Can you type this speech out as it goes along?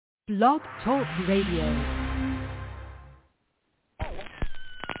Blog Talk Radio.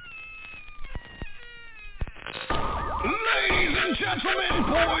 Ladies and gentlemen,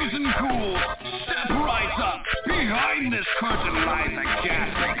 boys and ghouls, step right up. Behind this curtain lies a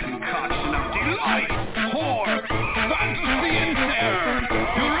ghastly concoction of delight, horror, fantasy, and terror.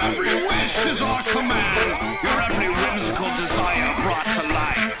 Your every wish is our command. Your every whimsical desire brought to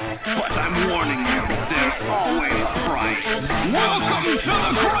life. But I'm warning you, there's always a price. Welcome to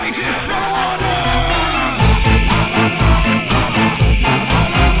the greatest show on earth!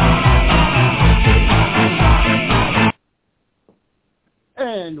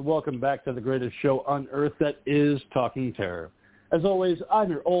 And welcome back to the greatest show on earth, that is Talking Terror. As always, I'm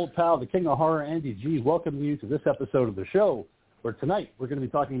your old pal, the King of Horror, Andy G, welcoming you to this episode of the show, where tonight we're going to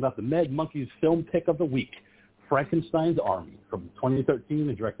be talking about the Mad Monkeys film pick of the week, Frankenstein's Army, from 2013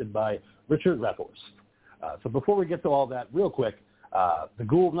 and directed by Richard Raaphorst. So before we get to all that, real quick, the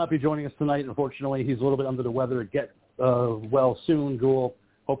Ghoul will not be joining us tonight, unfortunately. He's a little bit under the weather. Get well soon, Ghoul.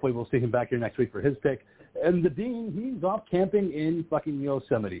 Hopefully we'll see him back here next week for his pick. And the Dean, he's off camping in fucking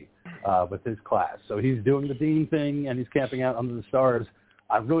Yosemite with his class. So he's doing the Dean thing, and he's camping out under the stars.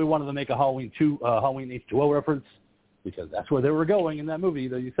 I really wanted to make a Halloween H2O reference, because that's where they were going in that movie,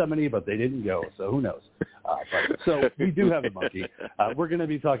 the Yosemite, but they didn't go, so who knows. So we do have a monkey. We're going to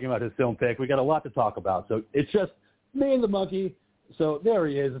be talking about his film pick. We got a lot to talk about. So it's just me and the monkey. So there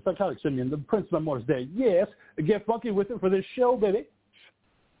he is. It's Psychotic Simeon, the Prince of Morris Day. Yes, get funky with him for this show, baby.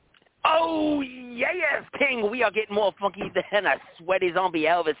 Oh, yes, King. We are getting more funky than a sweaty zombie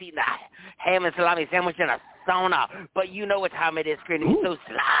Elvis eating a ham and salami sandwich in a sauna. But you know what time it is, Screen. So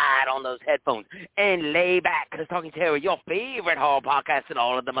slide on those headphones and lay back, because Talking Terror, your favorite horror podcast in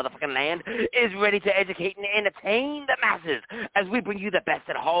all of the motherfucking land, is ready to educate and entertain the masses as we bring you the best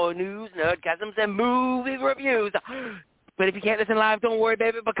in horror news, nerdgasms, and movie reviews. But if you can't listen live, don't worry,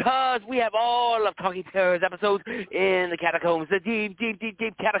 baby, because we have all of Talking Terror's episodes in the catacombs, the deep, deep, deep,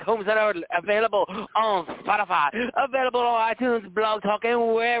 deep catacombs that are available on Spotify, available on iTunes, Blog Talk,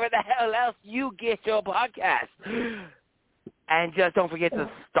 and wherever the hell else you get your podcast. And just don't forget to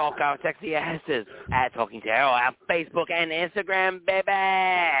stalk our sexy asses at Talking Terror on Facebook and Instagram, baby.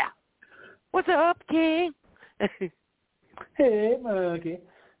 What's up, King? Hey, monkey.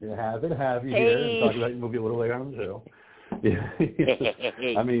 Have you here and talk about your movie a little later on the show. Yeah.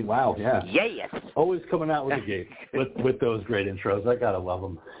 I mean, wow, yeah. Yes. Always coming out with the gate with those great intros. I gotta love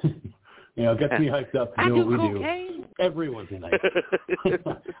them. Gets me hyped up to do what we do every Wednesday night.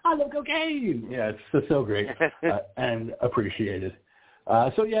 I love cocaine. Yeah, it's just so great and appreciated.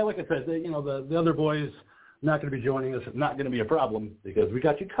 So yeah, like I said, the other boys not going to be joining us. Not going to be a problem, because we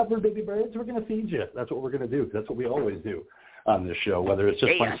got you covered, baby birds. We're going to feed you. That's what we're going to do. That's what we always do on this show, whether it's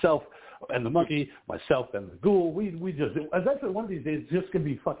just myself and the monkey, myself and the Ghoul. We just, eventually one of these days, it's just going to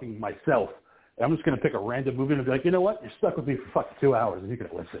be fucking myself. And I'm just going to pick a random movie and be like, you know what? You're stuck with me for fucking 2 hours and you can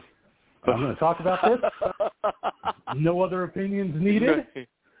listen. I'm going to talk about this. No other opinions needed.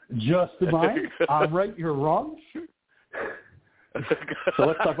 Just mine. I'm right, you're wrong. So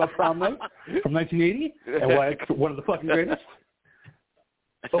let's talk about Prom Night from 1980 and why it's one of the fucking greatest.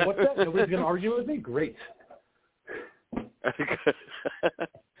 But what's that? Nobody's going to argue with me? Great.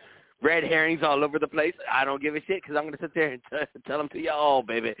 Red herrings all over the place. I don't give a shit, because I'm going to sit there and tell them to you all,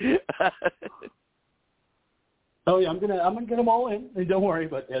 baby. Oh yeah, I'm gonna get them all in, and don't worry,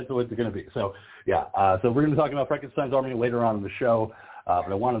 but that's what it's gonna be. So yeah, so we're gonna be talking about Frankenstein's Army later on in the show,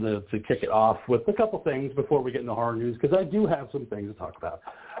 but I wanted to kick it off with a couple things before we get into horror news, because I do have some things to talk about.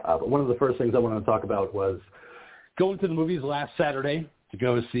 But one of the first things I wanted to talk about was going to the movies last Saturday to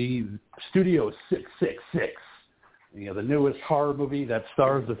go see Studio 666. The newest horror movie that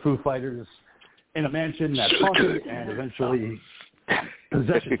stars the Foo Fighters in a mansion that's haunted and eventually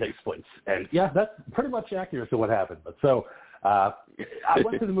possession takes place. And yeah, that's pretty much accurate to what happened. But so I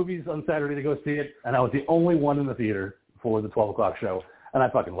went to the movies on Saturday to go see it, and I was the only one in the theater for the 12 o'clock show, and I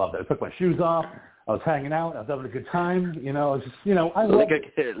fucking loved it. I took my shoes off. I was hanging out. I was having a good time. I was just, I loved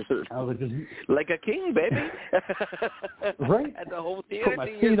it. I was just like a king, baby. Right. At the whole theater. Put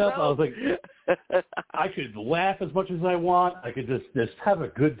my feet up. I was like, I could laugh as much as I want. I could just have a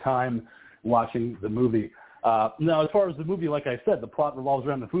good time watching the movie. Now, as far as the movie, like I said, the plot revolves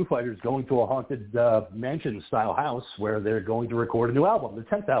around the Foo Fighters going to a haunted mansion-style house where they're going to record a new album, the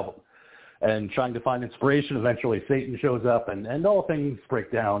 10th album, and trying to find inspiration. Eventually, Satan shows up, and all things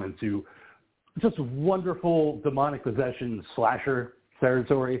break down into just wonderful demonic possession slasher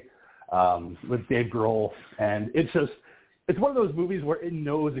territory with Dave Grohl. And it's one of those movies where it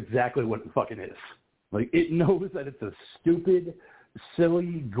knows exactly what it fucking is. Like, it knows that it's a stupid,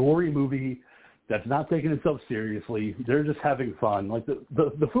 silly, gory movie that's not taking itself seriously. They're just having fun. Like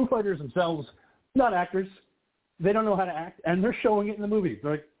the Foo Fighters themselves, not actors. They don't know how to act, and they're showing it in the movie.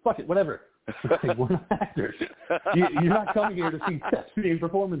 They're like, fuck it, whatever. Like, we're not actors. You're not coming here to see thespian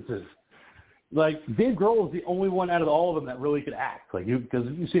performances. Like, Dave Grohl is the only one out of all of them that really could act. Like, because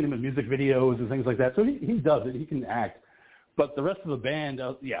you've seen him in music videos and things like that. So he does it. He can act. But the rest of the band,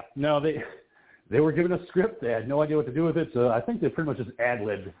 they were given a script. They had no idea what to do with it. So I think they pretty much just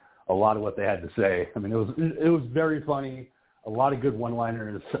ad-libbed a lot of what they had to say. I mean, it was very funny. A lot of good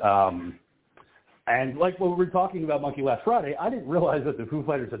one-liners. And like what we were talking about Monkey last Friday, I didn't realize that the Foo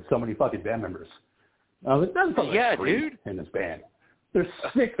Fighters had so many fucking band members. I was like, that's like dude, in this band. There's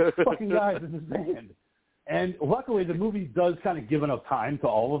 6 fucking guys in this band. And luckily, the movie does kind of give enough time to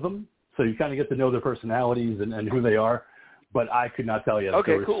all of them, so you kind of get to know their personalities and who they are. But I could not tell you that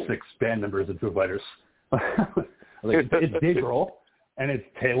there were 6 band members in Foo Fighters. Like, it's Dave Grohl, and it's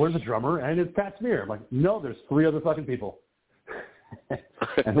Taylor, the drummer, and it's Pat Smear. I'm like, no, there's 3 other fucking people.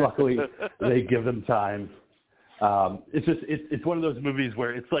 And luckily, they give them time. It's one of those movies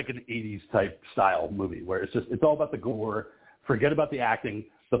where it's like an 80s type style movie where it's all about the gore. Forget about the acting.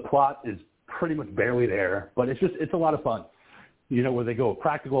 The plot is pretty much barely there, but it's a lot of fun. You know, where they go with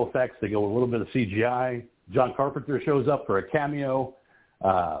practical effects, they go with a little bit of CGI. John Carpenter shows up for a cameo.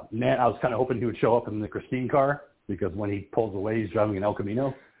 Man, I was kind of hoping he would show up in the Christine car because when he pulls away, he's driving an El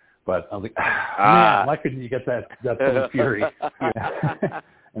Camino. But I was like, man, why couldn't you get that full Fury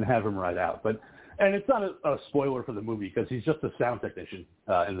and have him ride out? And it's not a spoiler for the movie because he's just a sound technician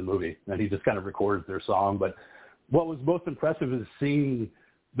in the movie, and he just kind of records their song. But what was most impressive is seeing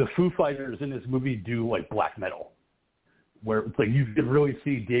the Foo Fighters in this movie do like black metal, where it's like you could really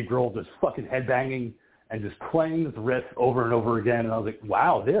see Dave Grohl just fucking headbanging and just playing this riff over and over again. And I was like,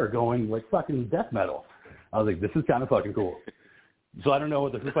 wow, they're going like fucking death metal. I was like, this is kind of fucking cool. So I don't know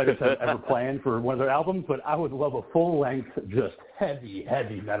what the Foo Fighters have ever planned for one of their albums, but I would love a full-length, just heavy,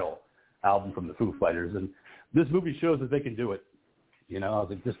 heavy metal album from the Foo Fighters. And this movie shows that they can do it. You know, I was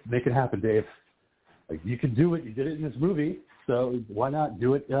like, just make it happen, Dave. Like, you can do it. You did it in this movie, so why not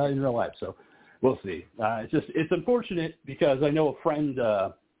do it in real life? So we'll see. It's unfortunate because I know a friend,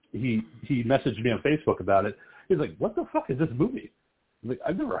 he messaged me on Facebook about it. He's like, what the fuck is this movie? I'm like,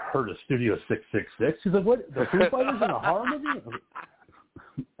 I've never heard of Studio 666. He's like, what? The Foo Fighters in a horror movie?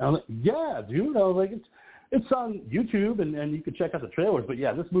 I'm like, yeah, dude. I was like, it's on YouTube, and you can check out the trailers. But,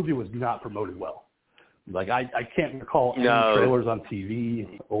 yeah, this movie was not promoted well. Like, I can't recall any trailers on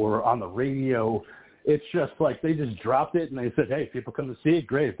TV or on the radio. It's just like they just dropped it, and they said, hey, if people come to see it,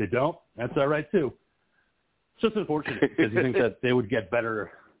 great. If they don't, that's all right, too. It's just unfortunate because you think that they would get better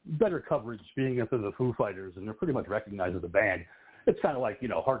coverage being into the Foo Fighters, and they're pretty much recognized as a band. It's kind of like, you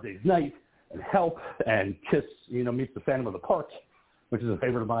know, Hard Day's Night and Help and Kiss, you know, meets the Phantom of the Park, which is a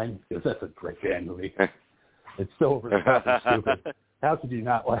favorite of mine because that's a great band movie. It's so over the top and stupid. How could you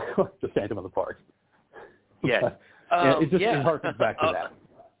not like the Phantom of the Park? Yes. It harkens back to that.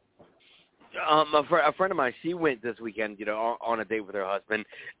 A friend of mine, she went this weekend, you know, on a date with her husband,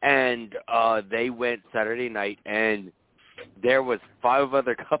 and they went Saturday night, and there was 5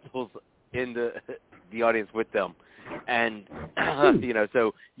 other couples in the audience with them. And,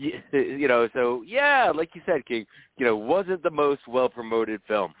 so yeah, like you said, King, you know, wasn't the most well-promoted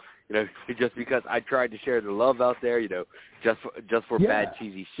film, you know, just because I tried to share the love out there, you know, just for bad,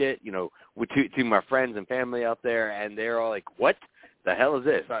 cheesy shit, you know, with to my friends and family out there, and they're all like, what the hell is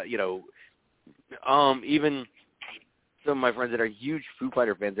this? Even some of my friends that are huge Foo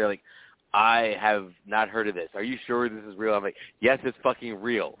Fighter fans, they're like, I have not heard of this. Are you sure this is real? I'm like, yes, it's fucking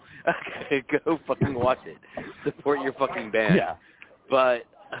real. Go fucking watch it. Support your fucking band. Yeah. But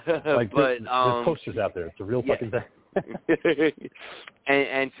there's posters out there. It's a real fucking thing.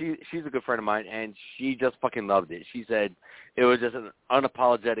 and she's a good friend of mine, and she just fucking loved it. She said it was just an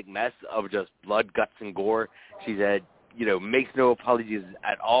unapologetic mess of just blood, guts, and gore. She said, you know, makes no apologies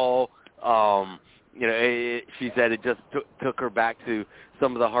at all. She said it just took her back to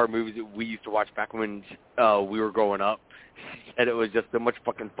some of the horror movies that we used to watch back when we were growing up. She said it was just so much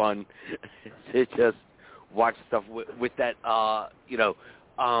fucking fun to just watch stuff with that,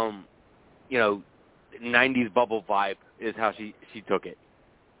 90s bubble vibe is how she took it.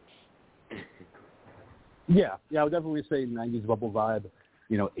 Yeah, I would definitely say 90s bubble vibe,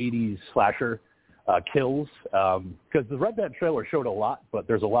 80s slasher. Kills, because the Red Band trailer showed a lot, but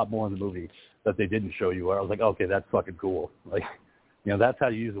there's a lot more in the movie that they didn't show you. Where I was like, okay, that's fucking cool. Like, that's how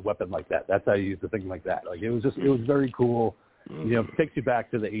you use a weapon like that. That's how you use the thing like that. Like, it was very cool. It takes you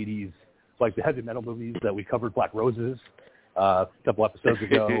back to the 80s, like the heavy metal movies that we covered, Black Roses, a couple episodes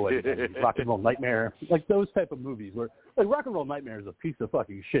ago, and Rock and Roll Nightmare, like those type of movies where, like, Rock and Roll Nightmare is a piece of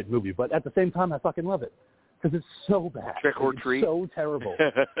fucking shit movie, but at the same time, I fucking love it because it's so bad. Trick or It's Treat. so terrible.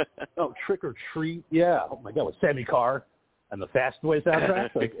 Oh, Trick or Treat, yeah. Oh my God, with Sammy Carr and the Fastway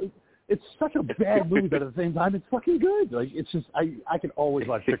soundtrack. Like, it's such a bad movie, but at the same time, it's fucking good. Like, it's just, I can always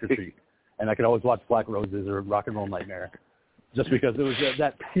watch Trick or Treat, and I can always watch Black Roses or Rock and Roll Nightmare, just because there was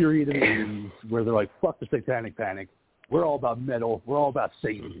that period in the 80s where they're like, fuck the Satanic Panic. We're all about metal. We're all about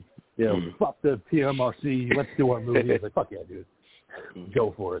Satan. You know, fuck the PMRC. Let's do our movie. I was like, fuck yeah, dude.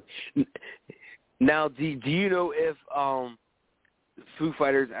 Go for it. Now, do you know if Foo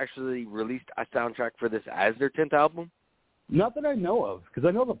Fighters actually released a soundtrack for this as their 10th album? Not that I know of, because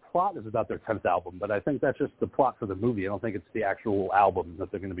I know the plot is about their 10th album, but I think that's just the plot for the movie. I don't think it's the actual album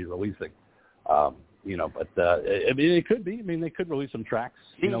that they're going to be releasing. You know, but I mean, it could be. I mean, they could release some tracks,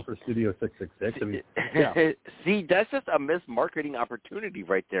 you know, for Studio 666. I mean, yeah. See, that's just a mismarketing opportunity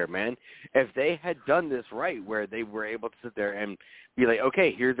right there, man. If they had done this right, where they were able to sit there and be like,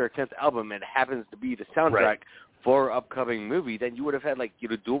 okay, here's our 10th album, and it happens to be the soundtrack for an upcoming movie, then you would have had, like, you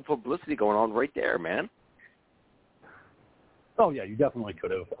know, dual publicity going on right there, man. Oh, yeah, you definitely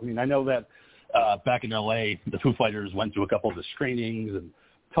could have. I mean, I know that back in L.A., the Foo Fighters went to a couple of the screenings and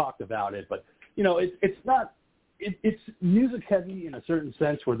talked about it, but, you know, it's not – it's music heavy in a certain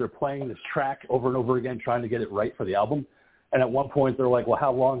sense where they're playing this track over and over again trying to get it right for the album. And at one point they're like, well,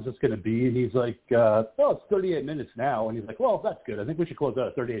 how long is this going to be? And he's like, oh, it's 38 minutes now. And he's like, well, that's good. I think we should close out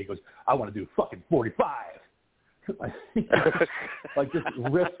at 38. He goes, I want to do fucking 45. Like this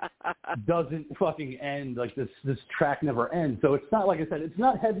riff doesn't fucking end. Like this track never ends. So it's not, like I said, it's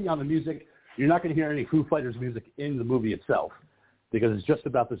not heavy on the music. You're not going to hear any Foo Fighters music in the movie itself because it's just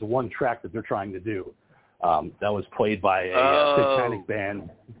about this one track that they're trying to do. That was played by a satanic band,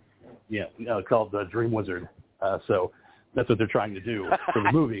 called the Dream Wizard. So that's what they're trying to do for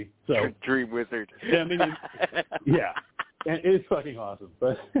the movie. So Dream Wizard. Yeah, I mean, yeah, and it's fucking awesome.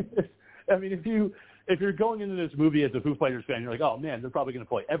 But I mean, if you're going into this movie as a Foo Fighters fan, you're like, oh man, they're probably going to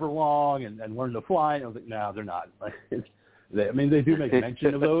play Everlong and Learn to Fly. And I was like, no, they're not. Like, they do make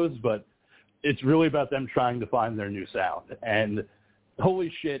mention of those, but it's really about them trying to find their new sound. And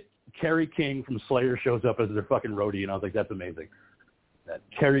holy shit, Kerry King from Slayer shows up as their fucking roadie, and I was like, that's amazing. That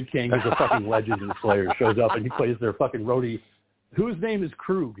Kerry King is a fucking legend in Slayer, shows up and he plays their fucking roadie, whose name is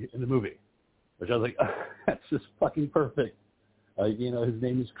Krug in the movie. Which I was like, that's just fucking perfect. His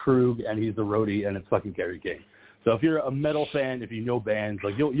name is Krug and he's the roadie, and it's fucking Kerry King. So if you're a metal fan, if you know bands,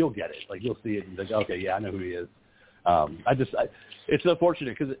 like you'll get it. Like you'll see it and like, okay, yeah, I know who he is. It's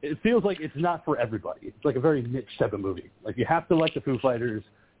unfortunate because it feels like it's not for everybody. It's like a very niche type of movie. Like you have to like the Foo Fighters,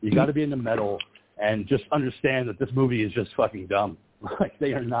 you got to be into metal, and just understand that this movie is just fucking dumb. Like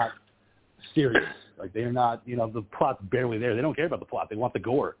they are not serious. Like they are not. The plot's barely there. They don't care about the plot. They want the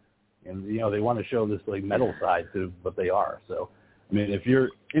gore, and they want to show this like metal side to what they are. So I mean, if you're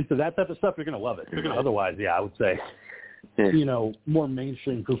into that type of stuff, you're gonna love it. Otherwise, yeah, I would say, more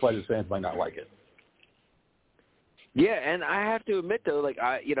mainstream Foo Fighters fans might not like it. Yeah, and I have to admit though, like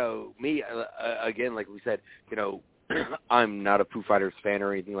me again, like we said, I'm not a Foo Fighters fan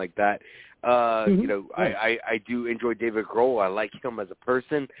or anything like that. I do enjoy David Grohl. I like him as a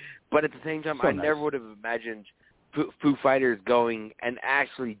person, but at the same time, I never would have imagined Foo Fighters going and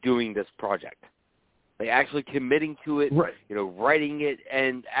actually doing this project, like actually committing to it, right. Writing it,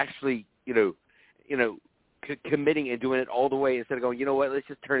 and actually, committing and doing it all the way instead of going, you know what, let's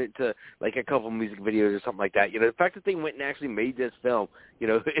just turn it to like a couple music videos or something like that. The fact that they went and actually made this film,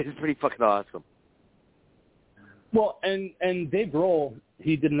 is pretty fucking awesome. Well, and Dave Grohl,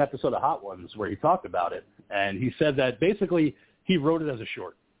 he did an episode of Hot Ones where he talked about it, and he said that basically he wrote it as a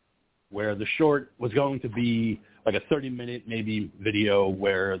short, where the short was going to be like a 30-minute maybe video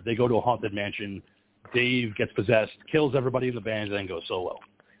where they go to a haunted mansion, Dave gets possessed, kills everybody in the band, and then goes solo.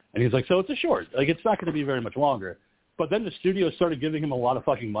 And he's like, so it's a short. Like, it's not going to be very much longer. But then the studio started giving him a lot of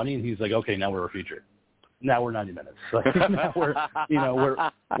fucking money, and he's like, okay, now we're a feature. Now we're 90 minutes. Like,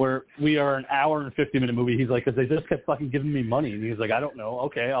 now we are an hour and 50-minute movie. He's like, because they just kept fucking giving me money. And he's like, I don't know.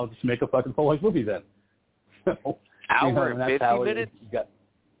 Okay, I'll just make a fucking full-length movie then. So, hour and 50 minutes?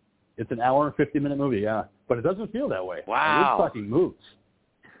 It's an hour and 50-minute movie, yeah. But it doesn't feel that way. Wow. It fucking moves.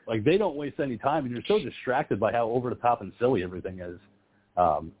 Like, they don't waste any time, and you're so distracted by how over-the-top and silly everything is.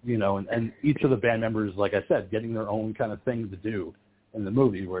 And each of the band members, like I said, getting their own kind of thing to do in the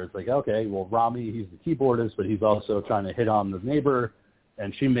movie, where it's like, okay, well, Rami, he's the keyboardist, but he's also trying to hit on the neighbor,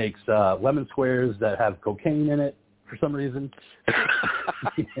 and she makes lemon squares that have cocaine in it for some reason.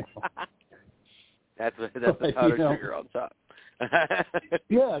 That's the powder sugar on top.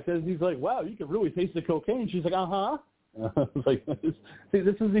 Yeah, because he's like, wow, you can really taste the cocaine. She's like, uh-huh. Like, see,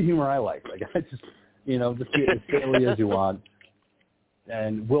 this is the humor I like. Like, I just, just be as silly as you want.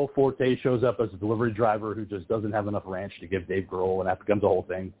 And Will Forte shows up as a delivery driver who just doesn't have enough ranch to give Dave Grohl, and that becomes a whole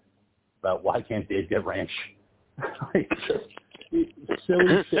thing about why can't Dave get ranch? Like, just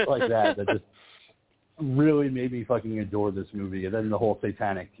silly shit like that just really made me fucking adore this movie. And then the whole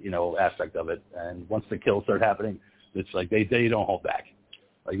satanic, aspect of it. And once the kills start happening, it's like they don't hold back.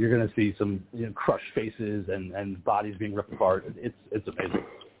 Like, you're going to see some crushed faces and bodies being ripped apart. It's amazing.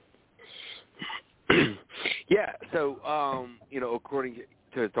 Yeah, so, according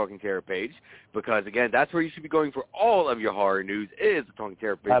to the Talking Terror page, because, again, that's where you should be going for all of your horror news is the Talking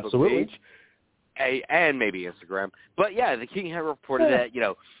Terror Facebook Absolutely. page, and maybe Instagram. But, yeah, the King had reported that,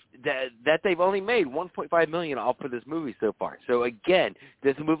 that they've only made $1.5 million off of this movie so far. So, again,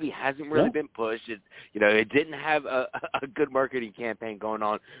 this movie hasn't really been pushed. It didn't have a good marketing campaign going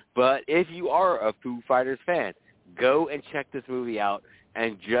on. But if you are a Foo Fighters fan, go and check this movie out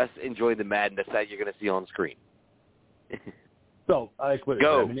and just enjoy the madness that you're going to see on screen. So, I quit.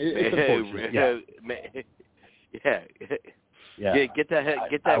 Go. I mean, it's unfortunate. Yeah. Get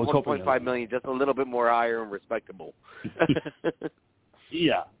that 1.5 million just a little bit more higher and respectable.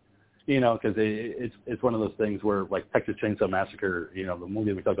 Yeah. Because it's one of those things where, like, Texas Chainsaw Massacre, the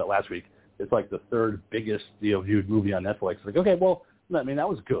movie we talked about last week, it's like the third biggest viewed movie on Netflix. Like, okay, well, I mean, that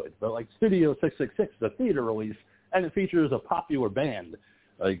was good. But, like, Studio 666 is a theater release, and it features a popular band.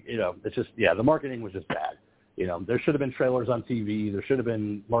 Like, it's just, the marketing was just bad. There should have been trailers on TV. There should have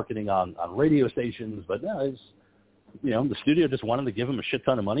been marketing on radio stations. But, no, it's, the studio just wanted to give them a shit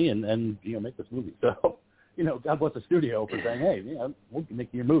ton of money and make this movie. So, God bless the studio for saying, hey, we'll make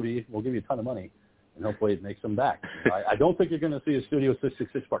your movie. We'll give you a ton of money. And hopefully it makes them back. I don't think you're going to see a Studio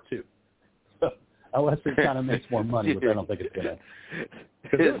 666 Part 2. So, unless it kind of makes more money, which I don't think it's going to.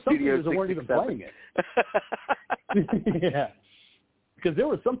 Because there were some theaters that weren't even playing it. Yeah. Because there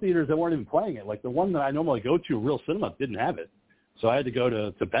were some theaters that weren't even playing it. Like the one that I normally go to, Real Cinema, didn't have it. So I had to go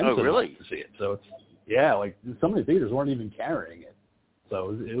to Benson to see it. So, like some of the theaters weren't even carrying it.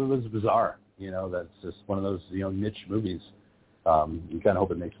 So it was bizarre. That's just one of those, niche movies. You kind of hope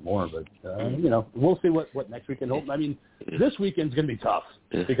it makes more. But, we'll see what next weekend holds. I mean, this weekend's going to be tough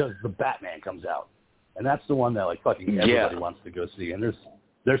because The Batman comes out. And that's the one that, like, fucking everybody wants to go see. And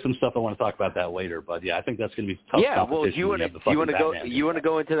there's some stuff I want to talk about that later. But, I think that's going to be tough. Yeah, well, do you want to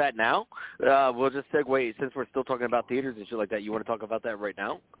go into that now? We'll just segue, since we're still talking about theaters and shit like that. You want to talk about that right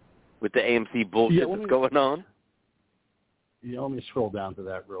now with the AMC bullshit that's going on? Let me scroll down to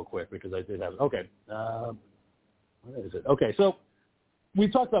that real quick because I did have it. Okay. Where is it? Okay, so we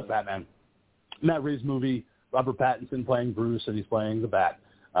talked about Batman. Matt Reeves' movie, Robert Pattinson playing Bruce, and he's playing the Bat.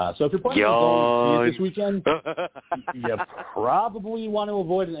 So if you're planning on going to see it this weekend, you probably want to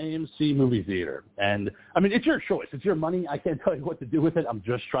avoid an AMC movie theater. And, I mean, it's your choice. It's your money. I can't tell you what to do with it. I'm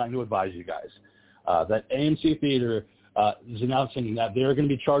just trying to advise you guys. That AMC theater is announcing that they're going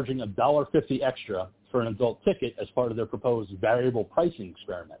to be charging $1.50 extra for an adult ticket as part of their proposed variable pricing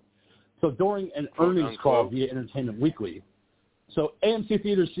experiment. So during an earnings call via Entertainment Weekly, so AMC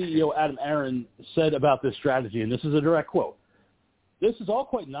Theater CEO Adam Aron said about this strategy, and this is a direct quote, "This is all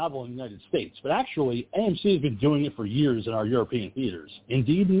quite novel in the United States, but actually AMC has been doing it for years in our European theaters.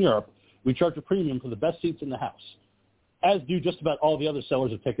 Indeed, in Europe, we charge a premium for the best seats in the house, as do just about all the other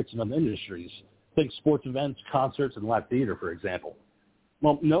sellers of tickets in other industries. Think sports events, concerts, and live theater, for example."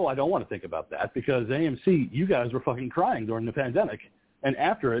 Well, no, I don't want to think about that because AMC, you guys were fucking crying during the pandemic and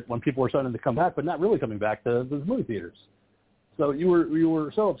after it when people were starting to come back but not really coming back to the movie theaters. So you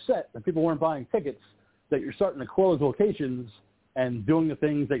were so upset that people weren't buying tickets that you're starting to close locations and doing the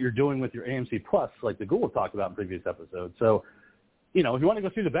things that you're doing with your AMC Plus, like the Google talked about in previous episodes. So, if you want to go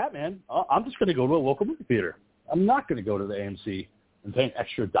see the Batman, I'm just going to go to a local movie theater. I'm not going to go to the AMC and pay an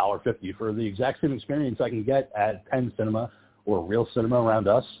extra $1.50 for the exact same experience I can get at Penn Cinema or Real Cinema around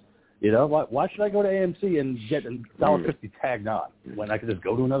us. Why should I go to AMC and get $1.50 tagged on when I could just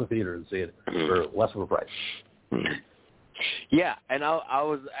go to another theater and see it for less of a price? Yeah, and I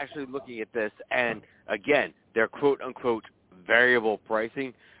was actually looking at this, and again, they're quote-unquote variable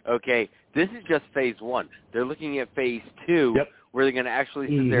pricing. Okay, this is just phase one. They're looking at phase two, where they're going to actually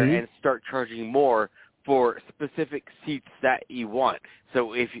sit there and start charging more for specific seats that you want.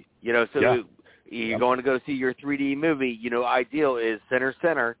 So if you're going to go see your 3D movie, ideal is center,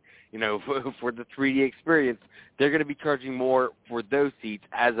 for the 3D experience. They're going to be charging more for those seats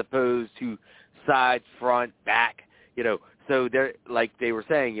as opposed to side, front, back, So they're, like they were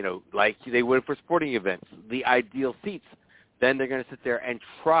saying, like they would for sporting events, the ideal seats. Then they're going to sit there and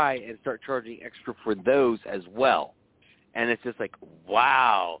try and start charging extra for those as well. And it's just like,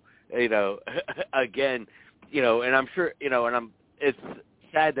 wow, again, and I'm sure, it's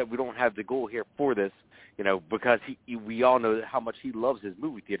sad that we don't have the goal here for this, because we all know how much he loves his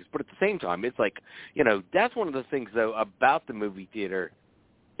movie theaters. But at the same time, it's like, that's one of the things, though, about the movie theater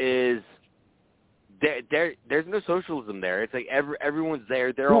is there's no socialism there. It's like everyone's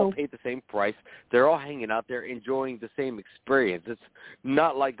there. They're all paid the same price. They're all hanging out there enjoying the same experience. It's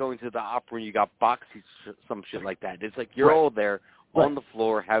not like going to the opera and you got box seats, some shit like that. It's like you're all there on the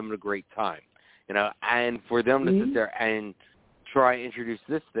floor having a great time, and for them to sit there and try and introduce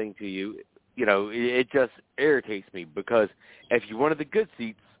this thing to you, it just irritates me, because if you wanted the good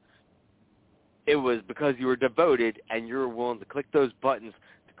seats, it was because you were devoted and you were willing to click those buttons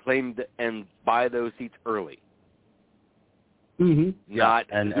to claim and buy those seats early. Not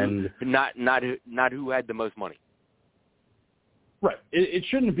who had the most money. Right. It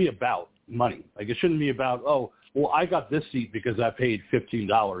shouldn't be about money. Like, it shouldn't be about, oh, well, I got this seat because I paid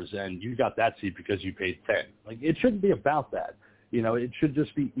 $15 and you got that seat because you paid $10. Like, it shouldn't be about that. It should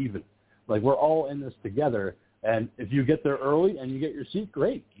just be even. Like, we're all in this together, and if you get there early and you get your seat,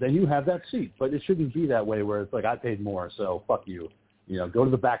 great. Then you have that seat. But it shouldn't be that way where it's like, I paid more, so fuck you. Go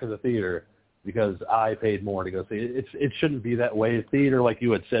to the back of the theater because I paid more to go see it. It shouldn't be that way. Theater, like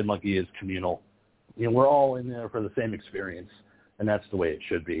you had said, Monkey, is communal. We're all in there for the same experience, and that's the way it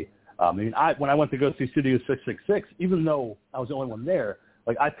should be. When I went to go see Studio 666, even though I was the only one there,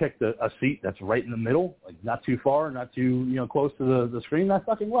 like, I picked a seat that's right in the middle, like not too far, not too close to the screen. I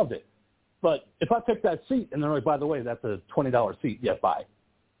fucking loved it. But if I pick that seat and they're like, by the way, that's a $20 seat, yeah, bye.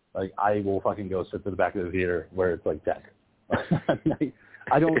 Like, I will fucking go sit to the back of the theater where it's like $10.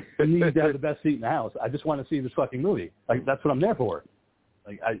 I don't need to have the best seat in the house. I just want to see this fucking movie. Like, that's what I'm there for.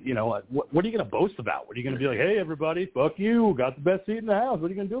 Like, what are you going to boast about? What are you going to be like, hey, everybody, fuck you, got the best seat in the house. What are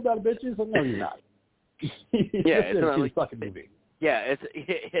you going to do about it, bitches? Like, no, you're not. It's not like, fucking movie. Yeah,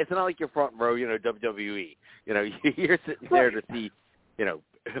 it's not like your front row, WWE. You're sitting there to see,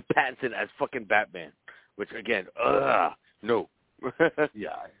 Pattinson as fucking Batman, which, again, no. Yeah.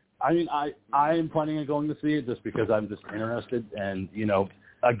 I mean, I am planning on going to see it just because I'm just interested, and,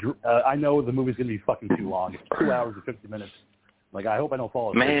 I know the movie's going to be fucking too long. It's 2 hours and 50 minutes. Like, I hope I don't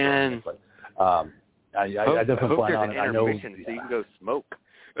fall asleep. Man. But, I definitely plan on it. I know. So you can go smoke.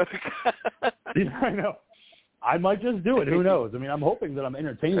 I know. I might just do it. Who knows? I mean, I'm hoping that I'm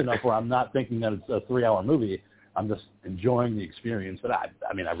entertained enough where I'm not thinking that it's a 3-hour movie. I'm just enjoying the experience. But I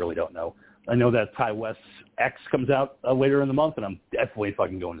really don't know. I know that Ty West's X comes out later in the month, and I'm definitely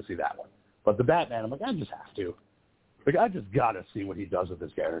fucking going to see that one. But the Batman, I'm like, I just have to. Like, I just got to see what he does with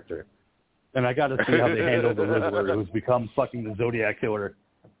his character. And I got to see how they handle the Riddler, who's become fucking the Zodiac Killer.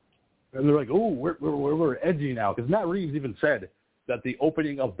 And they're like, oh, we're edgy now. Because Matt Reeves even said that the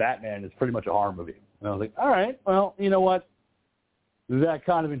opening of Batman is pretty much a horror movie. And I was like, all right, well, you know what? That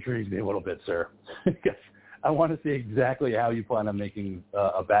kind of intrigues me a little bit, sir. Because I want to see exactly how you plan on making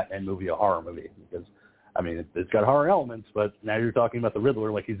a Batman movie a horror movie. Because, I mean, it's got horror elements, but now you're talking about the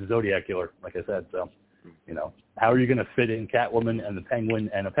Riddler like he's a Zodiac Killer, like I said. So, how are you going to fit in Catwoman and the Penguin?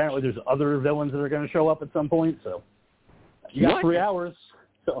 And apparently there's other villains that are going to show up at some point. So, you got 3 hours.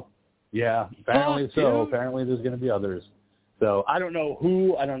 So, yeah, apparently so. Apparently there's going to be others. So I don't know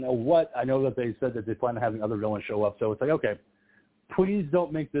who, I don't know what. I know that they said that they plan on having other villains show up. So it's like, okay, please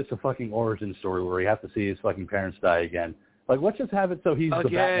don't make this a fucking origin story where we have to see his fucking parents die again. Like, let's just have it so he's the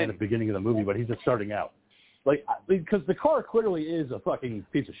Batman at the beginning of the movie, but he's just starting out. Like, because the car clearly is a fucking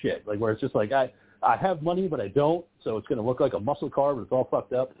piece of shit. Like, where it's just like, I have money, but I don't, so it's going to look like a muscle car, but it's all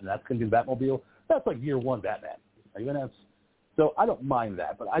fucked up, and that's going to be the Batmobile. That's like year one Batman. So I don't mind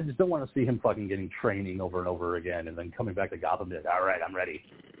that, but I just don't want to see him fucking getting training over and over again and then coming back to Gotham and be like, all right, I'm ready.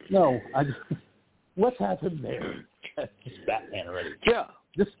 No, let's have him there. That's just Batman already. Yeah.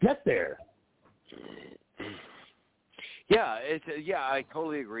 Just get there. Yeah, I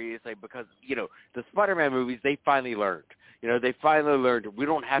totally agree. It's like, because, the Spider-Man movies, they finally learned. They finally learned we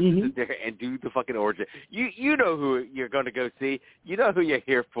don't have to sit there and do the fucking origin. You know who you're going to go see. You know who you're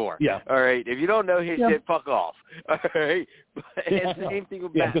here for. Yeah. All right? If you don't know his shit, fuck off. All right? But it's the same thing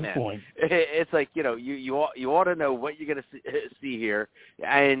with Batman. Good point. It's like, you ought to know what you're going to see here,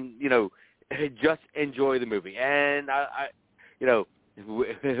 and, just enjoy the movie. And, I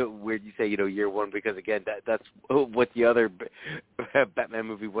weird you say, year one, because, again, that's what the other Batman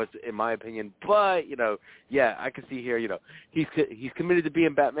movie was, in my opinion. But, I can see here, he's committed to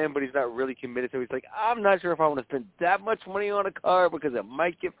being Batman, but he's not really committed. So he's like, I'm not sure if I want to spend that much money on a car because it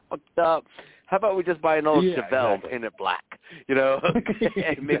might get fucked up. How about we just buy an old Chevelle and paint it black,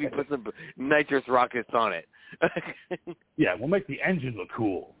 and maybe put some nitrous rockets on it. Yeah, we'll make the engine look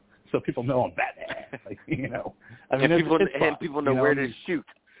cool, so people know I'm Batman. I mean, and people know where to shoot.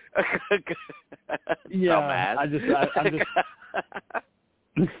 Yeah,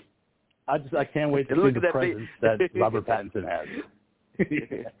 I can't wait to see the presence that Robert Pattinson has.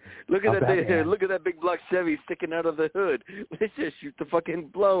 Look at that! Look at that big black Chevy sticking out of the hood. Let's just shoot the fucking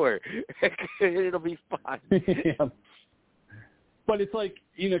blower. It'll be fine. Yeah. But it's like,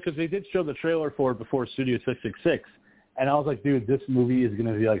 because they did show the trailer for it before Studio 666, and I was like, dude, this movie is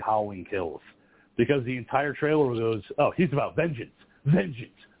going to be like Halloween Kills, because the entire trailer goes, oh, he's about vengeance,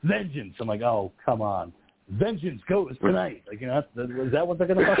 vengeance, vengeance. I'm like, oh, come on, vengeance goes tonight. Like, is that what they're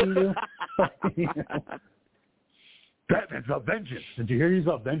going to fucking do? Batman's about vengeance. Did you hear he's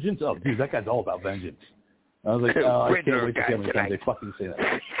about vengeance? Oh, dude, that guy's all about vengeance. I was like, oh, I can't wait to see how many times they fucking say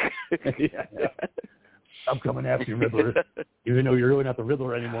that. Yeah. I'm coming after you, Riddler. Even though you're really not the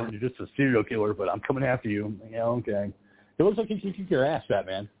Riddler anymore and you're just a serial killer, but I'm coming after you. Yeah, okay. It looks like you can kick your ass,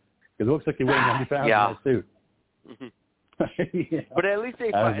 Batman. Because it looks like you're winning 100,000 in that suit. Yeah. But at least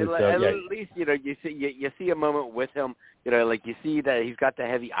you see a moment with him. Like you see that he's got the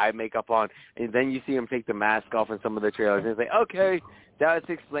heavy eye makeup on, and then you see him take the mask off in some of the trailers. And it's like, okay, that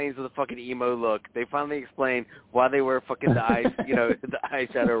explains the fucking emo look. They finally explained why they wear fucking the eyes, the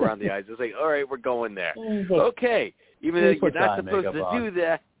eyeshadow around the eyes. It's like, all right, we're going there. Okay, even though you're not supposed to do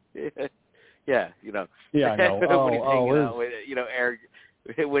that. Yeah, Yeah, I know. When he's hanging out with, Eric.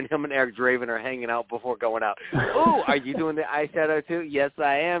 When him and Eric Draven are hanging out before going out. Oh, are you doing the eyeshadow too? Yes,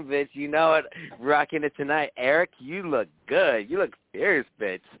 I am, bitch. You know it. Rocking it tonight. Eric, you look good. You look fierce,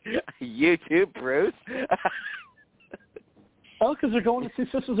 bitch. You too, Bruce. Oh, because they're going to see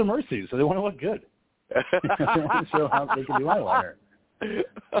Sisters of Mercy, so they want to look good. They want to show how they can do eyeliner.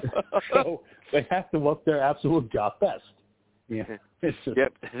 So they have to look their absolute goth best. Yeah. It's just,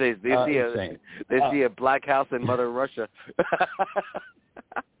 yep. They see a black house in Mother Russia.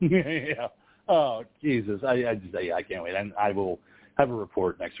 Yeah. Oh, Jesus. I can't wait. And I will have a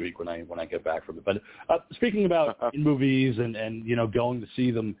report next week when I get back from it. But speaking about movies and going to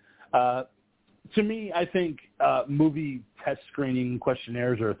see them, to me, I think movie test screening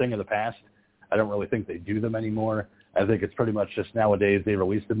questionnaires are a thing of the past. I don't really think they do them anymore. I think it's pretty much just nowadays they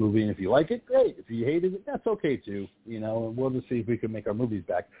release the movie, and if you like it, great. If you hated it, that's okay too. And we'll just see if we can make our movies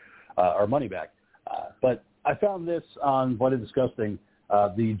back, our money back. But I found this on Bloody Disgusting.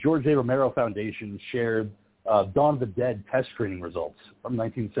 The George A. Romero Foundation shared Dawn of the Dead test screening results from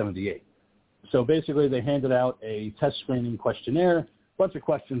 1978. So basically they handed out a test screening questionnaire, a bunch of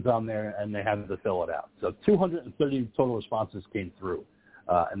questions on there, and they had to fill it out. So 230 total responses came through.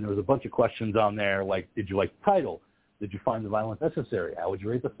 And there was a bunch of questions on there like, did you like the title? Did you find the violence necessary? How would you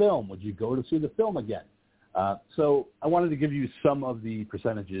rate the film? Would you go to see the film again? So I wanted to give you some of the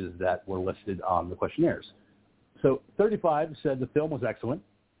percentages that were listed on the questionnaires. So 35 said the film was excellent.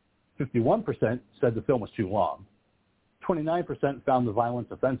 51% said the film was too long. 29% found the violence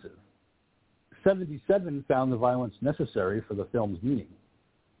offensive. 77% found the violence necessary for the film's meaning.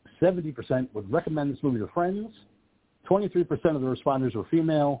 70% would recommend this movie to friends. 23% of the responders were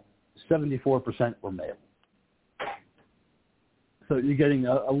female. 74% were male. So you're getting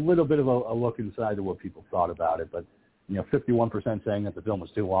a little bit of a look inside of what people thought about it. But, 51% saying that the film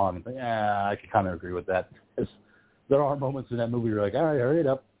was too long. And I can kind of agree with that. There are moments in that movie where you're like, all right, hurry it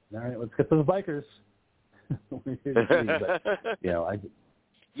up. All right, let's get to the bikers. There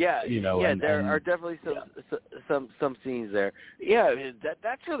are definitely some scenes there. Yeah,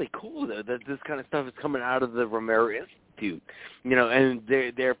 that's really cool though. That this kind of stuff is coming out of the Romero Institute, and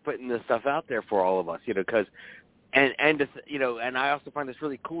they're putting this stuff out there for all of us, because, and I also find this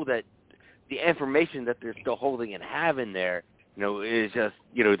really cool that the information that they're still holding and having there, is just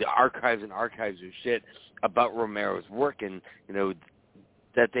the archives and archives of shit about Romero's work, and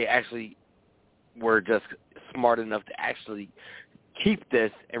that they actually were just smart enough to actually keep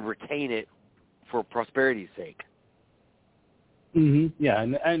this and retain it for prosperity's sake. Mm-hmm. Yeah,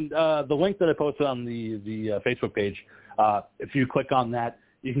 and the link that I posted on the Facebook page, if you click on that,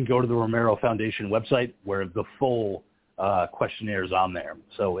 you can go to the Romero Foundation website where the full questionnaire is on there.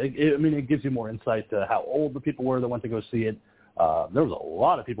 So, it gives you more insight to how old the people were that went to go see it. There was a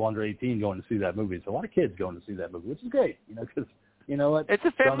lot of people under 18 going to see that movie. It's a lot of kids going to see that movie, which is great, because, you know what? It's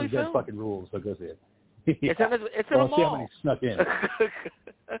a family film. Fucking rules, so go see it. Yeah. It's in a mall. See how many snuck in.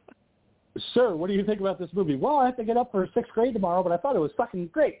 Sir, what do you think about this movie? Well, I have to get up for 6th grade tomorrow, but I thought it was fucking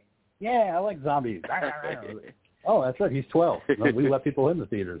great. Yeah, I like zombies. Oh, that's right. He's 12. No, we let people in the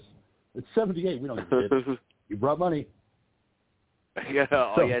theaters. It's 78. We don't give a shit. You brought money. Yeah,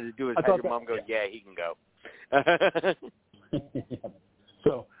 all you had to do is have your mom go, yeah, he can go.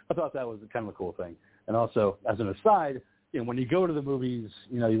 So I thought that was kind of a cool thing. And also, as an aside, when you go to the movies,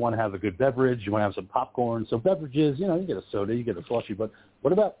 you want to have a good beverage. You want to have some popcorn. So beverages, you get a soda, you get a slushie. But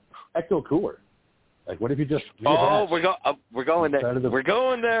What about Ecto Cooler? Like, what if you just... we're going there. We're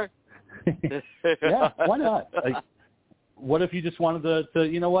going there. Yeah, why not? Like, what if you just wanted to,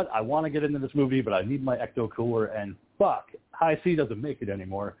 you know what, I want to get into this movie, but I need my Ecto Cooler, and fuck, High C doesn't make it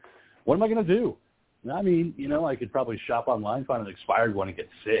anymore. What am I going to do? I mean, you know, I could probably shop online, find an expired one, and get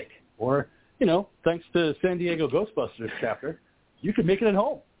sick. Or, you know, thanks to San Diego Ghostbusters chapter, you could make it at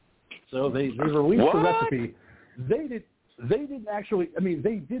home. So they released the recipe. They didn't actually, I mean,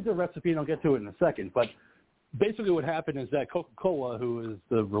 they did the recipe, and I'll get to it in a second, but basically what happened is that Coca-Cola, who is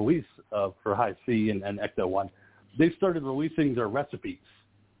the release for High C and Ecto One, they started releasing their recipes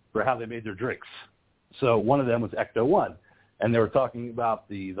for how they made their drinks. So one of them was Ecto One, and they were talking about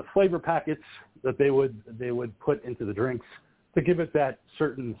the flavor packets that they would put into the drinks to give it that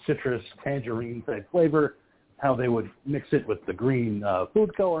certain citrus tangerine type flavor, how they would mix it with the green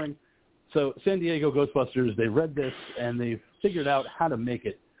food coloring. So San Diego Ghostbusters, they read this and they figured out how to make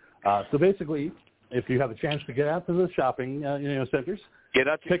it. So basically, if you have a chance to get out to the shopping centers, get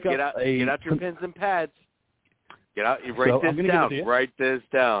out your pens and pads. Write this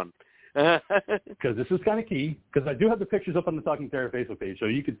down. Because this is kind of key, because I do have the pictures up on the Talking Terror Facebook page, so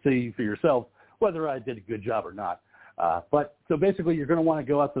you can see for yourself whether I did a good job or not. But so basically, you're going to want to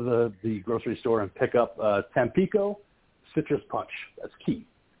go out to the grocery store and pick up Tampico Citrus Punch. That's key.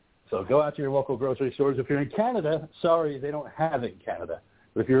 So go out to your local grocery stores. If you're in Canada, sorry, they don't have it in Canada.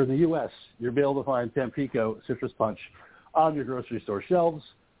 But if you're in the U.S., you'll be able to find Tampico Citrus Punch on your grocery store shelves.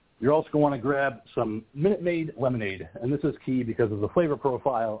 You're also going to want to grab some Minute Maid lemonade, and this is key because of the flavor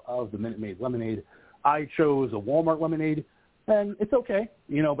profile of the Minute Maid lemonade. I chose a Walmart lemonade, and it's okay,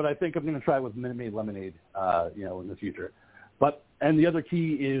 but I think I'm going to try with Minute Maid lemonade, in the future. And the other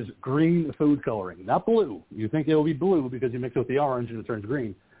key is green food coloring, not blue. You think it will be blue because you mix it with the orange and it turns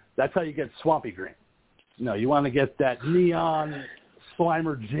green. That's how you get swampy green. No, you want to get that neon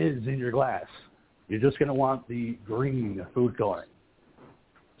Slimer jizz in your glass. You're just going to want the green food coloring.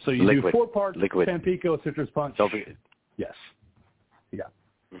 So you do 4 parts Tampico Citrus Punch. Yes. Yeah.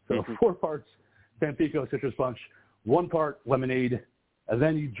 So 4 parts Tampico Citrus Punch, 1 part lemonade, and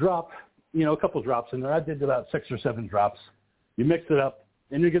then you drop, a couple drops in there. I did about 6 or 7 drops. You mix it up,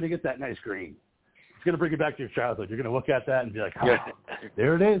 and you're going to get that nice green. It's going to bring you back to your childhood. You're going to look at that and be like,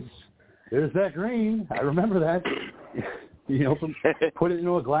 there it is. There's that green. I remember that. Put it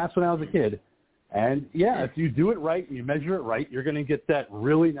into a glass when I was a kid. And, yeah, if you do it right and you measure it right, you're going to get that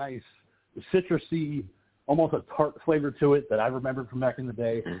really nice citrusy, almost a tart flavor to it that I remembered from back in the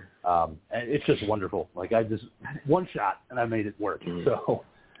day. And it's just wonderful. Like, I just, 1 shot, and I made it work. So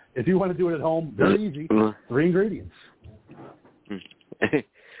if you want to do it at home, very easy. 3 ingredients.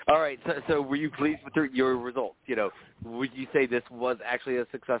 All right. So were you pleased with your results? Would you say this was actually a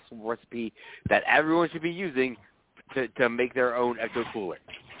successful recipe that everyone should be using to make their own Ecto Cooler?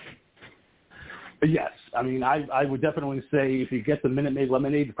 Yes. I mean, I would definitely say if you get the Minute Maid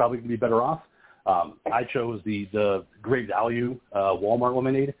lemonade, you're probably going to be better off. I chose the Great Value Walmart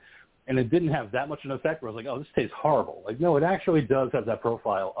lemonade, and it didn't have that much of an effect where I was like, oh, this tastes horrible. Like, no, it actually does have that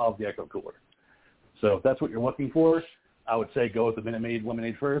profile of the Ecto Cooler. So if that's what you're looking for, I would say go with the Minute Maid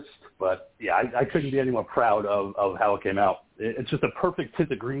lemonade first. But, yeah, I couldn't be any more proud of how it came out. It's just a perfect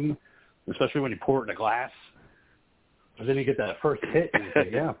tint of green, especially when you pour it in a glass. And then you get that first hit, and you say,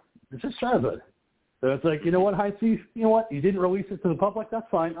 yeah, it's just childhood. So it's like, you know what, High C, you know what, you didn't release it to the public, that's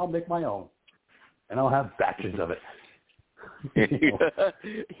fine, I'll make my own. And I'll have batches of it.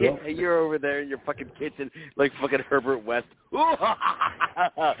 Yeah, you're over there in your fucking kitchen like fucking Herbert West.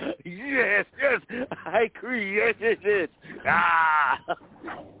 Yes, I created it.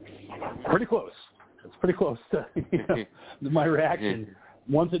 Pretty close. It's pretty close to my reaction.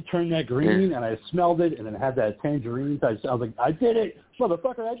 Once it turned that green and I smelled it and then had that tangerine, I was like, I did it,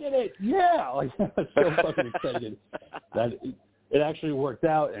 motherfucker, I did it, yeah! Like, I was so fucking excited that it actually worked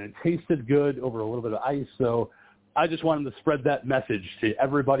out and it tasted good over a little bit of ice. So I just wanted to spread that message to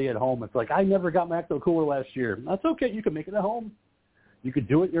everybody at home. It's like, I never got my Ecto Cooler last year. That's okay. You can make it at home. You could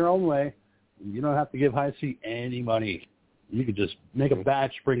do it your own way. You don't have to give High C any money. You could just make a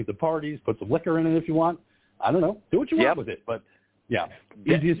batch, bring it to parties, put some liquor in it if you want. I don't know. Do what you want with it. But, yeah,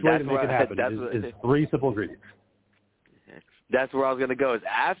 easiest way to make it happen is 3 simple ingredients. That's where I was going to go. Is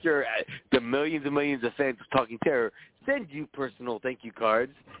after the millions and millions of fans of Talking Terror send you personal thank you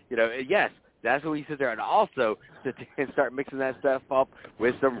cards, yes, that's when we sit there and also sit there and start mixing that stuff up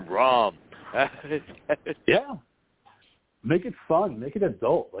with some rum. Yeah. Make it fun. Make it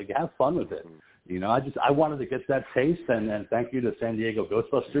adult. Like, have fun with it. I wanted to get that taste, and thank you to San Diego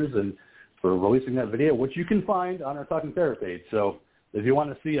Ghostbusters and for releasing that video, which you can find on our Talking Terror page. So if you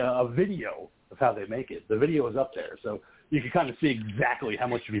want to see a video of how they make it, the video is up there. So you can kind of see exactly how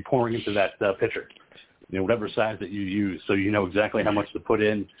much to be pouring into that pitcher. Whatever size that you use, so you know exactly how much to put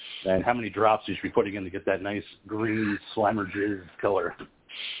in and how many drops you should be putting in to get that nice green Slimer jizz color.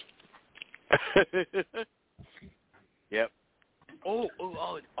 Yep. Oh,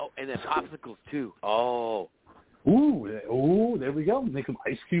 and then popsicles too. Oh. Ooh, there we go. Make some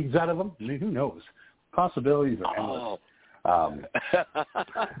ice cubes out of them. I mean, who knows? Possibilities are endless.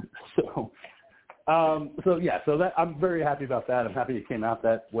 So that I'm very happy about that. I'm happy it came out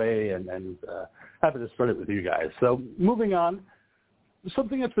that way, and happy to spread it with you guys. So moving on,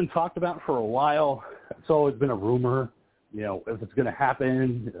 something that's been talked about for a while. It's always been a rumor, if it's going to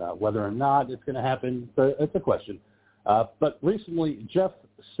happen, whether or not it's going to happen. But it's a question. But recently, Jeff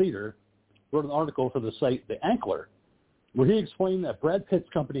Cedar wrote an article for the site The Ankler, where he explained that Brad Pitt's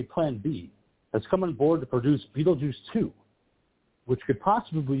company Plan B has come on board to produce Beetlejuice 2, which could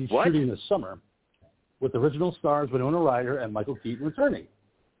possibly be shooting this summer, with original stars Winona Ryder and Michael Keaton returning.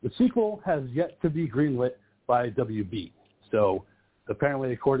 The sequel has yet to be greenlit by WB. So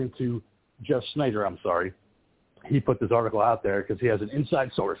apparently, according to Jeff Snyder, he put this article out there because he has an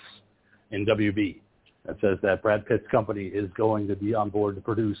inside source in WB that says that Brad Pitt's company is going to be on board to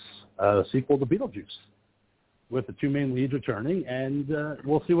produce a sequel to Beetlejuice with the two main leads returning, and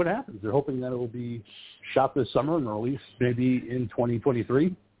we'll see what happens. They're hoping that it will be shot this summer and released maybe in 2023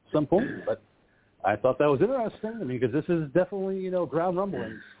 at some point, but I thought that was interesting. I mean, because this is definitely, ground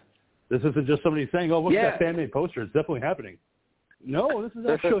rumblings. This isn't just somebody saying, look at that fan-made poster. It's definitely happening. No, this is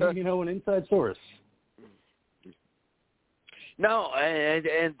actually, an inside source. No,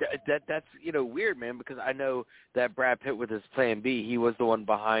 and that's, weird, man, because I know that Brad Pitt with his Plan B, he was the one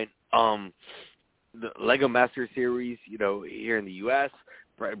behind the Lego Master Series, here in the U.S.,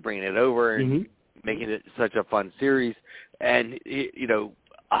 bringing it over and making it such a fun series. And,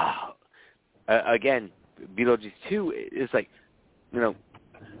 again, Beetlejuice 2 is like,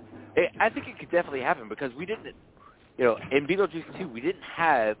 I think it could definitely happen because we didn't, in Beetlejuice 2, we didn't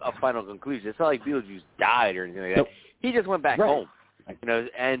have a final conclusion. It's not like Beetlejuice died or anything like that. Nope. He just went back home,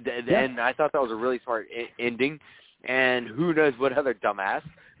 and I thought that was a really smart ending. And who knows what other dumbass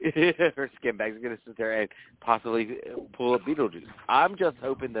or skimbags are going to sit there and possibly pull up Beetlejuice. I'm just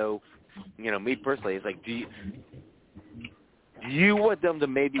hoping, though, me personally, it's like, do you want them to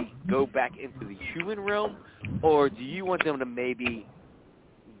maybe go back into the human realm, or do you want them to maybe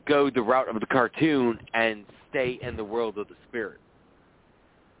go the route of the cartoon and stay in the world of the spirit?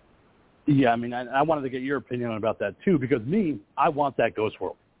 Yeah, I mean, I wanted to get your opinion about that, too, because I want that ghost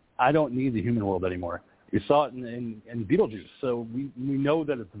world. I don't need the human world anymore. You saw it in Beetlejuice, so we know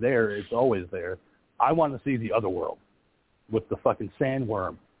that it's there. It's always there. I want to see the other world with the fucking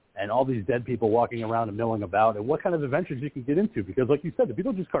sandworm and all these dead people walking around and milling about, and what kind of adventures you can get into. Because, like you said, the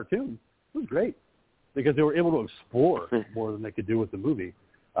Beetlejuice cartoon was great because they were able to explore more than they could do with the movie.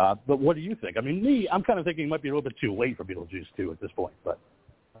 But what do you think? I mean, I'm kind of thinking it might be a little bit too late for Beetlejuice 2 at this point. But,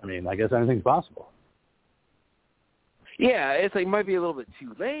 I mean, I guess anything's possible. Yeah, it's like might be a little bit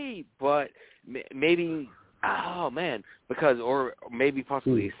too late, but maybe, because, or maybe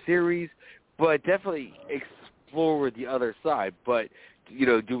possibly a series, but definitely explore the other side. But,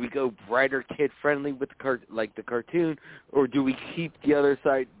 do we go brighter, kid-friendly with the cartoon, or do we keep the other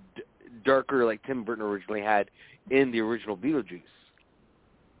side darker like Tim Burton originally had in the original Beetlejuice?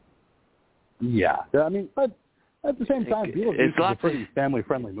 Yeah, I mean, but at the same time, Beetlejuice is a pretty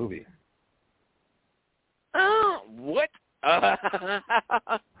family-friendly movie. What? I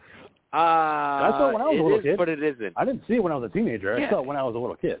saw it when I was a little kid, but it isn't. I didn't see it when I was a teenager. I saw it when I was a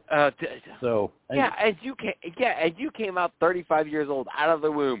little kid. As you came out 35 years old out of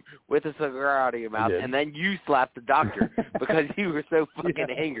the womb with a cigar out of your mouth, and then you slapped the doctor because you were so fucking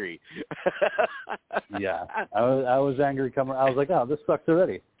angry. Yeah, I was angry. I was like, oh, this sucks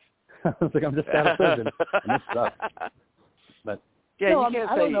already. I was like, I'm just out of prison, and this sucks. But yeah, you can't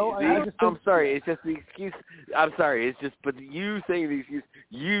say. I'm sorry. It's just the excuse. I'm sorry. It's just, but you saying the excuse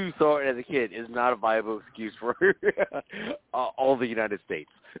you saw it as a kid is not a viable excuse for all the United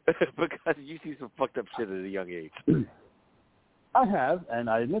States because you see some fucked up shit at a young age. I have, and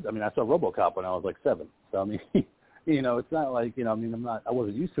I admit. I mean, I saw RoboCop when I was like 7. So I mean, it's not like I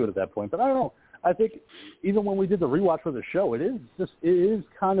wasn't used to it at that point. But I don't know. I think even when we did the rewatch for the show, it is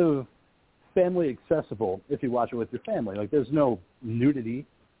kind of family accessible if you watch it with your family. Like, there's no nudity,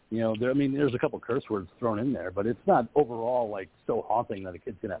 there's a couple curse words thrown in there, but it's not overall like so haunting that a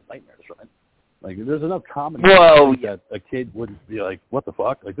kid's gonna have nightmares from it. Like, there's enough comedy that a kid wouldn't be like, what the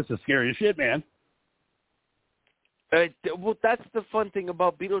fuck? Like, this is scary as shit, man. Well, that's the fun thing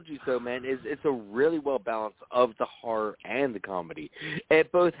about Beetlejuice, though, man, is it's a really well balance of the horror and the comedy.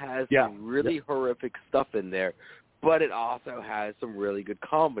 It both has some really horrific stuff in there, but it also has some really good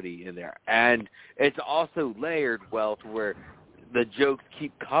comedy in there. And it's also layered well to where the jokes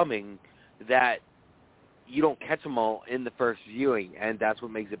keep coming that you don't catch them all in the first viewing, and that's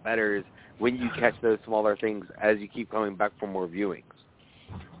what makes it better is when you catch those smaller things as you keep coming back for more viewings.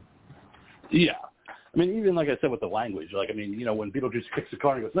 Yeah. I mean, even like I said with the language, like, I mean, you know, when Beetlejuice kicks the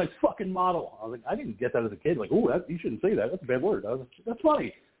car and goes, nice fucking model. I was like, I didn't get that as a kid. Like, ooh, you shouldn't say that. That's a bad word. I was like, that's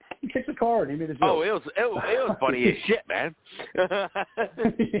funny. He kicked the car and he made a joke. Oh, it was funny as shit, man.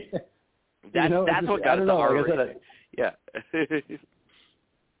 That's what got it to R rating. Yeah.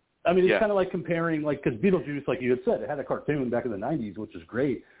 I mean, it's kind of like comparing, like, because Beetlejuice, like you had said, it had a cartoon back in the 90s, which is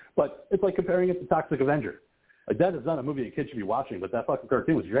great, but it's like comparing it to Toxic Avenger. Like, that is not a movie a kid should be watching, but that fucking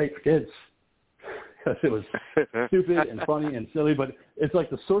cartoon was great for kids. Because it was stupid and funny and silly, but it's like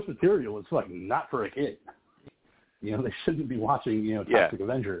the source material is like not for a kid. You know, they shouldn't be watching, you know, Toxic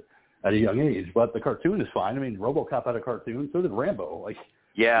Avenger at a young age, but the cartoon is fine. I mean, RoboCop had a cartoon, so did Rambo. Like,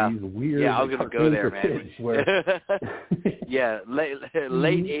 these weird I was gonna go there, man. Kids where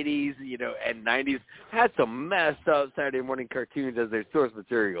late 80s, you know, and 90s had some messed up Saturday morning cartoons as their source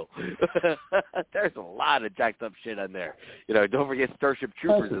material. There's a lot of jacked up shit on there. You know, don't forget Starship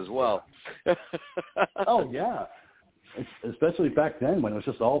Troopers as well. Oh yeah, especially back then when it was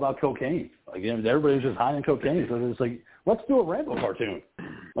just all about cocaine. Like, you know, everybody was just high on cocaine, so it was like, let's do a Rambo cartoon.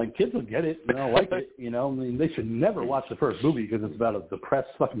 Like, kids will get it, you know, like it, you know. I mean, they should never watch the first movie because it's about a depressed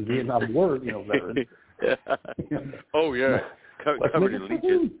fucking Vietnam War, you know, veteran. Oh, yeah. Covered in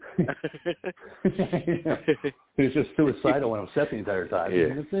leeches. He was just suicidal and upset the entire time.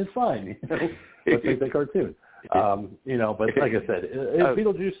 Yeah. It's fine, you know. Let's make that cartoon. You know, but like I said, if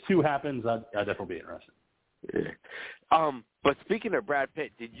Beetlejuice 2 happens, I'd definitely be interested. But speaking of Brad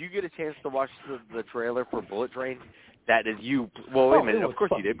Pitt, did you get a chance to watch the trailer for Bullet Train? That is you. Well, wait a minute. Of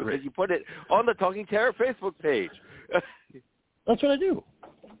course you did, because you put it on the Talking Terror Facebook page. That's what I do.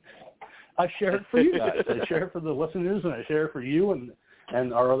 I share it for you guys. I share it for the listeners, and I share it for you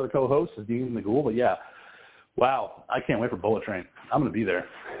and our other co-hosts, Dean and the Ghoul. But yeah, wow, I can't wait for Bullet Train. I'm going to be there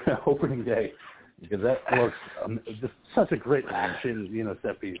opening day because that looks just such a great action, you know,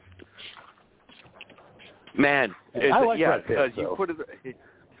 set piece. Man, I like Brad Pitt, because you put it.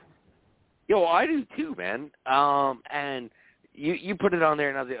 Yo, I do too, man. And you put it on there,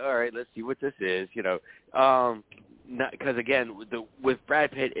 and I was like, all right, let's see what this is, you know. Because again, with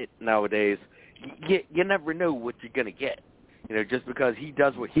Brad Pitt nowadays, you never know what you're gonna get, you know, just because he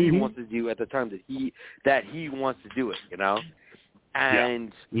does what he wants to do at the time that he wants to do it, you know.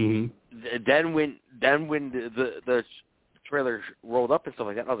 And then when the trailer rolled up and stuff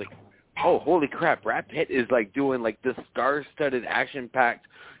like that, I was like, oh, holy crap, Brad Pitt is like doing like this star-studded, action-packed,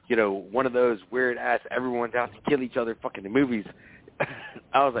 you know, one of those weird-ass everyone's out to kill each other fucking movies.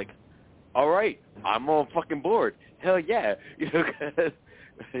 I was like, all right, I'm on fucking board. Hell yeah. You know,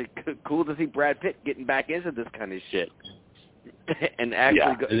 cool to see Brad Pitt getting back into this kind of shit. And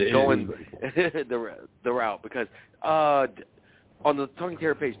actually going the route. Because on the Talking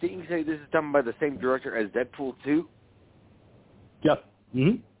Terror page, didn't you say this is done by the same director as Deadpool 2? Yep.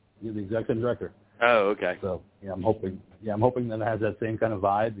 Mm-hmm. He's the exact same director. Oh, okay. So I'm hoping that it has that same kind of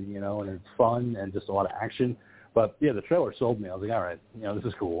vibe, you know, and it's fun and just a lot of action. But yeah, the trailer sold me. I was like, all right, you know, this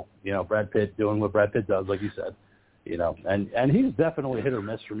is cool. You know, Brad Pitt doing what Brad Pitt does, like you said. You know, and he's definitely hit or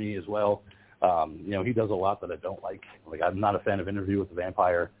miss for me as well. You know, he does a lot that I don't like. Like, I'm not a fan of Interview with the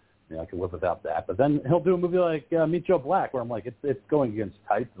Vampire. You know, I can live without that. But then he'll do a movie like Meet Joe Black, where I'm like, it's going against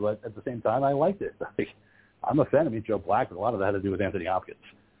type, but at the same time, I liked it. Like, I'm a fan of Meet Joe Black, but a lot of that had to do with Anthony Hopkins.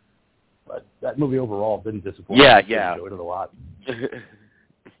 But that movie overall didn't disappoint me. I enjoyed it a lot.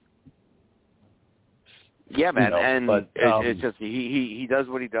 Yeah, man, you know, and but, it's just he does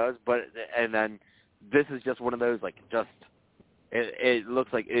what he does, and then this is just one of those like just it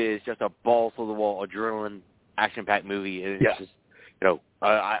looks like it is just a balls to the wall adrenaline action-packed movie. And it's just, you know,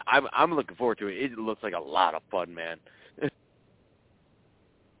 I'm looking forward to it. It looks like a lot of fun, man.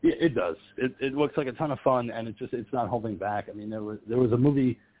 Yeah, it does. It looks like a ton of fun, and it's not holding back. I mean, there was a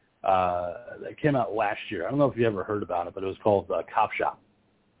movie that came out last year. I don't know if you ever heard about it, but it was called Cop Shop,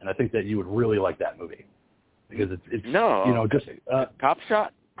 and I think that you would really like that movie because it's you know, just Cop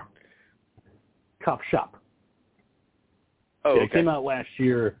Shop. Cop Shop. Oh, yeah, it came out last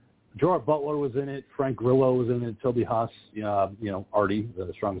year. Gerard Butler was in it. Frank Grillo was in it. Toby Huss, you know, Artie,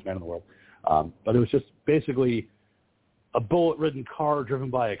 the strongest man in the world. But it was just basically a bullet-ridden car driven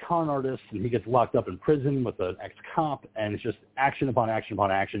by a con artist, and he gets locked up in prison with an ex-cop, and it's just action upon action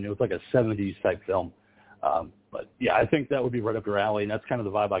upon action. It was like a 70s type film. But yeah, I think that would be right up your alley, and that's kind of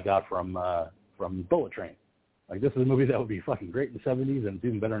the vibe I got from Bullet Train. Like, this is a movie that would be fucking great in the 70s, and it's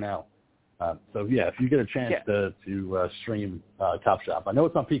even better now. So yeah, if you get a chance to stream Cop Shop, I know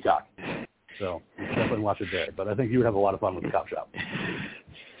it's on Peacock, so you can definitely watch it there. But I think you would have a lot of fun with Cop Shop.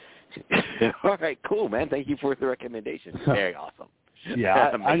 All right, cool, man. Thank you for the recommendation. Very awesome.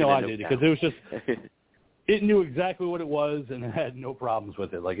 Yeah, I know I did because it was just it knew exactly what it was and it had no problems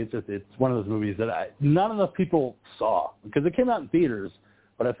with it. Like it's one of those movies that not enough people saw because it came out in theaters,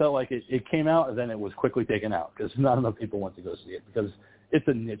 but I felt like it came out and then it was quickly taken out because not enough people went to go see it because it's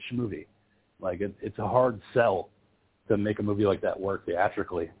a niche movie. Like it's a hard sell to make a movie like that work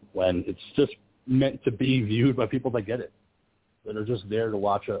theatrically when it's just meant to be viewed by people that get it, that are just there to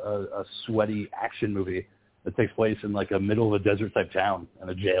watch a sweaty action movie that takes place in like a middle of a desert type town and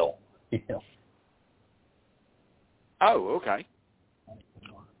a jail. You know? Oh, okay.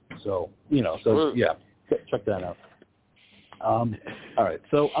 So yeah, check that out. All right,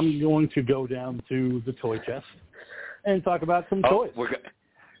 so I'm going to go down to the toy chest and talk about some toys. We're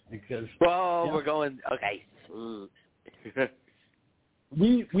going. Okay.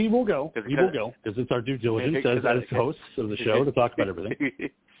 We will go. We will go because it's our due diligence as hosts of the show to talk about everything.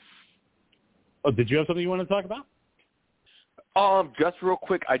 Oh, did you have something you want to talk about? Just real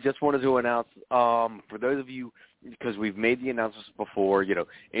quick, I just wanted to announce for those of you, because we've made the announcements before.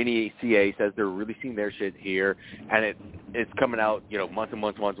 NECA says they're releasing their shit here, and it's coming out months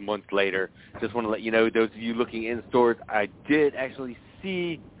and months later. Just want to let you know, those of you looking in stores, I did actually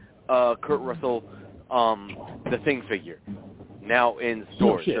see Kurt Russell, the Thing figure, now in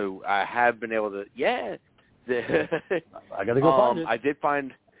stores. So I have been able to. Yeah, I gotta go find it.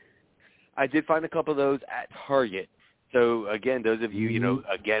 I did find a couple of those at Target. So again, those of you,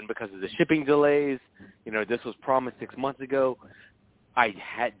 again, because of the shipping delays, this was promised 6 months ago. I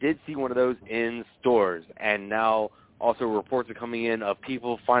did see one of those in stores, and now also reports are coming in of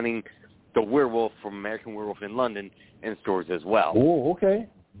people finding the werewolf from American Werewolf in London in stores as well. Oh, okay.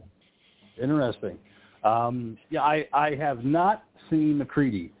 Interesting. I have not seen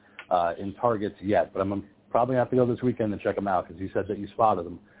McCready in Targets yet, but I'm probably going to have to go this weekend and check them out because you said that you spotted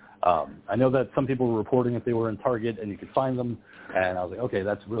them. I know that some people were reporting that they were in Target and you could find them, and I was like, okay,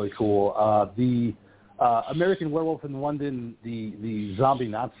 that's really cool. The American Werewolf in London, the zombie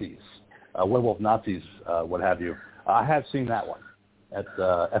Nazis, werewolf Nazis, what have you, I have seen that one at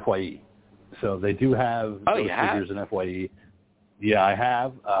FYE. So they do have those figures in FYE. Yeah, I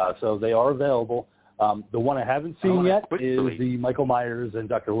have. So they are available. The one I haven't seen yet is the Michael Myers and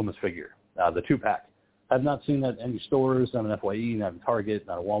Dr. Loomis figure, the 2-pack. I've not seen that in any stores, not in FYE, not in Target,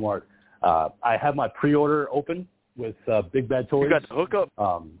 not in Walmart. I have my pre-order open with Big Bad Toys. You got the hookup?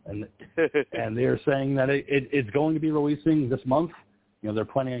 And they're saying that it's going to be releasing this month. They're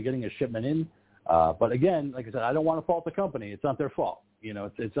planning on getting a shipment in. But again, like I said, I don't want to fault the company. It's not their fault.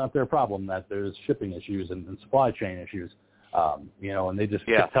 It's not their problem that there's shipping issues and supply chain issues. And they just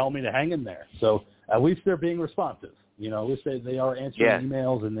tell me to hang in there. So at least they're being responsive. At least they are answering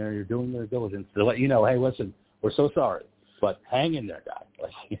emails and they're doing their diligence to let you know, hey, listen, we're so sorry, but hang in there, guy.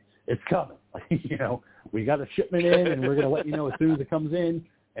 Like, it's coming. We got a shipment in and we're going to let you know as soon as it comes in,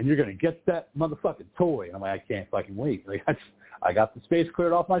 and you're going to get that motherfucking toy. And I'm like, I can't fucking wait. Like, I got the space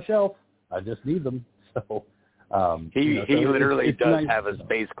cleared off my shelf. I just need them. So he literally does have a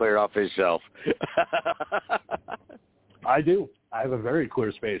space cleared off his shelf. I do. I have a very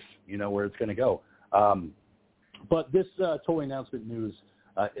clear space, where it's going to go. But this toy announcement news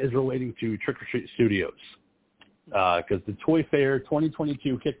is relating to Trick or Treat Studios because the Toy Fair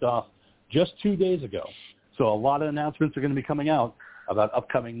 2022 kicked off just 2 days ago. So a lot of announcements are going to be coming out about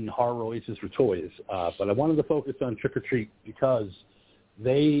upcoming horror releases for toys. But I wanted to focus on Trick or Treat because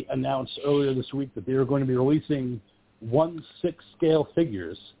they announced earlier this week that they were going to be releasing 1/6 scale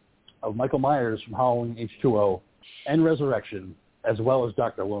figures of Michael Myers from Halloween H2O and Resurrection, as well as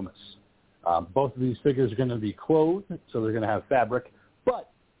Dr. Loomis. Both of these figures are going to be clothed, so they're going to have fabric.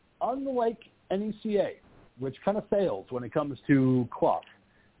 But unlike NECA, which kind of fails when it comes to cloth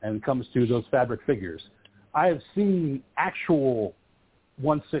and it comes to those fabric figures, I have seen actual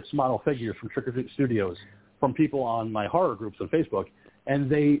 1/6 model figures from Trick or Treat Studios from people on my horror groups on Facebook, and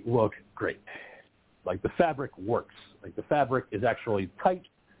they look great. Like, the fabric works. Like, the fabric is actually tight.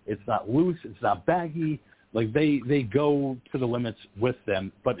 It's not loose. It's not baggy. Like, they go to the limits with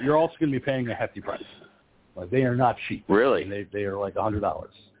them, but you're also going to be paying a hefty price. Like, they are not cheap. Really? They are like $100.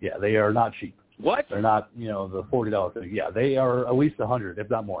 Yeah, they are not cheap. What? They're not, the $40 thing. Yeah, they are at least $100, if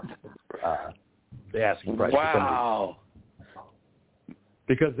not more. The asking price. Wow.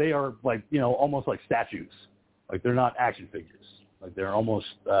 Because they are like, almost like statues. Like, they're not action figures. Like, they're almost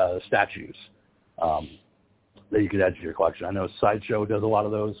statues that you could add to your collection. I know Sideshow does a lot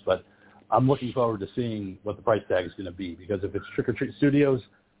of those, but I'm looking forward to seeing what the price tag is going to be, because if it's Trick or Treat Studios,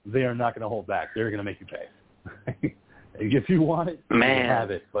 they are not going to hold back. They're going to make you pay. If you want it, you can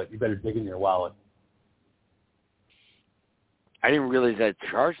have it, but you better dig in your wallet. I didn't realize I'd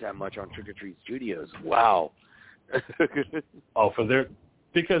charge that much on Trick or Treat Studios. Wow.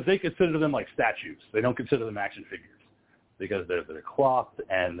 Because they consider them like statues. They don't consider them action figures because they're cloth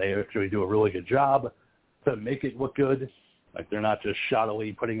and they actually do a really good job to make it look good. Like they're not just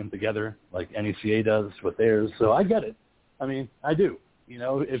shoddily putting them together like NECA does with theirs. So I get it. I mean, I do. You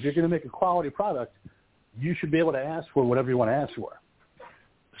know, if you're going to make a quality product, you should be able to ask for whatever you want to ask for.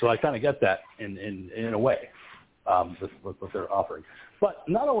 So I kind of get that in a way with what they're offering. But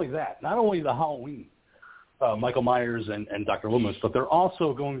not only that, not only the Halloween Michael Myers and Dr. Loomis, but they're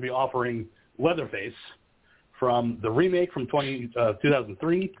also going to be offering Leatherface from the remake from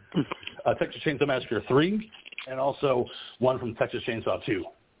 2003, Texas Chainsaw Massacre 3, and also one from Texas Chainsaw 2.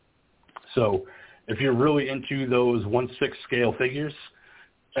 So if you're really into those 1/6 scale figures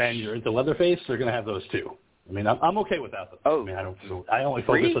and you're into Leatherface, they're going to have those too. I mean, I'm okay with that. Oh, I mean, I only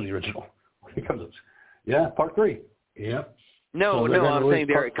focus on the original. Yeah, part 3. Yeah. No, so I'm saying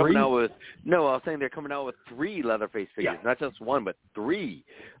they're coming out with. No, I was saying they're coming out with 3 Leatherface figures, not just 1, but 3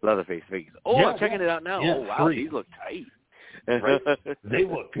 Leatherface figures. Oh, yeah, I'm checking it out now. Yeah, oh, wow, 3. These look tight. Right. They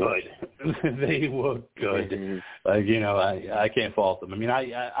look good. They look good. Mm-hmm. I can't fault them. I mean,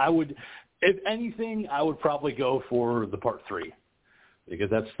 I would, if anything, I would probably go for the part 3 because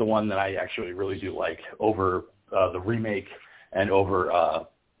that's the one that I actually really do like over the remake and over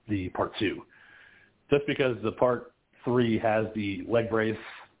the part 2. Just because the part 3 has the leg brace,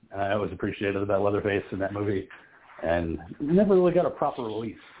 and I always appreciated that Leatherface in that movie, and never really got a proper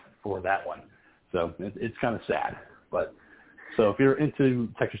release for that one. So it's kind of sad. But so if you're into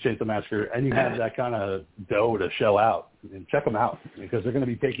Texas Chainsaw Massacre and you have that kind of dough to shell out, check them out because they're going to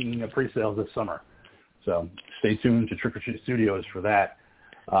be taking pre-sales this summer. So stay tuned to Trick or Treat Studios for that.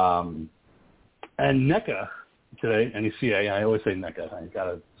 And NECA today, NECA, I always say NECA. I got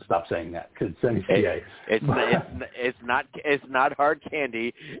to stop saying that because it's NECA. It's not hard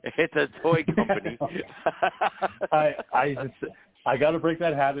candy. It's a toy company. I got to break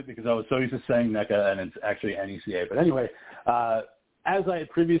that habit because I was so used to saying NECA and it's actually NECA. But anyway, as I had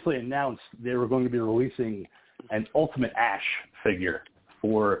previously announced, they were going to be releasing an Ultimate Ash figure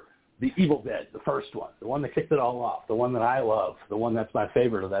for the Evil Dead, the first one, the one that kicked it all off, the one that I love, the one that's my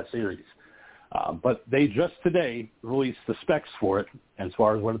favorite of that series. But they just today released the specs for it as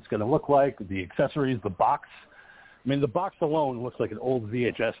far as what it's going to look like, the accessories, the box. I mean, the box alone looks like an old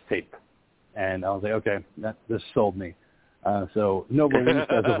VHS tape. And I was like, okay, this sold me. So no release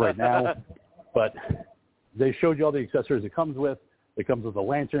as of right now, but they showed you all the accessories it comes with. It comes with a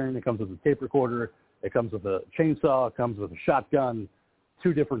lantern. It comes with a tape recorder. It comes with a chainsaw. It comes with a shotgun,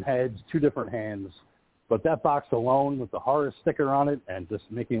 2 different heads, 2 different hands. But that box alone with the horror sticker on it and just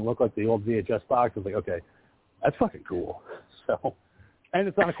making it look like the old VHS box, I was like, okay, that's fucking cool. So, and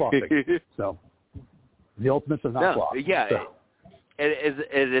it's not a cloth figure. So the Ultimates are not cloth. Yeah. So.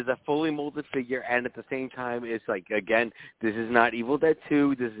 It is a fully molded figure, and at the same time, it's like, again, this is not Evil Dead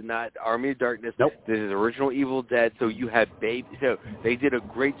 2. This is not Army of Darkness. Nope. This is original Evil Dead. So you have So they did a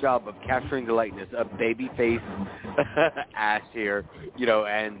great job of capturing the likeness of babyface Ash here.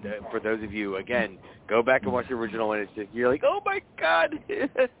 And for those of you, again, go back and watch the original, and it's just, you're like, oh my God,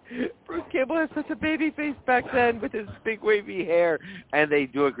 Bruce Campbell has such a baby face back then with his big wavy hair, and they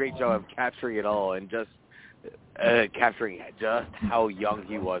do a great job of capturing it all and just capturing just how young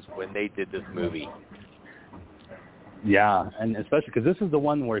he was when they did this movie. Yeah, and especially because this is the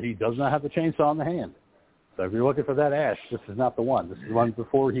one where he does not have the chainsaw in the hand. So if you're looking for that Ash, this is not the one. This is the one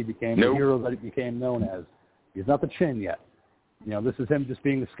before he became the hero that he became known as. He's not the Chin yet. This is him just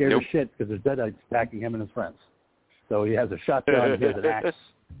being scared of shit because there's Deadites attacking him and his friends. So he has a shotgun, he has an axe,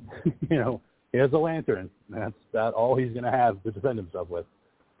 he has a lantern. That's about all he's going to have to defend himself with.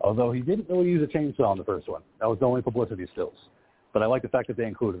 Although he didn't really use a chainsaw in the first one. That was the only publicity stills. But I like the fact that they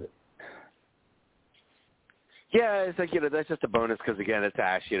included it. Yeah, it's like, that's just a bonus because, again, it's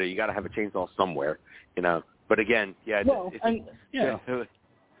Ash. You got to have a chainsaw somewhere, But again, yeah. Well,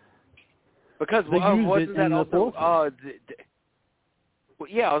 because wasn't that also...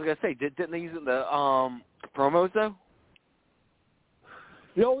 yeah, I was going to say, didn't they use it in the promos, though?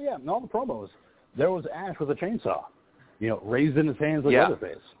 Oh, yeah, in all the promos. There was Ash with a chainsaw. Raising his hands like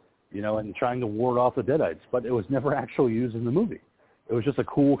Leatherface, and trying to ward off the Deadites. But it was never actually used in the movie. It was just a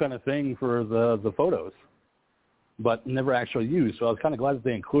cool kind of thing for the photos, but never actually used. So I was kind of glad that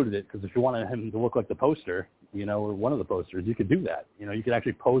they included it because if you wanted him to look like the poster, or one of the posters, you could do that. You could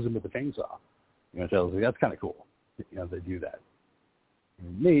actually pose him with the chainsaw. So I was like, that's kind of cool. They do that.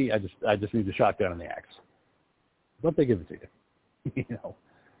 Me, I just need the shotgun and the axe. But they give it to you.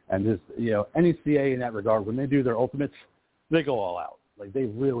 And just, NECA in that regard, when they do their Ultimates, they go all out. Like, they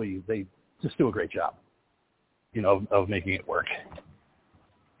just do a great job, of making it work.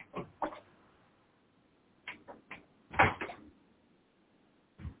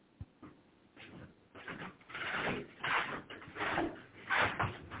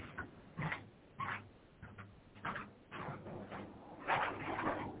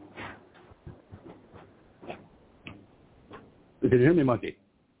 Can you hear me, Monkey?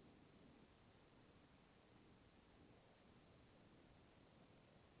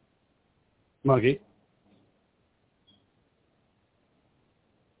 Monkey?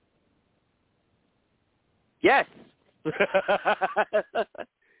 Yes.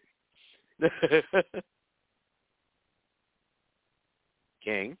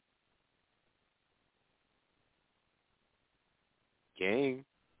 King.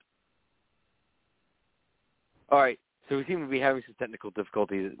 All right. So we seem to be having some technical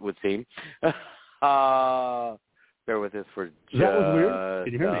difficulties, it would seem. Bear with us for just that was weird.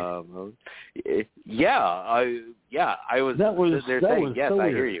 Can you hear me? I was saying yes, I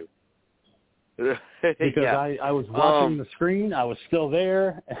hear you. Because I was watching the screen, I was still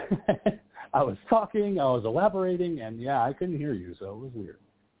there, I was talking, I was elaborating, and I couldn't hear you, so it was weird.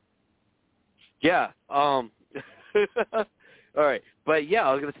 Yeah. All right. But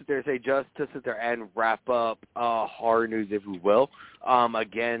I was going to sit there and say, just to sit there and wrap up horror news, if we will.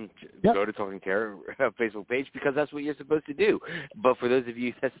 Again, go to Talking Terror Facebook page, because that's what you're supposed to do. But for those of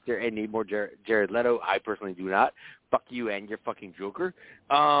you that sit there and need more Jared Leto, I personally do not. Fuck you and your fucking Joker.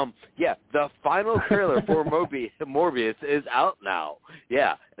 The final trailer for Morbius is out now.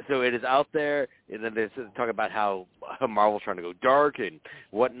 Yeah, so it is out there, and then there's talk about how Marvel's trying to go dark and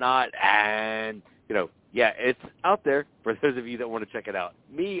whatnot, and it's out there for those of you that want to check it out.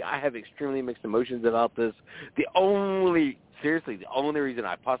 Me, I have extremely mixed emotions about this. The only reason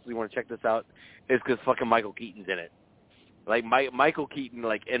I possibly want to check this out is because fucking Michael Keaton's in it. Like, Michael Keaton,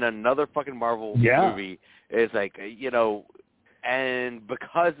 like, in another fucking Marvel movie is like, and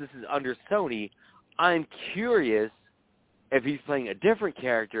because this is under Sony, I'm curious if he's playing a different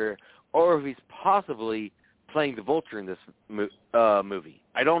character or if he's possibly playing the Vulture in this movie.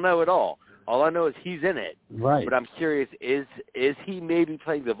 I don't know at all. All I know is he's in it. Right. But I'm curious, is he maybe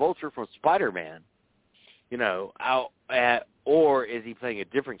playing the Vulture from Spider-Man, or is he playing a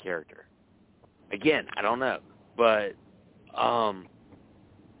different character? Again, I don't know. But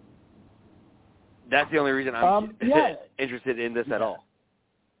that's the only reason I'm interested in this at all.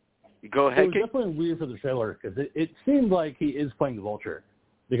 Go ahead, It was definitely weird for the trailer, because it seemed like he is playing the Vulture,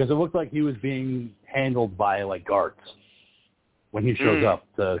 because it looked like he was being handled by, like, guards when he shows up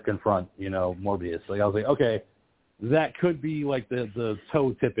to confront, Morbius. Like, I was like, okay, that could be like the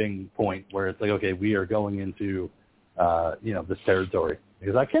toe tipping point where it's like, okay, we are going into, this territory.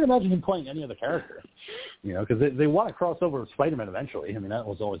 Because I can't imagine him playing any other character, because they want to cross over with Spider-Man eventually. I mean, that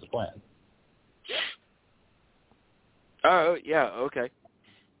was always the plan. Oh, yeah, okay.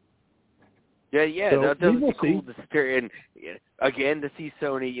 Yeah, So that does be see. cool to sit there and, again, to see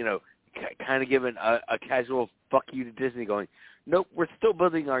Sony, kind of giving a casual fuck you to Disney going, nope, we're still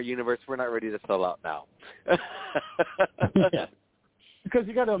building our universe. We're not ready to sell out now. Yeah. Because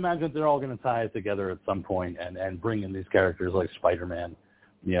you got to imagine they're all going to tie it together at some point and bring in these characters like Spider-Man,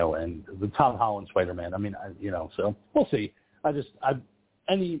 and the Tom Holland Spider-Man. I mean, so we'll see.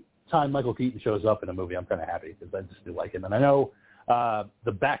 Any time Michael Keaton shows up in a movie, I'm kind of happy because I just do like him. And I know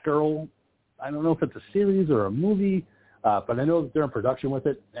the Batgirl, I don't know if it's a series or a movie, but I know that they're in production with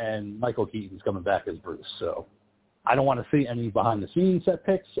it, and Michael Keaton's coming back as Bruce. So I don't want to see any behind-the-scenes set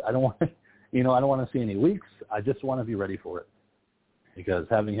pics. I don't want, I don't want to see any leaks. I just want to be ready for it, because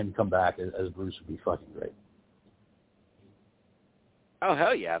having him come back as Bruce would be fucking great. Oh,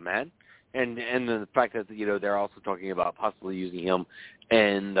 hell yeah, man. And the fact that, they're also talking about possibly using him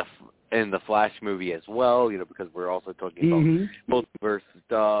in the Flash movie as well, because we're also talking about multiverse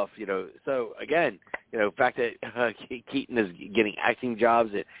stuff, So, again, the fact that Keaton is getting acting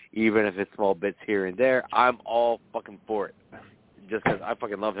jobs, even if it's small bits here and there, I'm all fucking for it. Just because I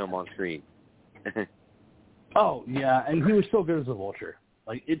fucking love him on screen. Oh, yeah, and he was so good as a Vulture.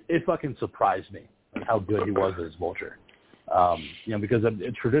 Like, it fucking surprised me how good he was as Vulture. Because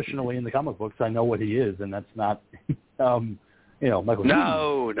traditionally in the comic books, I know what he is, and that's not, Michael Keaton.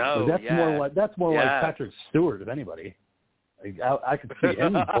 No, so that's more like Patrick Stewart, if anybody. Like, I could see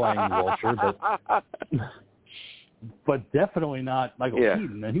him playing Vulture, but definitely not Michael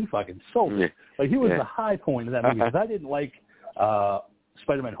Keaton, and he fucking sold it. Like, he was the high point of that movie, because I didn't like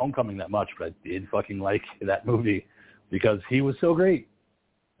Spider-Man Homecoming that much, but I did fucking like that movie because he was so great.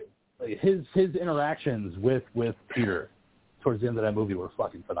 Like, his interactions with Peter towards the end of that movie were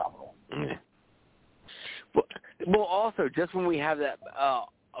fucking phenomenal. Well, also, just when we have that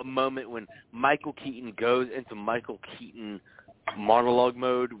a moment when Michael Keaton goes into Michael Keaton monologue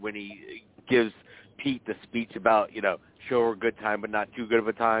mode, when he gives Pete the speech about, you know, show her a good time but not too good of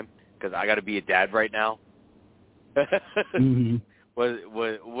a time because I got to be a dad right now. Mm-hmm.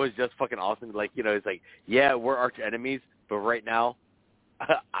 was just fucking awesome. Like, you know, it's like, yeah, we're arch enemies, but right now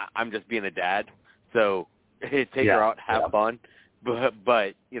I'm just being a dad. So take her out, have fun,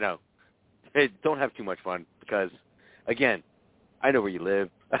 but you know, don't have too much fun because, again, I know where you live.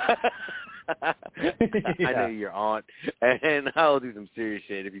 I know your aunt, and I'll do some serious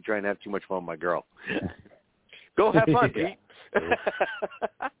shit if you try and have too much fun with my girl. Go have fun, Pete.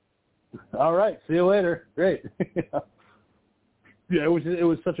 All right, see you later. Great. Yeah, it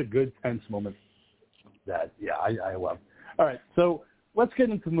was such a good tense moment that I love. All right, so let's get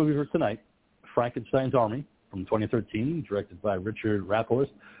into the movie for tonight, Frankenstein's Army from 2013, directed by Richard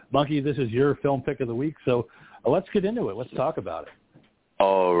Raaphorst. Monkey, this is your film pick of the week, so let's get into it. Let's talk about it.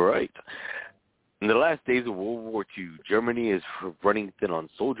 All right. In the last days of World War II, Germany is running thin on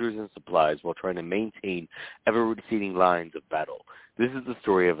soldiers and supplies while trying to maintain ever-receding lines of battle. This is the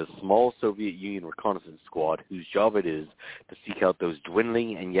story of a small Soviet Union reconnaissance squad whose job it is to seek out those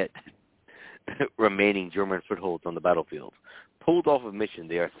dwindling and yet remaining German footholds on the battlefield. Pulled off of mission,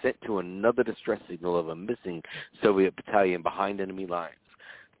 they are sent to another distress signal of a missing Soviet battalion behind enemy lines.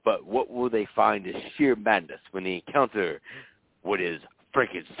 But what will they find is sheer madness when they encounter what is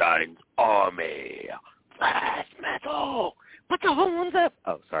Frankenstein's Army. Flash metal. What the horns up?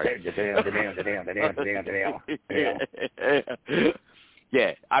 Oh, sorry.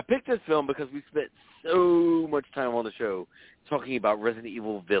 Yeah, I picked this film because we spent so much time on the show talking about Resident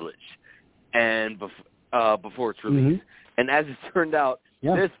Evil Village and before its release. Mm-hmm. And as it turned out,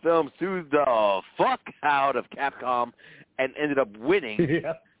 this film sued the fuck out of Capcom and ended up winning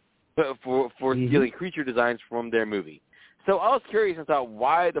for stealing creature designs from their movie. So I was curious and thought,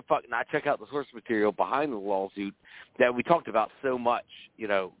 why the fuck not check out the source material behind the lawsuit that we talked about so much, you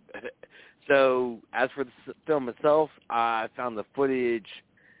know? So as for the film itself, I found the footage,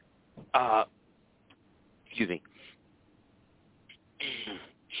 the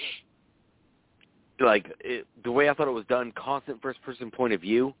way I thought it was done, constant first-person point of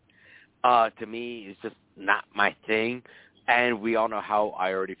view, to me is just not my thing. And we all know how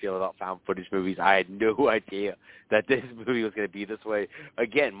I already feel about found footage movies. I had no idea that this movie was going to be this way.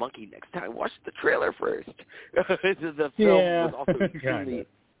 Again, Monkey, next time, watch the trailer first. The film was also extremely...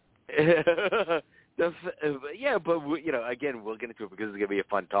 but, you know, again, we'll get into it because it's going to be a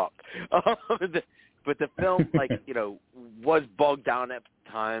fun talk. But the film, was bogged down at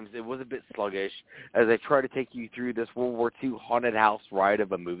times. It was a bit sluggish as I try to take you through this World War II haunted house ride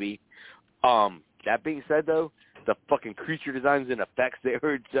of a movie. That being said, though, the fucking creature designs and effects, they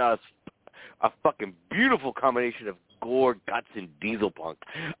were just a fucking beautiful combination of gore, guts, and diesel punk.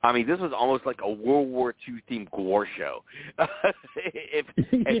 I mean, this was almost like a World War II themed gore show. If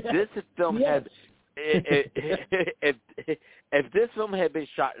this film had... If this film had been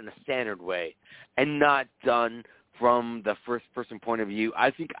shot in a standard way and not done from the first-person point of view, I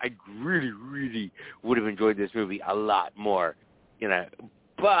think I really, really would have enjoyed this movie a lot more, you know.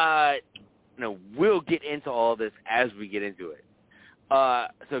 But, you know, we'll get into all this as we get into it.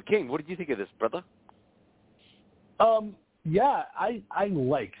 So, King, what did you think of this, brother? I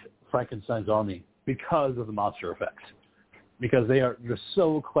liked Frankenstein's Army because of the monster effects, because they're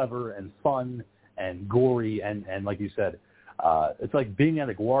so clever and fun and gory, and like you said, it's like being at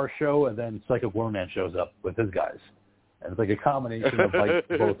a Gwar show, and then Psycho Goreman shows up with his guys, and it's like a combination of like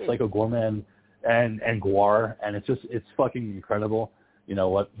both Psycho Goreman and Gwar, and it's fucking incredible. You know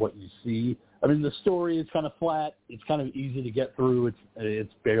what you see. I mean, the story is kind of flat. It's kind of easy to get through.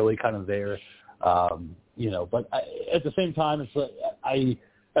 It's barely kind of there, But at the same time, it's like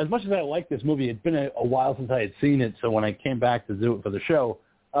as much as I like this movie, it's been a while since I had seen it. So when I came back to do it for the show,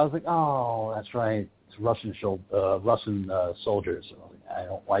 I was like, oh, that's right, it's Russian soldiers. I was like, I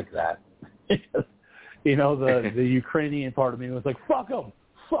don't like that. You know, the Ukrainian part of me was like, fuck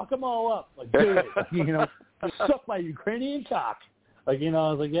them all up, like do it, suck my Ukrainian cock. Like, I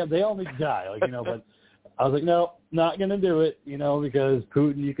was like, yeah, they all need to die. Like, but I was like, no, not going to do it, because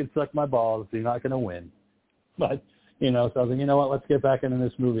Putin, you can suck my balls. So you're not going to win. But, so I was like, you know what, let's get back into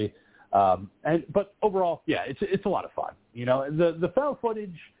this movie. But overall, yeah, it's a lot of fun. The found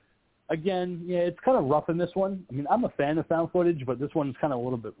footage, again, yeah, it's kind of rough in this one. I mean, I'm a fan of found footage, but this one's kind of a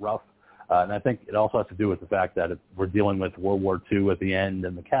little bit rough. And I think it also has to do with the fact that we're dealing with World War II at the end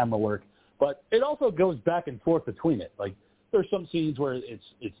and the camera work. But it also goes back and forth between it. Like, there's some scenes where it's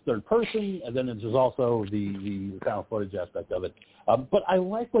third person, and then there's also the found footage aspect of it. But I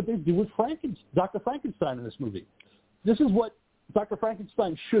like what they do with Dr. Frankenstein in this movie. This is what Dr.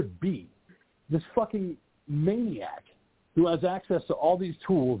 Frankenstein should be. This fucking maniac who has access to all these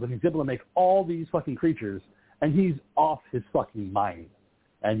tools, and he's able to make all these fucking creatures, and he's off his fucking mind.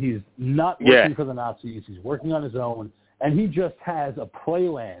 And he's not working for the Nazis. He's working on his own, and he just has a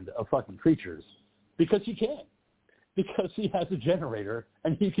playland of fucking creatures because he can. Because he has a generator,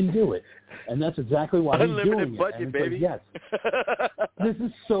 and he can do it. And that's exactly why he's doing budget, it. And baby. like, yes, this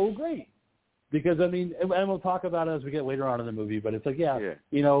is so great. Because, I mean, and we'll talk about it as we get later on in the movie, but it's like,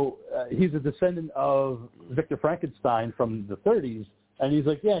 you know, he's a descendant of Victor Frankenstein from the 30s, and he's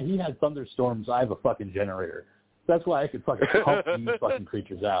like, he had thunderstorms, I have a fucking generator. That's why I could fucking pump these fucking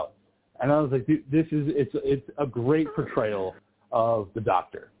creatures out. And I was like, dude, it's a great portrayal of the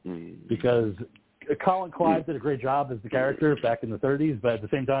Doctor. Because Colin Clive did a great job as the character back in the 30s, but at the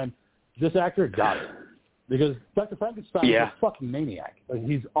same time, this actor got it. Because Dr. Frankenstein is a fucking maniac. Like,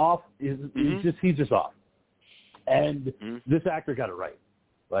 he's off. He's just off. And this actor got it right.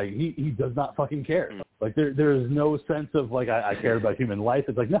 Like, he does not fucking care. Like, there is no sense of, like, I care about human life.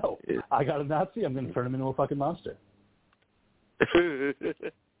 It's like, no, I got a Nazi. I'm going to turn him into a fucking monster.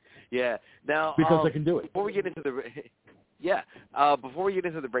 Now, because I can do it. Before we get into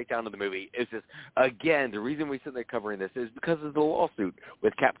the breakdown of the movie, it's just, again, the reason we sit there covering this is because of the lawsuit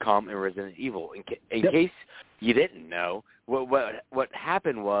with Capcom and Resident Evil. In case you didn't know, what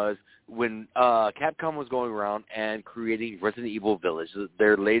happened was when Capcom was going around and creating Resident Evil Village,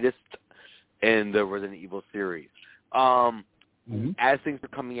 their latest in the Resident Evil series, as things were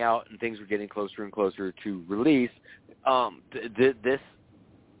coming out and things were getting closer and closer to release, this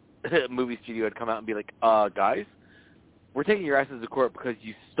movie studio had come out and be like, guys, we're taking your asses to court because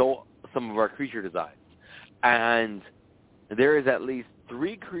you stole some of our creature designs. And there is at least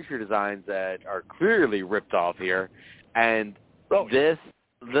 3 creature designs that are clearly ripped off here. And this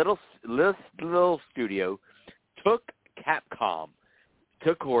little studio took Capcom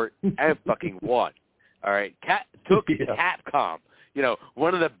to court and fucking won. All right? Capcom, you know,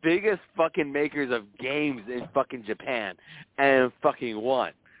 one of the biggest fucking makers of games in fucking Japan, and fucking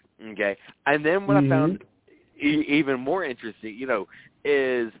won. Okay? And then what I found even more interesting, you know,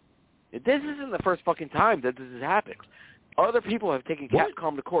 is this isn't the first fucking time that this has happened. Other people have taken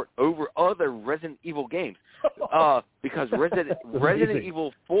Capcom to court over other Resident Evil games, because Resident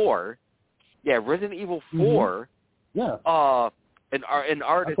Evil 4, Resident Evil 4, an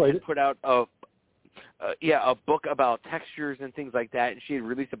artist had put out a book about textures and things like that, and she had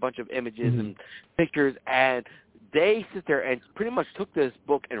released a bunch of images and pictures, and they sit there and pretty much took this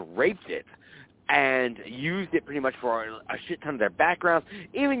book and raped it. And used it pretty much for a shit ton of their backgrounds.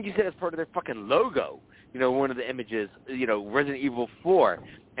 Even used it as part of their fucking logo. You know, one of the images, you know, Resident Evil 4.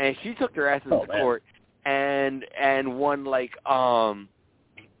 And she took their asses to court and won like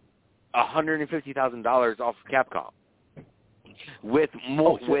 $150,000 off of Capcom. With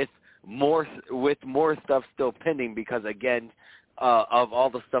more stuff still pending because, again, of all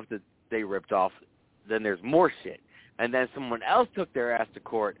the stuff that they ripped off, then there's more shit. And then someone else took their ass to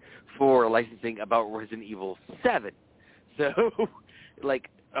court for licensing about Resident Evil 7. So, like,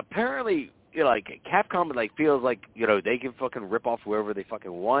 apparently, you know, like, Capcom, like, feels like, you know, they can fucking rip off whoever they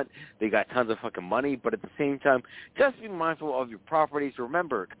fucking want. They got tons of fucking money. But at the same time, just be mindful of your properties.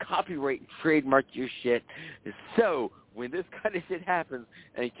 Remember, copyright and trademark your shit. So, when this kind of shit happens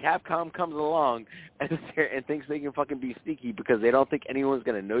and Capcom comes along and thinks they can fucking be sneaky because they don't think anyone's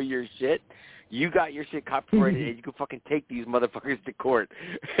going to know your shit, you got your shit copyrighted and you can fucking take these motherfuckers to court.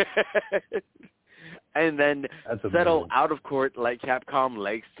 And then settle out of court like Capcom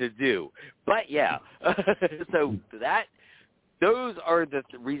likes to do. But yeah, so those are the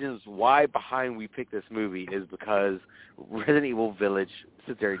reasons why behind we picked this movie is because Resident Evil Village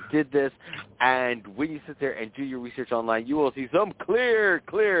sit there and did this, and when you sit there and do your research online, you will see some clear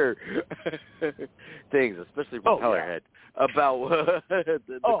things, especially from Colorhead, about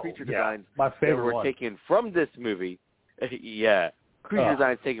the creature designs that were taken from this movie. Creature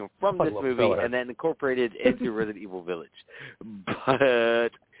designs taken from this movie and then incorporated into Resident Evil Village.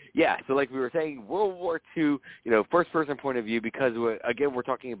 But yeah, so like we were saying, World War II, you know, first-person point of view, because, again, we're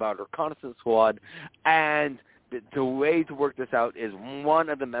talking about reconnaissance squad, and the way to work this out is one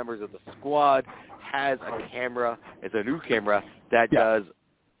of the members of the squad has a camera. It's a new camera that does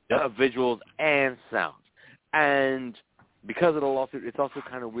visuals and sounds. And because of the lawsuit, it's also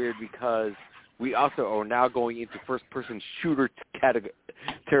kind of weird because we also are now going into first-person shooter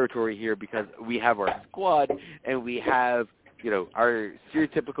territory here because we have our squad and we have our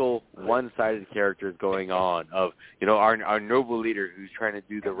stereotypical one-sided characters going on of, our noble leader who's trying to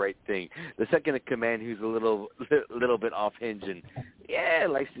do the right thing. The second in command who's a little bit off hinge and,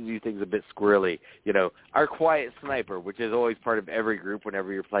 likes to do things a bit squirrely. Our quiet sniper, which is always part of every group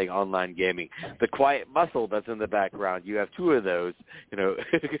whenever you're playing online gaming. The quiet muscle that's in the background. You have two of those,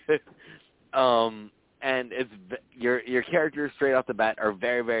 and it's your characters straight off the bat are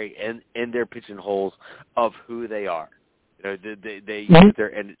very, very in their pigeonholes of who they are. They sit there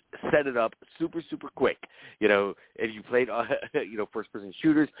and set it up super, super quick. If you played, first-person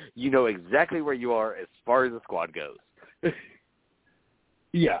shooters, you know exactly where you are as far as the squad goes.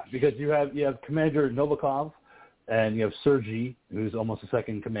 Yeah, because you have Commander Novikov, and you have Sergei, who's almost a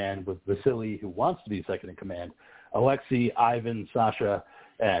second in command, with Vasily, who wants to be second in command, Alexei, Ivan, Sasha,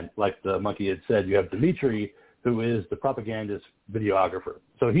 and like the monkey had said, you have Dmitry, who is the propagandist videographer.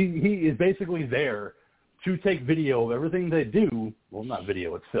 So he is basically there to take video of everything they do. Well, not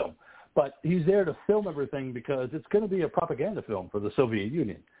video, it's film. But he's there to film everything because it's going to be a propaganda film for the Soviet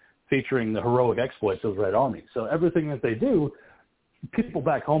Union, featuring the heroic exploits of the Red Army. So everything that they do, people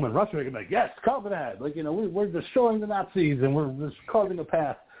back home in Russia are going to be like, yes, Covenant. We're destroying the Nazis and we're just carving a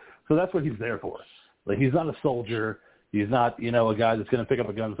path. So that's what he's there for. He's not a soldier. He's not, a guy that's going to pick up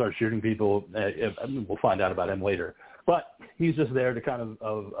a gun and start shooting people. We'll find out about him later. But he's just there to kind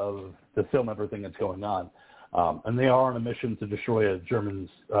of to film everything that's going on. And they are on a mission to destroy a German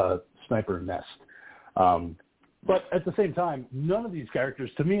sniper nest. But at the same time, none of these characters,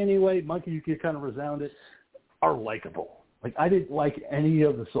 to me anyway, Monkey, you can kind of resound it, are likable. I didn't like any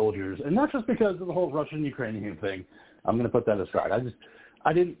of the soldiers. And not just because of the whole Russian-Ukrainian thing. I'm going to put that aside.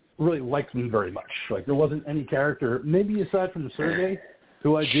 I didn't really like them very much. There wasn't any character, maybe aside from Sergei,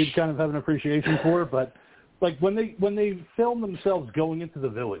 who I did kind of have an appreciation for, but when they film themselves going into the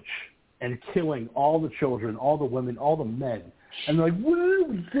village and killing all the children, all the women, all the men, and they're like, woo,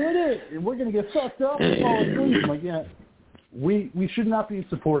 we did it, and we're going to get fucked up and fall asleep. I'm like, yeah, we should not be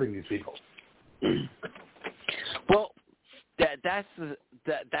supporting these people. Well, that's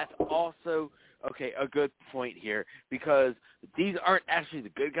also a good point here, because these aren't actually the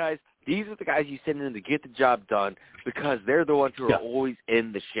good guys. These are the guys you send in to get the job done because they're the ones who are always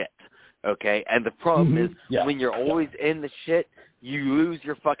in the shit. Okay? And the problem is when you're always in the shit, you lose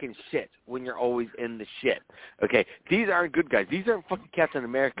your fucking shit when you're always in the shit. Okay? These aren't good guys. These aren't fucking Captain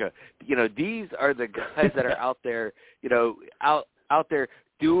America. These are the guys that are out there, out there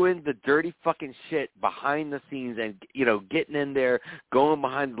doing the dirty fucking shit behind the scenes and, getting in there, going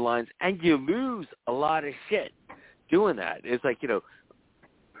behind the lines, and you lose a lot of shit doing that. It's like,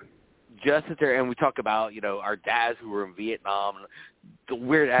 just sit there and we talk about, our dads who were in Vietnam, the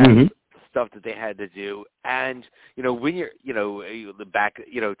weird-ass stuff that they had to do. And, when you're,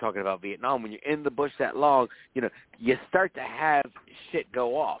 talking about Vietnam, when you're in the bush that long, you start to have shit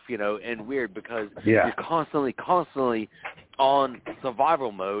go off, and weird because you're constantly on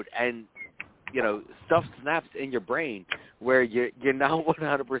survival mode, and, stuff snaps in your brain where you're not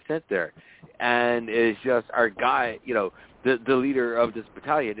 100% there. And it's just our guy, the leader of this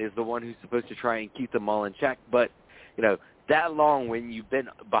battalion is the one who's supposed to try and keep them all in check. But, that long when you've been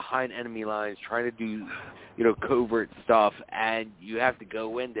behind enemy lines trying to do, covert stuff, and you have to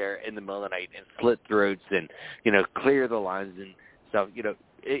go in there in the middle of the night and slit throats and, clear the lines and stuff,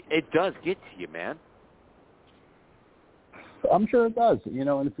 it does get to you, man. I'm sure it does,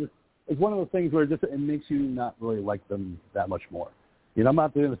 and it's one of those things where it makes you not really like them that much more. I'm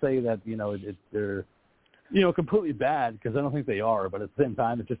not going to say that, they're, completely bad, because I don't think they are, but at the same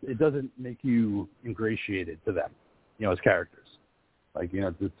time, it doesn't make you ingratiated to them, as characters.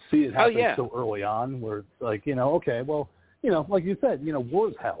 To see it happen so early on where it's like, okay, well, like you said, war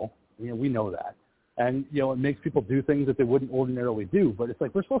is hell. We know that. And, it makes people do things that they wouldn't ordinarily do. But it's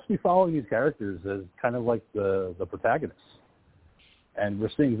like we're supposed to be following these characters as kind of like the protagonists. And we're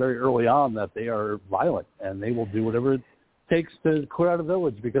seeing very early on that they are violent, and they will do whatever it takes to clear out a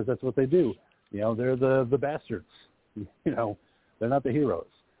village because that's what they do. They're the bastards. They're not the heroes.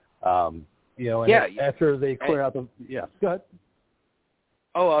 After they clear out the go ahead.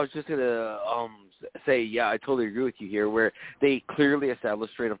 Oh, I was just gonna say, I totally agree with you here, where they clearly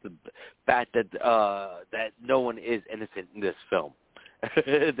established straight off the bat that that no one is innocent in this film.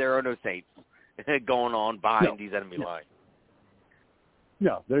 There are no saints going on behind these enemy lines.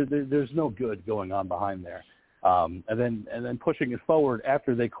 No, there's no good going on behind there. And then pushing it forward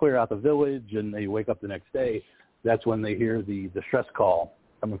after they clear out the village and they wake up the next day, that's when they hear the distress call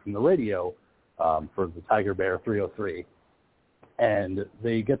coming from the radio for the Tiger Bear 303. And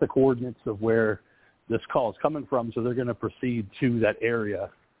they get the coordinates of where this call is coming from, so they're going to proceed to that area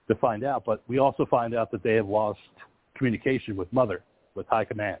to find out. But we also find out that they have lost communication with high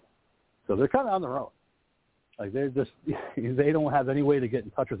command. So they're kind of on their own. Like they don't have any way to get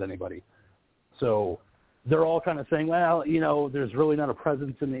in touch with anybody. So they're all kind of saying, well, there's really not a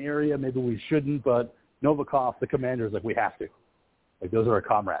presence in the area. Maybe we shouldn't. But Novikov, the commander, is like, we have to. Like, those are our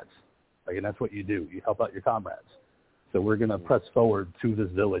comrades. Like, and that's what you do. You help out your comrades. So we're going to press forward to this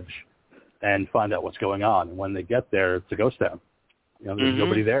village and find out what's going on. And when they get there, it's a ghost town. There's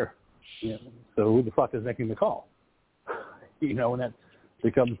nobody there. So who the fuck is making the call? And that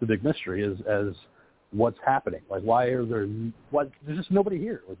becomes the big mystery as what's happening. Like, why are there's just nobody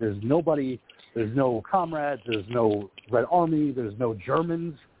here. Like, there's nobody, there's no comrades, there's no Red Army, there's no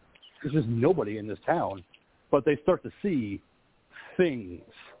Germans. There's just nobody in this town. But they start to see things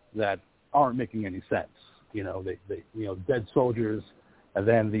that aren't making any sense. They dead soldiers, and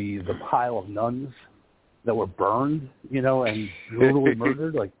then the pile of nuns that were burned, and brutally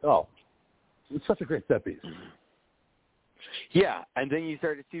murdered. Like, oh, it's such a great set piece. Yeah, and then you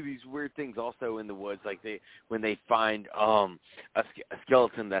start to see these weird things also in the woods, like when they find a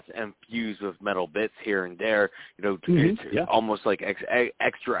skeleton that's infused with metal bits here and there, it's almost like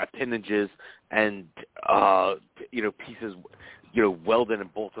extra appendages and pieces, welded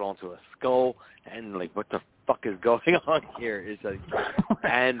and bolted onto a skull, and like, what the fuck is going on here? It's like,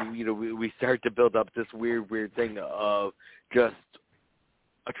 and we start to build up this weird thing of just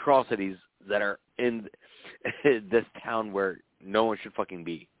atrocities that are in this town where no one should fucking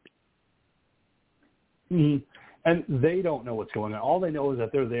be. Mm-hmm. And they don't know what's going on. All they know is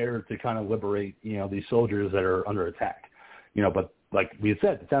that they're there to kind of liberate, these soldiers that are under attack. But like we had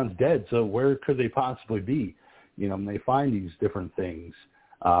said, the town's dead, so where could they possibly be? And they find these different things.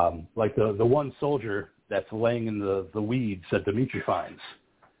 Like the one soldier that's laying in the weeds that Dimitri finds.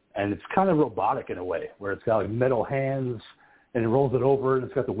 And it's kind of robotic in a way, where it's got like metal hands, and it rolls it over, and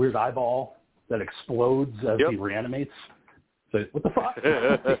it's got the weird eyeball that explodes as he reanimates. So what the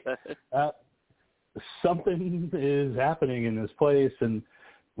fuck? Something is happening in this place, and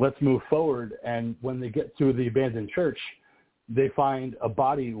let's move forward. And when they get to the abandoned church, they find a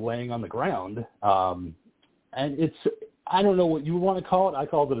body laying on the ground. And it's, I don't know what you want to call it. I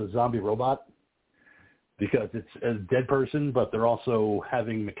called it a zombie robot because it's a dead person, but they're also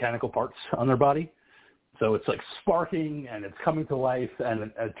having mechanical parts on their body. So it's like sparking, and it's coming to life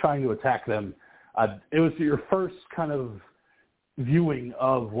and trying to attack them. It was your first kind of viewing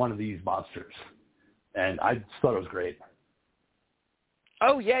of one of these monsters, and I just thought it was great.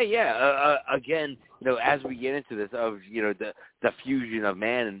 Oh, yeah. Again, as we get into this of, the fusion of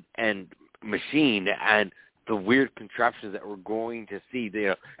man and machine and the weird contraptions that we're going to see,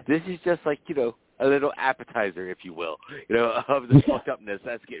 this is just like, a little appetizer, if you will, of the fucked upness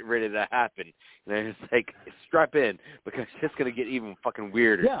that's getting ready to happen. And it's like, strap in, because it's just going to get even fucking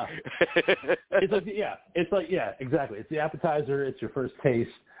weirder. Yeah. Exactly. It's the appetizer. It's your first taste.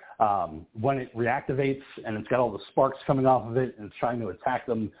 When it reactivates and it's got all the sparks coming off of it and it's trying to attack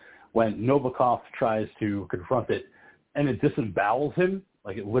them, when Novikov tries to confront it and it disembowels him,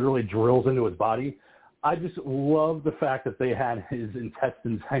 like it literally drills into his body. I just love the fact that they had his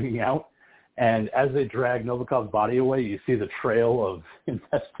intestines hanging out. And as they drag Novikov's body away, you see the trail of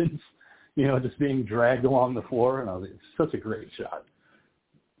intestines, just being dragged along the floor. And it's such a great shot.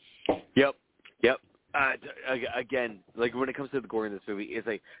 Yep. Again, like when it comes to the gore in this movie, it's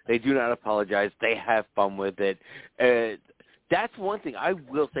like they do not apologize. They have fun with it. That's one thing I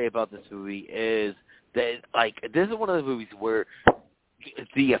will say about this movie is that, like, this is one of the movies where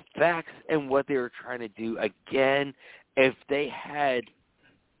the effects and what they were trying to do, again, if they had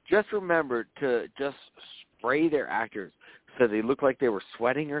just remembered to just spray their actors so they look like they were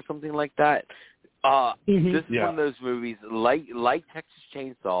sweating or something like that, this is one of those movies, like Texas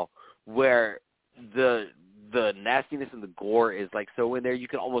Chainsaw, where the nastiness and the gore is like so in there you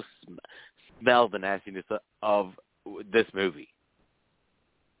can almost smell the nastiness of this movie.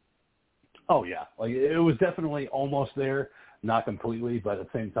 Oh yeah, like it was definitely almost there, not completely, but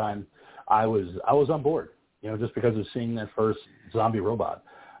at the same time, I was on board. Just because of seeing that first zombie robot.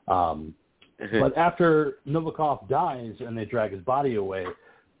 But after Novikov dies and they drag his body away,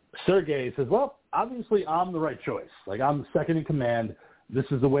 Sergei says, "Well, obviously I'm the right choice. Like I'm second in command. This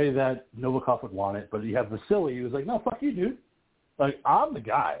is the way that Novikov would want it." But you have Vasily who's like, "No, fuck you, dude. Like I'm the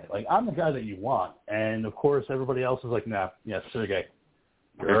guy. Like I'm the guy that you want." And of course, everybody else is like, "Nah, yeah, Sergei,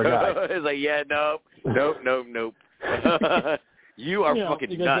 you're a guy." It's like, yeah, nope. You are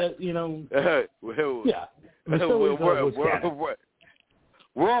fucking nuts. Yeah.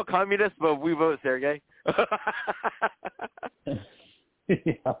 We're all communists, but we vote Sergei.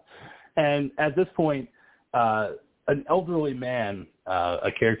 Yeah. And at this point, an elderly man, a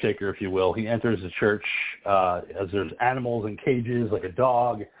caretaker, if you will. He enters the church as there's animals in cages, like a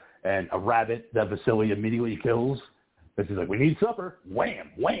dog and a rabbit that Vasily immediately kills. Because he's like, we need supper.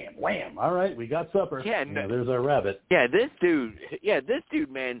 Wham, wham, wham. All right, we got supper. Yeah, there's our rabbit. Yeah, this dude,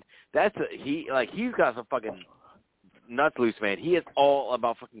 man, he's got some fucking nuts loose, man. He is all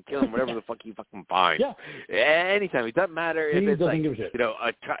about fucking killing whatever the fuck he fucking finds. Yeah. Anytime. It doesn't matter if it's like, give a shit.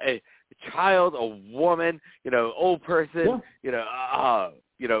 a child, a woman, old person, a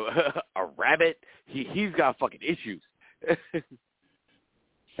rabbit. He's got fucking issues.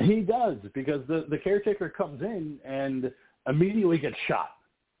 He does, because the caretaker comes in and immediately gets shot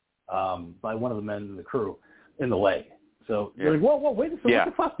by one of the men in the crew in the leg. So you're like, whoa, wait a second, what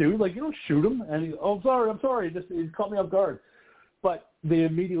the fuck, dude? Like, you don't shoot him. And I'm sorry, he caught me off guard. But they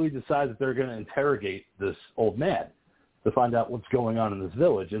immediately decide that they're going to interrogate this old man to find out what's going on in this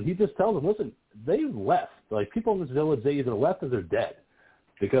village. And he just tells them, listen, they left. Like, people in this village, they either left or they're dead,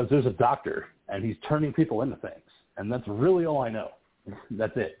 because there's a doctor and he's turning people into things. And that's really all I know.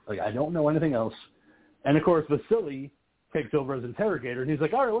 That's it. Like, I don't know anything else. And, of course, Vasily takes over as interrogator, and he's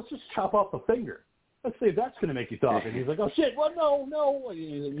like, all right, let's just chop off the finger. Let's see if that's going to make you talk. And he's like, oh, shit, what? No.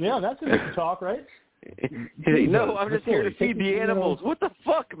 Yeah, that's going to make you talk, right? No, I'm just here to feed the animals. What the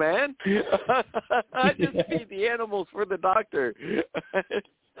fuck, man? I just feed the animals for the doctor.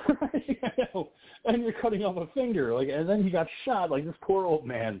 And you're cutting off a finger. Like, and then he got shot. Like, this poor old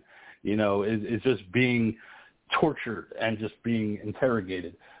man, is just being tortured and just being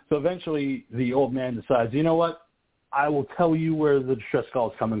interrogated. So eventually the old man decides, you know what? I will tell you where the distress call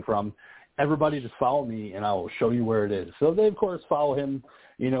is coming from. Everybody just follow me, and I will show you where it is. So they, of course, follow him,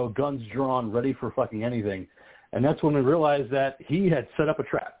 guns drawn, ready for fucking anything. And that's when we realize that he had set up a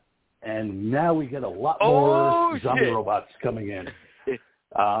trap. And now we get a lot more zombie robots coming in.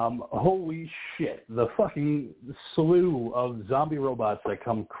 Holy shit. The fucking slew of zombie robots that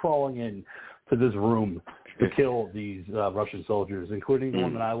come crawling in to this room to kill these Russian soldiers, including the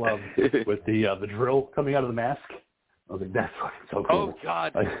one that I love with the drill coming out of the mask. I was like, that's fucking so cool. Oh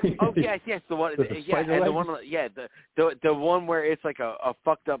God! Yes, the one, the one where it's like a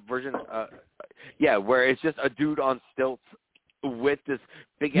fucked up version. Where it's just a dude on stilts with this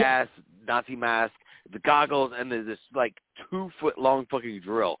big ass Nazi mask, the goggles, and this like 2-foot long fucking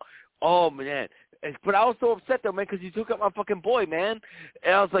drill. Oh man! But I was so upset though, man, because he took out my fucking boy, man.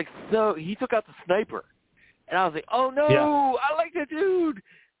 And I was like, so he took out the sniper, and I was like, oh no, I like that dude.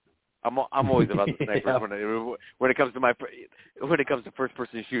 I'm always about the snipers when it comes to first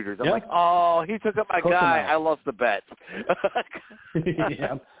person shooters. I'm like, oh, he took up my guy. I lost the bet.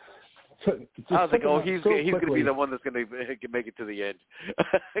 Yeah. So, I was like, oh, he's going to be the one that's going to make it to the end.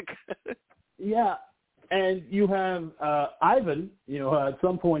 Yeah, and you have Ivan. At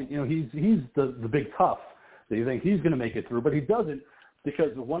some point, he's the big tough. So you think he's going to make it through, but he doesn't,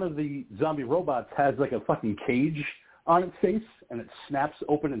 because one of the zombie robots has like a fucking cage on its face, and it snaps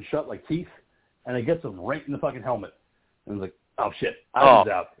open and shut like teeth, and it gets him right in the fucking helmet. And it's like, oh shit, Ivan's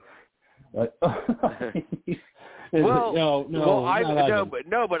out. Like, but Ivan's no.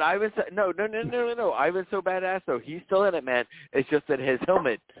 Ivan's so badass though. He's still in it, man. It's just that his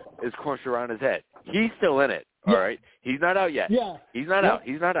helmet is crunched around his head. He's still in it. All right, he's not out yet. Yeah, he's not out.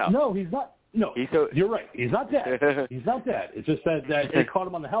 He's not out. No, he's not. No, you're right. He's not dead. He's not dead. It's just that they caught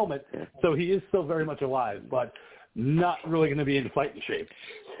him on the helmet, so he is still very much alive, but not really going to be in fighting shape.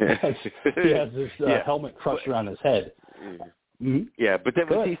 He has this helmet crushed around his head. Mm-hmm. Yeah, but then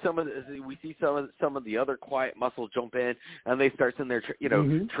we see some of the other quiet muscles jump in, and they start in there,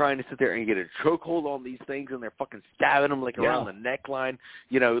 trying to sit there and get a chokehold on these things, and they're fucking stabbing them like around the neckline,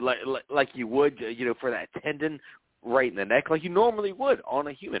 like you would, for that tendon right in the neck, like you normally would on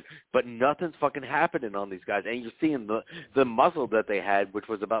a human. But nothing's fucking happening on these guys, and you're seeing the muscle that they had, which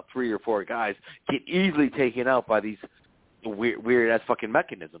was about 3 or 4 guys, get easily taken out by these weird ass fucking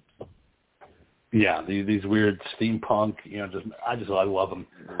mechanisms. Yeah, these weird steampunk, I love them.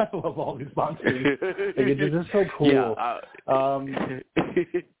 I love all these monsters. They're just so cool. Yeah,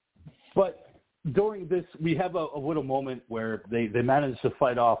 but during this, we have a little moment where they manage to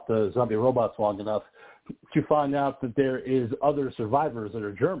fight off the zombie robots long enough to find out that there is other survivors that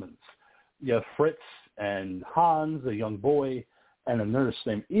are Germans. You have Fritz and Hans, a young boy, and a nurse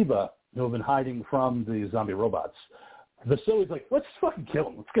named Eva, who have been hiding from the zombie robots. Vasily's like, let's fucking kill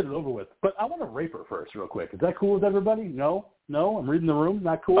him. Let's get it over with. But I want to rape her first real quick. Is that cool with everybody? No? I'm reading the room.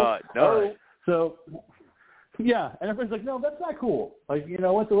 Not cool? No. Right. So, yeah. And everybody's like, no, that's not cool. Like,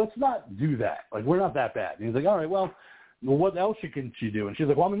 let's not do that. Like, we're not that bad. And he's like, all right, well, what else can she do? And she's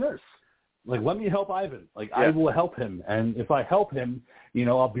like, well, I'm a nurse. Like, let me help Ivan. Like, I will help him. And if I help him,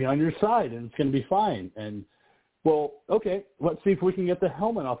 I'll be on your side, and it's going to be fine. And well, okay, let's see if we can get the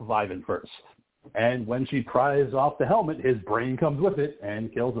helmet off of Ivan first. And when she pries off the helmet, his brain comes with it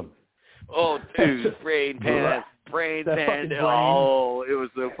and kills him. Oh, dude, brain pan. Oh, it was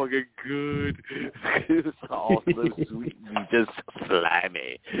so fucking good. It was all so sweet and just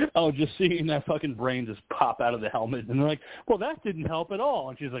slimy. Oh, just seeing that fucking brain just pop out of the helmet. And they're like, well, that didn't help at all.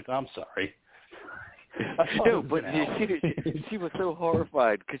 And she's like, I'm sorry. No, but she was so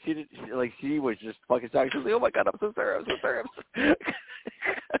horrified because she was just fucking shocked. She was like, oh my God, I'm so sorry.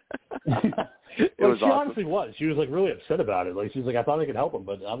 It was she awesome. honestly was. She was like really upset about it. Like she's like, I thought I could help him,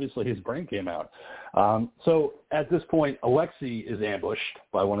 but obviously his brain came out. So at this point, Alexei is ambushed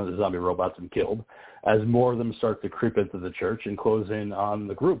by one of the zombie robots and killed as more of them start to creep into the church and close in on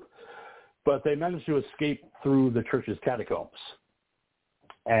the group. But they manage to escape through the church's catacombs.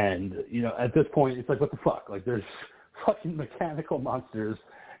 And, at this point, it's like, what the fuck? Like, there's fucking mechanical monsters,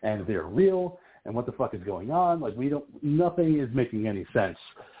 and they're real, and what the fuck is going on? Like, nothing is making any sense.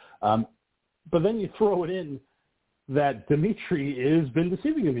 But then you throw it in that Dmitri has been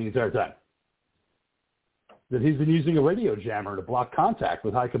deceiving him the entire time. That he's been using a radio jammer to block contact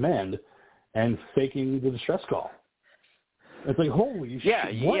with high command and faking the distress call. It's like, holy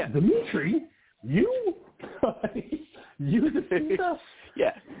shit, what? Yeah. Dmitri? You? You deceived us?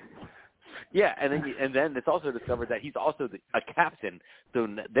 Yeah. Yeah, and then it's also discovered that he's also a captain, so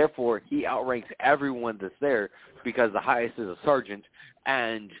therefore he outranks everyone that's there because the highest is a sergeant,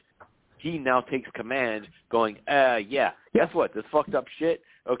 and he now takes command going, guess what, this fucked up shit,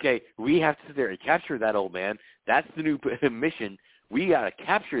 okay, we have to sit there and capture that old man. That's the new mission. We got to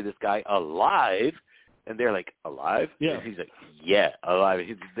capture this guy alive. And they're like, alive? Yeah. And he's like, yeah, alive.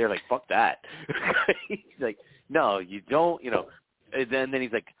 They're like, fuck that. He's like, no, you don't, And then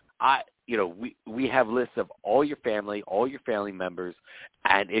he's like, we have lists of all your family members,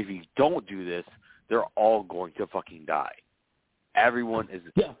 and if you don't do this, they're all going to fucking die. Everyone is,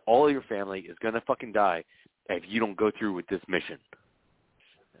 all your family is going to fucking die if you don't go through with this mission.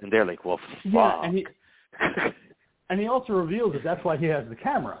 And they're like, well, fuck. Yeah, and he also reveals that that's why he has the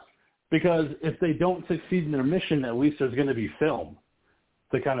camera. Because if they don't succeed in their mission, at least there's going to be film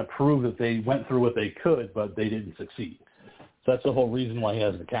to kind of prove that they went through what they could, but they didn't succeed. So that's the whole reason why he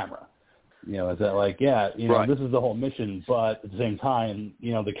has the camera. Is that like, right. This is the whole mission, but at the same time,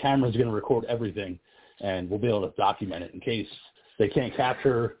 the camera's going to record everything, and we'll be able to document it in case they can't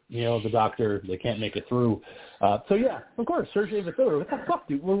capture, the doctor, they can't make it through. So of course, Sergei Vassilievich, what the fuck,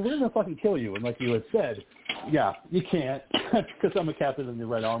 dude? We're going to fucking kill you. And like you had said, you can't, because I'm a captain in the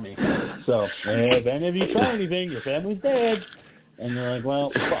Red Army. So if any of you try anything, your family's dead. And they're like,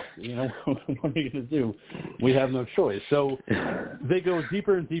 well, fuck, what are you going to do? We have no choice. So they go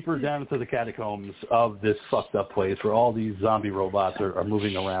deeper and deeper down into the catacombs of this fucked up place where all these zombie robots are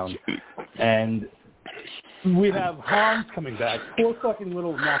moving around. And we have Hans coming back. Poor fucking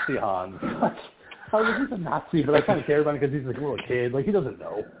little Nazi Hans. He's a Nazi, but I kind of care about him because he's like a little kid. Like, he doesn't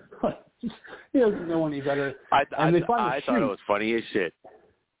know. He doesn't know any better. I thought it was funny as shit.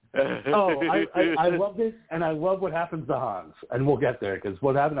 I loved it, and I love what happens to Hans, and we'll get there because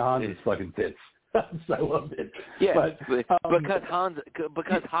what happened to Hans is fucking tits. I loved it. Yeah, but, because Hans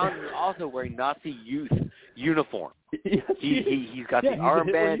is also wearing Nazi youth uniform. Yes, he's got the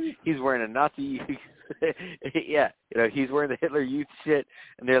armband. He's wearing a Nazi. He's wearing the Hitler Youth shit,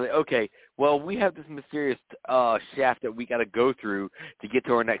 and they're like, okay, well, we have this mysterious shaft that we got to go through to get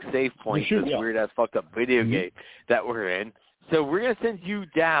to our next save point. This weird ass fucked up video game that we're in. So we're gonna send you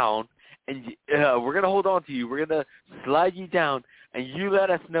down, and we're gonna hold on to you. We're gonna slide you down, and you let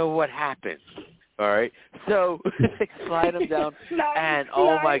us know what happens. All right. So they slide him down, and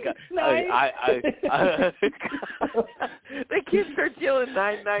oh my god, the kids start yelling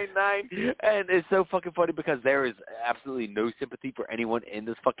 999, and it's so fucking funny because there is absolutely no sympathy for anyone in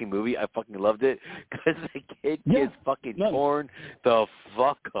this fucking movie. I fucking loved it because the kid gets fucking torn the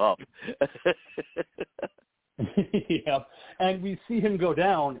fuck up. Yeah, and we see him go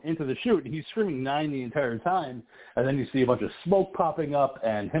down into the chute, and he's screaming 9 the entire time, and then you see a bunch of smoke popping up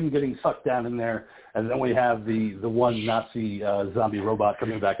and him getting sucked down in there, and then we have the one Nazi zombie robot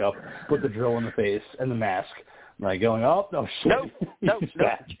coming back up with the drill in the face and the mask, like going, oh, no, shit. No.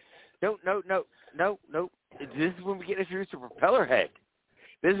 This is when we get introduced to Propeller Head.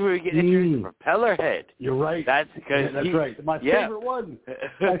 This is where we get introduced to Propeller Head. You're right. That's because that's right. My favorite one.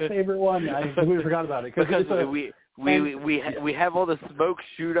 My favorite one. I completely forgot about it because we have all the smoke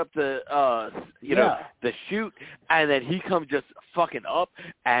shoot up the the chute, and then he comes just fucking up,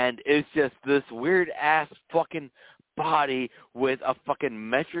 and it's just this weird ass fucking body with a fucking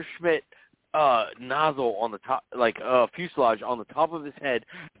Messerschmitt nozzle on the top, like fuselage on the top of his head,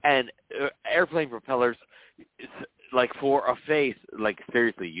 and airplane propellers like for a face, like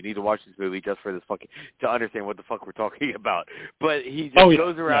seriously, you need to watch this movie just for this to understand what the fuck we're talking about. But he just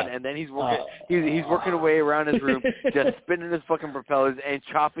goes around and then he's working he's working away around his room, just spinning his fucking propellers and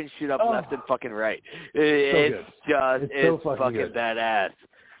chopping shit up left and fucking right. It's so fucking badass.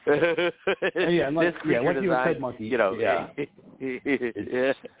 And like you said, Monkey. You know,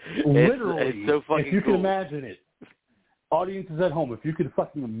 it's literally, it's so fucking if you can imagine it. Audiences at home, if you could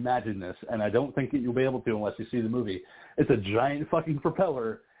fucking imagine this, and I don't think that you'll be able to unless you see the movie, it's a giant fucking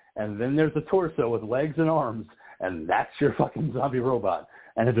propeller, and then there's a torso with legs and arms, and that's your fucking zombie robot.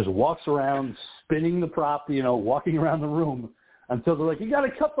 And it just walks around, spinning the prop, you know, walking around the room until they're like, you got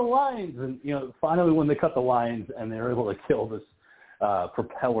to cut the lines. And, you know, finally when they cut the lines and they're able to kill this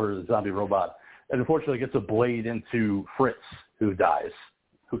propeller zombie robot, and unfortunately gets a blade into Fritz, who dies.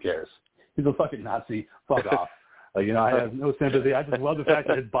 Who cares? He's a fucking Nazi. Fuck off. You know, I have no sympathy. I just love the fact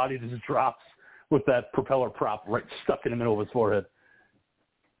that his body just drops with that propeller prop right stuck in the middle of his forehead.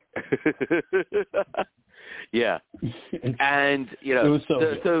 Yeah. And, you know,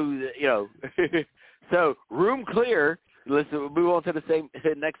 so room clear. Listen, we'll move on to the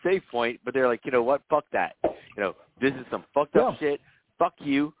next save point, but they're like, you know what? Fuck that. You know, this is some fucked up shit. Fuck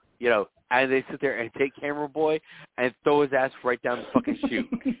you. You know, and they sit there and take Camera Boy and throw his ass right down the fucking chute.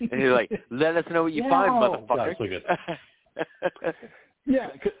 And he's like, let us know what you find, motherfucker.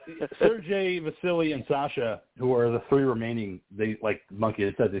 Sergey, Vasily, and Sasha, who are the three remaining, they, like Monkey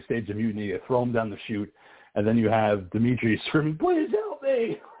had said, they staged a mutiny, they throw him down the chute, and then you have Dimitri screaming, please help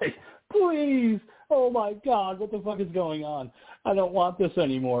me! Like, please! Oh my God, what the fuck is going on? I don't want this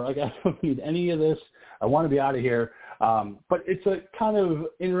anymore. Like, I don't need any of this. I want to be out of here. But it's a kind of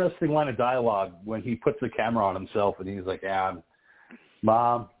interesting line of dialogue when he puts the camera on himself and he's like,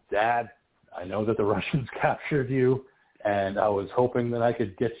 Mom, Dad, I know that the Russians captured you and I was hoping that I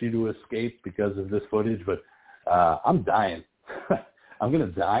could get you to escape because of this footage, but I'm dying. I'm going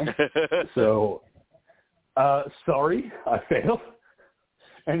to die. So, sorry, I failed.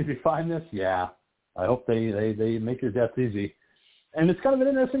 And if you find this, I hope they make your death easy. And it's kind of an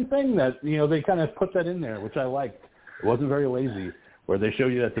interesting thing that, you know, they kind of put that in there, which I liked. It wasn't very lazy, where they show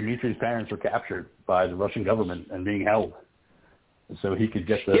you that Dimitri's parents were captured by the Russian government and being held so he could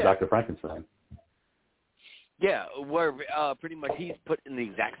get Dr. Frankenstein. Yeah, where pretty much he's put in the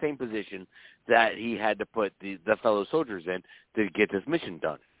exact same position that he had to put the fellow soldiers in to get this mission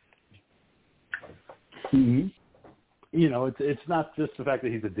done. Mm-hmm. You know, it's not just the fact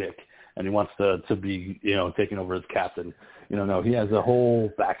that he's a dick and he wants to be, you know, taking over as captain. You know, no, he has a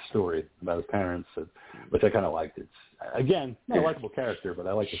whole backstory about his parents, which I kind of liked. It's, again, not a likable character, but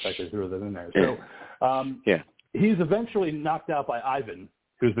I like the fact that they threw that in there. So, he's eventually knocked out by Ivan,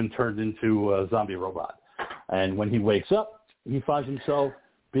 who's been turned into a zombie robot. And when he wakes up, he finds himself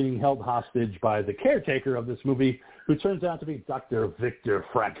being held hostage by the caretaker of this movie, who turns out to be Dr. Victor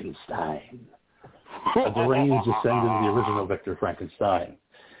Frankenstein, a deranged descendant of the original Victor Frankenstein.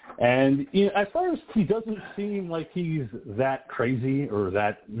 And you know, at first, he doesn't seem like he's that crazy or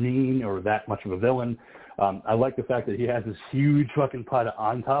that mean or that much of a villain. I like the fact that he has this huge fucking pot of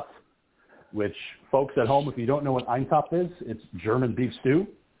Eintopf, which, folks at home, if you don't know what Eintopf is, it's German beef stew,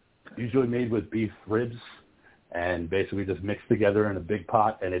 usually made with beef ribs and basically just mixed together in a big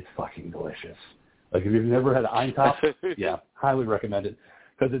pot, and it's fucking delicious. Like, if you've never had Eintopf, highly recommend it,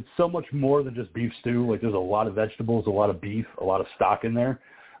 because it's so much more than just beef stew. Like, there's a lot of vegetables, a lot of beef, a lot of stock in there.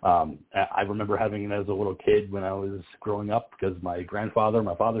 I remember having it as a little kid when I was growing up because my grandfather,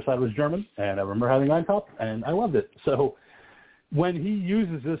 my father's side, was German, and I remember having Eintopf, and I loved it. So when he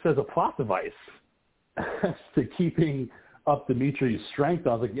uses this as a plot device to keeping up Dimitri's strength,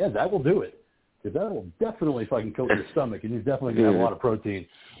 I was like, yeah, that will do it. Because that will definitely fucking coat your stomach, and you're definitely going to have a lot of protein,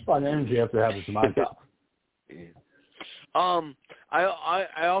 a lot of energy after having some Eintopf.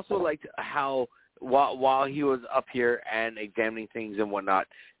 I also liked how while he was up here and examining things and whatnot,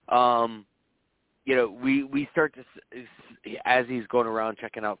 you know, we start to, as he's going around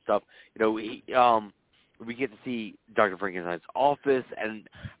checking out stuff, you know, we get to see Dr. Frankenstein's office, and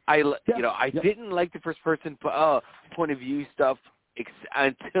I didn't like the first person point of view stuff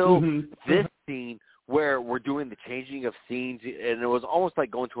until this scene where we're doing the changing of scenes, and it was almost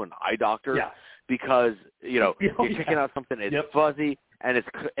like going to an eye doctor because, you know, you're checking out something, it's fuzzy, and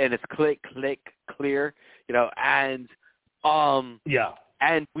it's click, clear, you know, and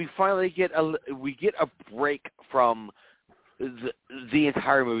and we finally get a break from the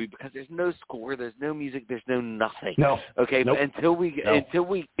entire movie because there's no score, there's no music, there's no nothing. Until we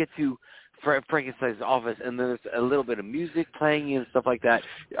get to Frankenstein's office, and there's a little bit of music playing and stuff like that.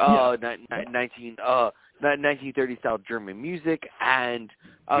 1930 style German music, and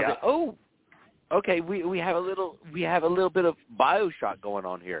I was like, okay, we have a little bit of BioShock going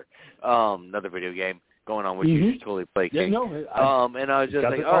on here. Another video game going on, which you should totally play, King. Yeah, no, and I was just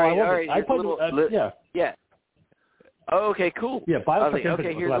like, all right, I played yeah. Oh, okay, cool. Yeah, BioShock. I was like,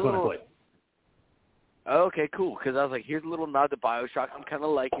 okay, here's a little. Okay, cool. Because I was like, here's a little nod to BioShock. I'm kind of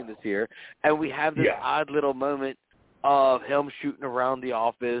liking this here, and we have this odd little moment of him shooting around the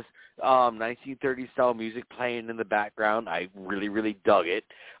office, 1930s style music playing in the background. I really, really dug it.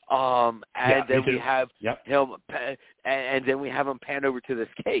 And then we have him, and then we have him pan over to this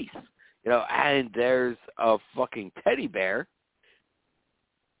case, and there's a fucking teddy bear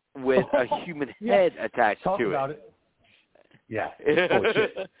with a human head attached Talk to about it. Yeah. Oh,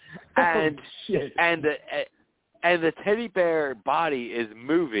 shit. and the teddy bear body is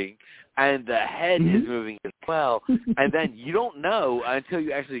moving, and the head is moving as well. And then you don't know until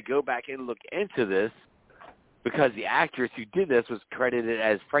you actually go back and look into this, because the actress who did this was credited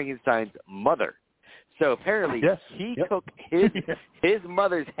as Frankenstein's mother. So apparently he took his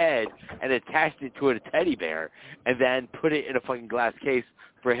mother's head and attached it to a teddy bear, and then put it in a fucking glass case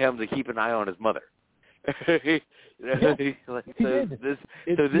for him to keep an eye on his mother. This is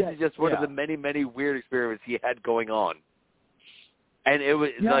just one of the many, many weird experiments he had going on. And it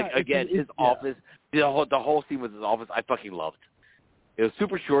was his office, the whole scene with his office, I fucking loved. It was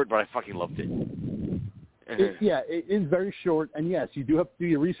super short, but I fucking loved it. It is very short, and yes, you do have to do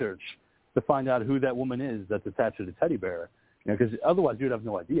your research to find out who that woman is that's attached to the teddy bear, because otherwise you would have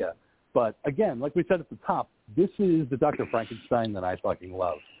no idea. But again, like we said at the top, this is the Dr. Frankenstein that I fucking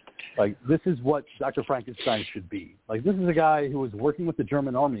love. Like, this is what Dr. Frankenstein should be. Like, this is a guy who was working with the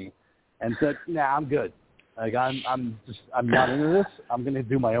German army and said, nah, I'm good. Like, I'm not into this. I'm going to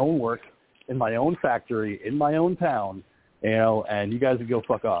do my own work in my own factory, in my own town, and you guys can go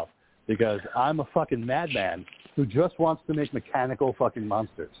fuck off, because I'm a fucking madman who just wants to make mechanical fucking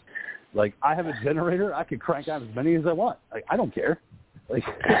monsters. Like, I have a generator. I can crank out as many as I want. Like, I don't care. Like,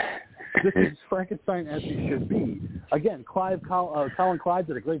 this is Frankenstein as he should be. Again, Colin Clyde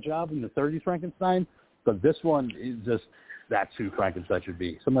did a great job in the 30s Frankenstein, but this one is just, that's who Frankenstein should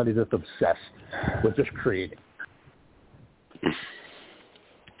be. Somebody that's obsessed with just creating.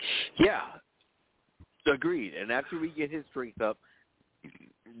 Yeah, agreed. And after we get his strength up,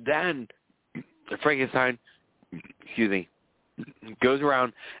 then Frankenstein, goes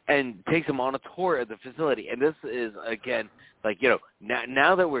around and takes him on a tour of the facility. And this is, again, like,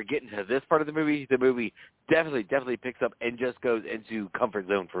 now that we're getting to this part of the movie definitely picks up and just goes into comfort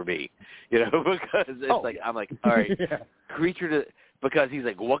zone for me, because it's I'm like, all right, because he's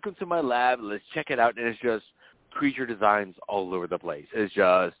like, welcome to my lab, let's check it out. And it's just creature designs all over the place. It's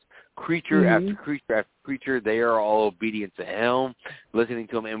just creature after creature after creature. They are all obedient to him, listening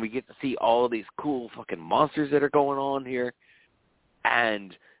to him, and we get to see all of these cool fucking monsters that are going on here,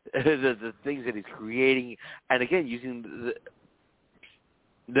 and the things that he's creating, and again using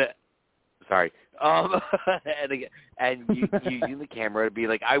and you using the camera to be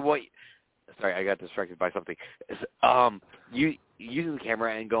like, I got distracted by something. You using the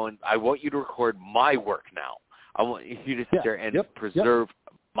camera and going, I want you to record my work now. I want you to sit there and preserve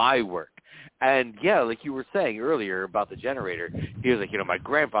my work. And like you were saying earlier about the generator, he was like, my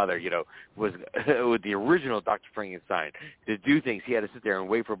grandfather, was with the original Dr. Frankenstein. To do things, he had to sit there and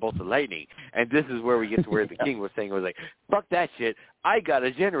wait for a bolt of lightning. And this is where we get to where the king was saying, was like, fuck that shit, I got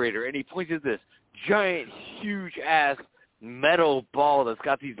a generator. And he points at this giant, huge ass metal ball that's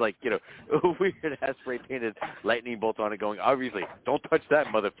got these weird ass spray painted lightning bolts on it, going, obviously, don't touch that,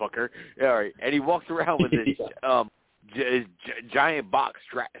 motherfucker. All right. And he walks around with this giant box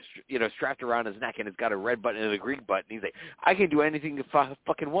strapped around his neck, and it's got a red button and a green button. He's like, I can do anything you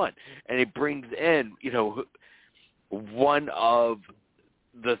fucking want. And it brings in one of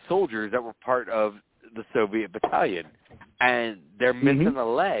the soldiers that were part of the Soviet battalion, and they're missing a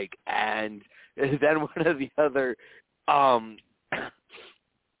leg. And then one of the other of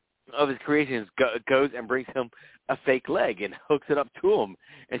his creations goes and brings him a fake leg and hooks it up to him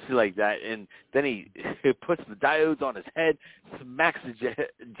and shit like that. And then he puts the diodes on his head, smacks the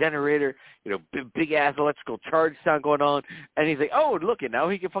generator, big ass electrical charge sound going on, and he's like, oh, look, and now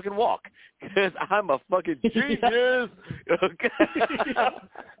he can fucking walk because I'm a fucking genius. I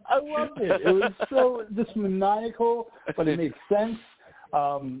loved it. It was so just maniacal, but it made sense.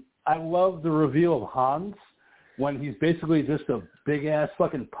 I love the reveal of Hans, when he's basically just a big-ass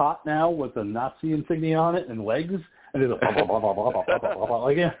fucking pot now with a Nazi insignia on it and legs, and it's like, blah, blah, blah, blah, blah, blah, blah, blah.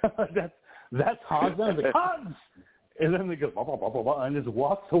 Like, that's Hans. And it's like, Hans! And then they go, blah, blah, blah, blah, blah, and just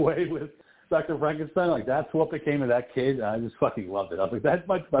walks away with Dr. Frankenstein, like, that's what became of that kid. I just fucking loved it. I was like, that's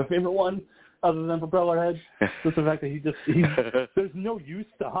my favorite one, other than Propeller Head. Just the fact that there's no use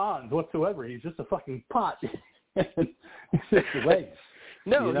to Hans whatsoever. He's just a fucking pot. And it's just legs.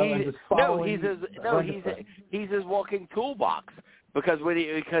 He's his walking toolbox. Because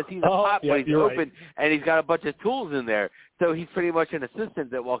he's a pot, but he's open, right. And he's got a bunch of tools in there. So he's pretty much an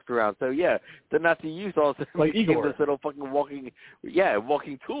assistant that walks around. So, yeah, the Nazi youth also like became this little fucking walking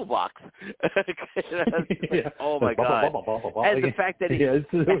toolbox. Oh, my God. And the fact that and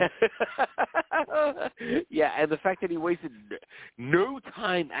the fact that he wasted no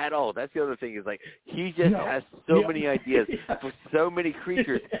time at all. That's the other thing is, like, he just has so many ideas for so many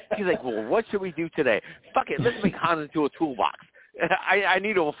creatures. He's like, well, what should we do today? Fuck it, let's make Hans into a toolbox. I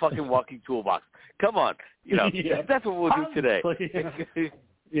need a fucking walking toolbox. Come on. That's what we'll do today.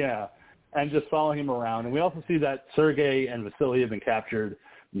 Yeah. And just following him around. And we also see that Sergei and Vasily have been captured,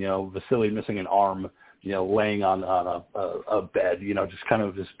 Vasily missing an arm, laying on a bed, just kind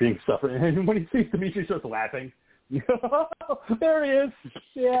of just being suffering. And when he sees Dimitri, he starts laughing. There he is.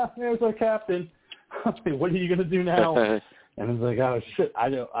 Yeah, there's our captain. What are you going to do now? And he's like, oh, shit, I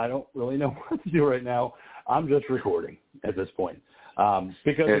don't really know what to do right now. I'm just recording at this point.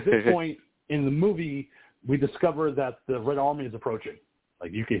 Because at this point in the movie, we discover that the Red Army is approaching.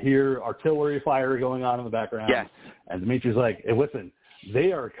 Like, you can hear artillery fire going on in the background. Yes. And Dimitri's like, hey, listen,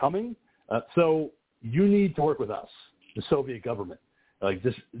 they are coming, so you need to work with us, the Soviet government. Like,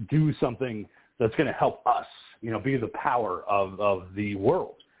 just do something that's going to help us, be the power of the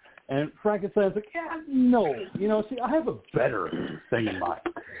world. And Frankenstein's like, yeah, no. See, I have a better thing in mind.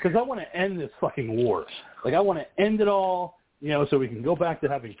 Because I want to end this fucking war. Like, I want to end it all, so we can go back to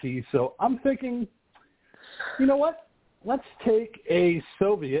having peace. So I'm thinking, you know what? Let's take a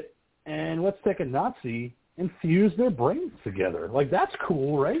Soviet and let's take a Nazi and fuse their brains together. Like, that's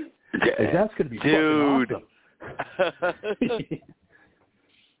cool, right? Like, that's going to be fucking awesome.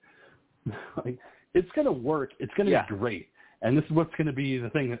 Like, it's going to work. It's going to be great. And this is what's going to be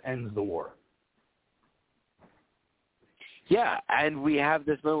the thing that ends the war. Yeah, and we have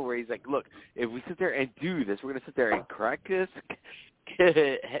this moment where he's like, look, if we sit there and do this, we're going to sit there and crack this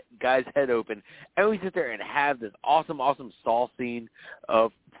guy's head open, and we sit there and have this awesome Saw scene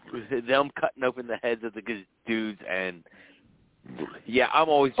of them cutting open the heads of the dudes. And, yeah, I'm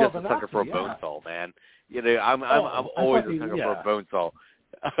always just a sucker for a bone saw, man. I'm always a sucker for a bone saw.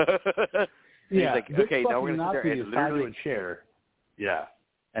 He's like, okay, now we're going to sit there and literally a chair. Yeah.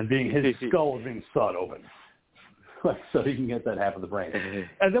 And his skull is being sawed open. So he can get that half of the brain.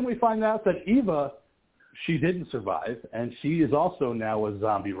 And then we find out that Eva, she didn't survive, and she is also now a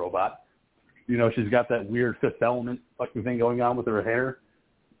zombie robot. She's got that weird Fifth Element fucking thing going on with her hair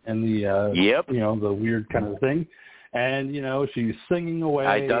and the weird kind of thing. And, she's singing away.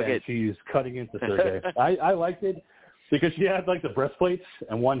 I dug it. She's cutting into Sergei. I liked it. Because she had, like, the breastplates,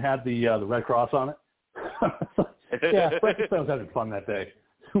 and one had the Red Cross on it. Yeah, Frankenstein was having fun that day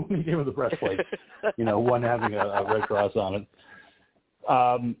when he gave her the breastplates. One having a Red Cross on it.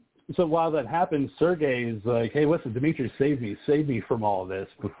 So while that happens, Sergei's like, hey, listen, Dimitri, save me from all of this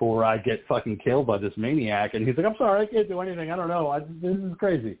before I get fucking killed by this maniac. And he's like, I'm sorry, I can't do anything. I don't know. This is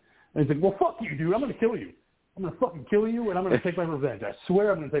crazy. And he's like, well, fuck you, dude. I'm going to kill you. I'm going to fucking kill you, and I'm going to take my revenge. I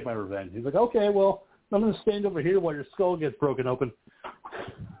swear I'm going to take my revenge. He's like, okay, well, I'm going to stand over here while your skull gets broken open.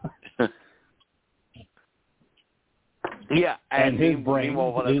 Yeah, and his brain.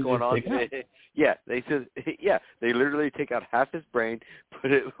 Meanwhile, while that's going on, they literally take out half his brain,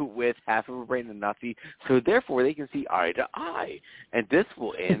 put it with half of a brain in Nazi, so therefore they can see eye to eye, and this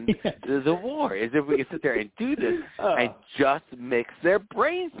will end the war. Is if we can sit there and do this and just mix their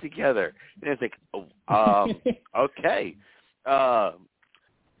brains together. And it's like, okay. I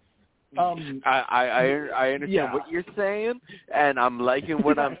understand what you're saying, and I'm liking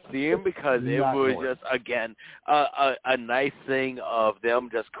what I'm seeing because it was just, again, a nice thing of them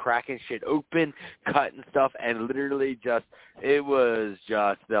just cracking shit open, cutting stuff, and literally it was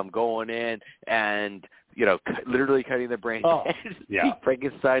just them going in and, literally cutting their brains.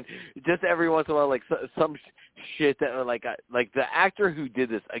 Frankenstein, just every once in a while, like some shit that, like the actor who did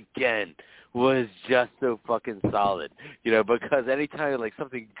this, again, was just so fucking solid, because anytime like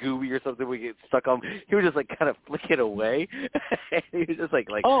something gooey or something would get stuck on, he would just like kind of flick it away. And he was just like,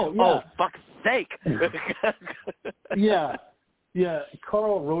 oh fuck's sake. Yeah.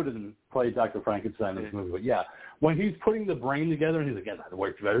 Carl Roden played Dr. Frankenstein in this movie, but when he's putting the brain together and he's like, that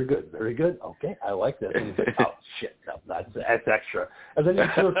worked very good. Okay, I like this. And he's like, oh shit, no, that's extra. And then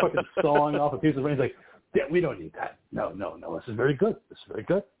he's sort of fucking sawing off a piece of brain. He's like, yeah, we don't need that. No, this is very good. It's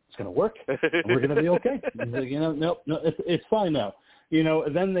going to work, and we're going to be okay. Like, no, it's fine now.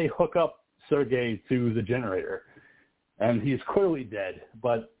 And then they hook up Sergei to the generator. And he's clearly dead,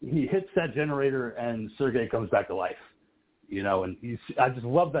 but he hits that generator and Sergei comes back to life. And I just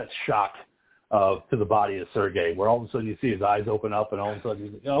love that shock to the body of Sergei, where all of a sudden you see his eyes open up and all of a sudden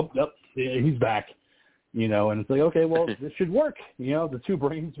he's like, oh, yep, he's back. And it's like, okay, well, this should work. The two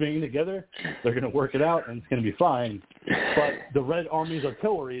brains being together, they're going to work it out and it's going to be fine. But the Red Army's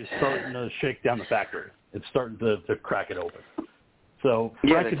artillery is starting to shake down the factory. It's starting to crack it open. So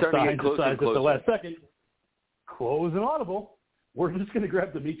Frankenstein decides at the last second, close and audible, we're just going to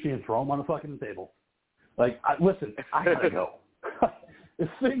grab Dimitri and throw him on the fucking table. Like, listen, I got to go.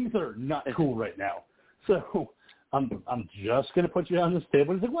 Things are not cool right now. So I'm just going to put you on this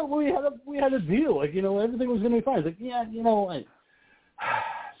table. He's like, well, we had a deal. Like, everything was going to be fine. He's like, yeah,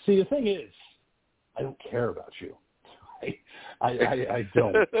 see, the thing is, I don't care about you. I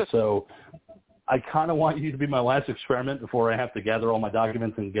don't. So I kind of want you to be my last experiment before I have to gather all my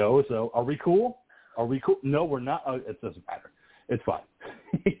documents and go. So are we cool? No, we're not. It doesn't matter. It's fine.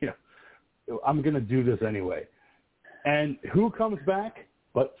 I'm going to do this anyway. And who comes back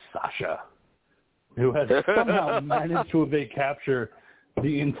but Sasha, who has somehow managed to evade capture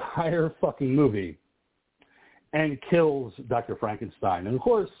the entire fucking movie and kills Dr. Frankenstein. And, of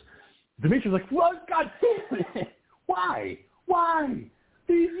course, Dimitri's like, what? God damn it. Why?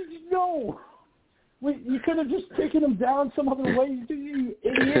 No. Wait, you could have just taken him down some other way, you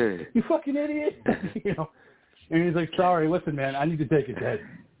idiot. You fucking idiot. And he's like, sorry, listen, man, I need to take his head.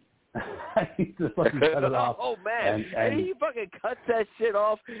 I need to fucking cut it off. Oh, man. And he fucking cuts that shit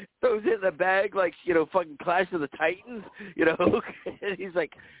off, throws it in the bag like, fucking Clash of the Titans, And he's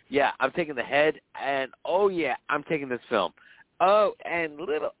like, yeah, I'm taking the head, and, oh, yeah, I'm taking this film. Oh, and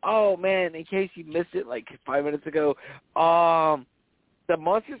man, in case you missed it like 5 minutes ago, the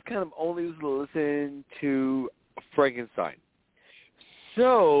monsters kind of only listen to Frankenstein.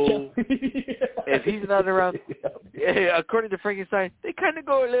 So, if he's not around, according to Frankenstein, they kind of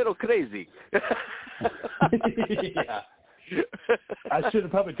go a little crazy. Yeah. I should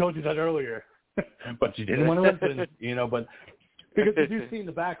have probably told you that earlier, but you didn't want to listen, but because you do see in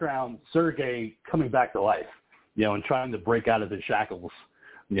the background Sergei coming back to life, and trying to break out of his shackles,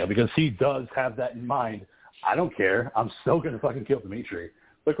 because he does have that in mind. I don't care. I'm still going to fucking kill Dimitri.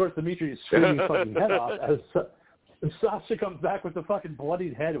 But, of course, Dimitri is screaming his fucking head off as Sasha comes back with the fucking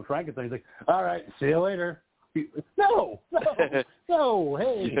bloodied head of Frankenstein. He's like, all right, see you later. No,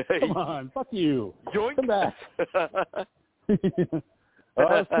 hey, come on, fuck you. Yoink. Come back.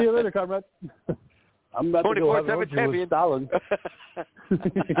 I'll see you later, comrade. I'm about to go have an orgy with Stalin.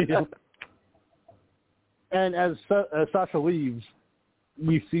 And as Sasha leaves,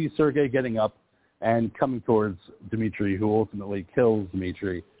 we see Sergei getting up and coming towards Dimitri, who ultimately kills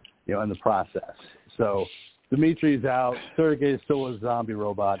Dimitri, in the process. So Dimitri's out. Sergei's still a zombie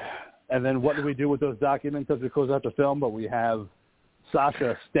robot. And then what do we do with those documents as we close out the film? But we have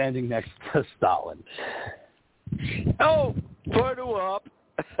Sasha standing next to Stalin. Oh, photo up.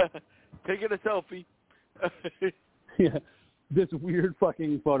 Taking a selfie. Yeah, this weird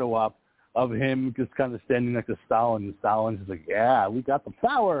fucking photo op of him just kind of standing next to Stalin. And Stalin's just like, yeah, we got the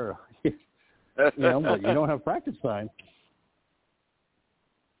power. But you don't have Frankenstein.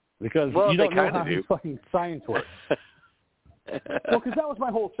 Because you don't know how his fucking science works. Well, because that was my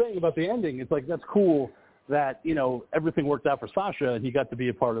whole thing about the ending. It's like, that's cool that, everything worked out for Sasha and he got to be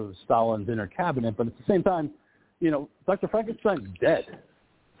a part of Stalin's inner cabinet. But at the same time, Dr. Frankenstein's dead.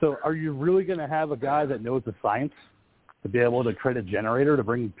 So are you really going to have a guy that knows the science to be able to create a generator to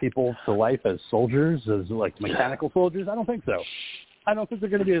bring people to life as soldiers, as like mechanical soldiers? I don't think so. I don't think they're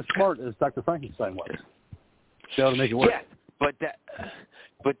going to be as smart as Dr. Frankenstein was. Be able to make it work. Yes,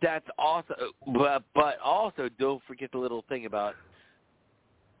 but that's also, but also don't forget the little thing about,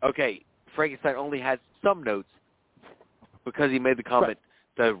 okay, Frankenstein only has some notes because he made the comment,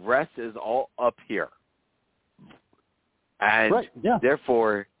 the rest is all up here. And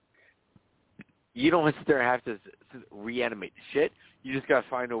therefore, you don't necessarily have to reanimate the shit. You just got to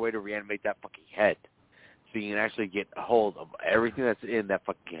find a way to reanimate that fucking head so you can actually get a hold of everything that's in that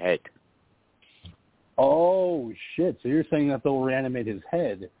fucking head. Oh, shit. So you're saying that they'll reanimate his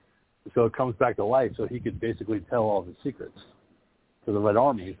head so it comes back to life so he could basically tell all the secrets to the Red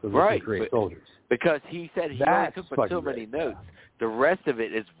Army so they can create soldiers. Because he said he only took but so many notes. The rest of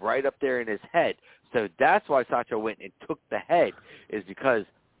it is right up there in his head. So that's why Sasha went and took the head, is because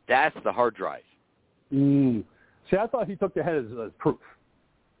that's the hard drive. See, I thought he took the head as proof.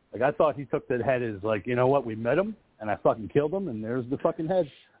 Like, I thought he took the head as like, you know what, we met him, and I fucking killed him, and there's the fucking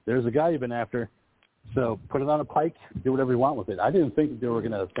head. There's the guy you've been after. So put it on a pike, do whatever you want with it. I didn't think they were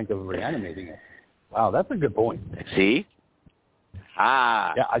going to think of reanimating it. Wow, that's a good point. See?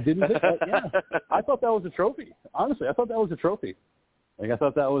 Yeah, I didn't think that. Yeah. I thought that was a trophy. Honestly, I thought that was a trophy. Like, I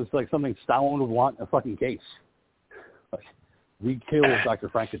thought that was like something Stalin would want in a fucking case. Like, we killed Dr.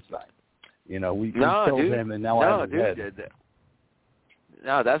 Frankenstein. You know, we killed him, and now I have his head.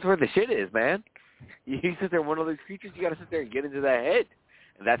 No, that's where the shit is, man. You sit there, one of those creatures, you got to sit there and get into that head,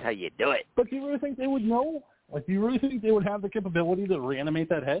 and that's how you do it. But do you really think they would know? Like, do you really think they would have the capability to reanimate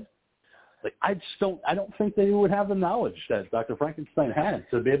that head? Like, I don't think they would have the knowledge that Dr. Frankenstein had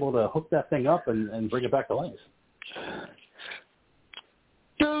to be able to hook that thing up and bring it back to life.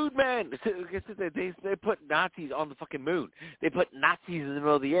 Dude, man, they put Nazis on the fucking moon. They put Nazis in the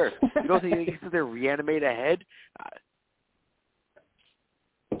middle of the earth. You don't think they can sit there and reanimate a head?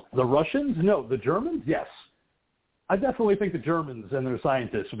 The Russians? No. The Germans? Yes. I definitely think the Germans and their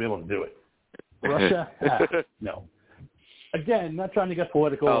scientists will be able to do it. Russia? No. Again, not trying to get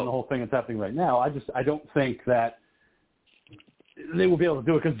political on the whole thing that's happening right now. I don't think that they will be able to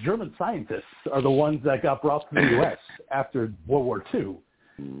do it because German scientists are the ones that got brought to the U.S. after World War II,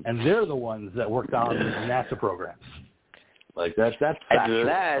 and they're the ones that worked on the NASA programs. Like that's factual.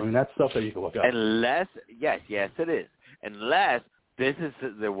 I mean, that's stuff that you can look up. Yes, it is. Unless this is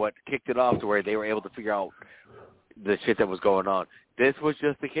what kicked it off to where they were able to figure out the shit that was going on. This was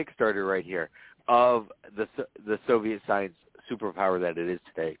just the Kickstarter right here of the Soviet science superpower that it is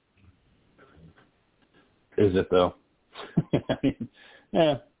today. Is it though? I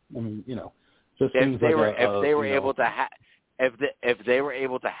mean, you know, just if they were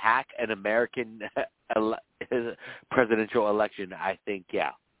able to hack an American presidential election, I think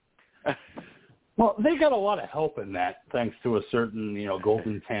Well, they got a lot of help in that, thanks to a certain,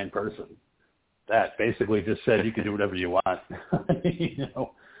 golden tan person that basically just said you can do whatever you want. I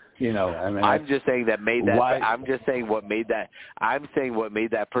mean, I'm just saying that made that. I'm just saying what made that. I'm saying what made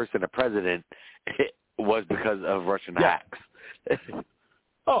that person a president was because of Russian hacks.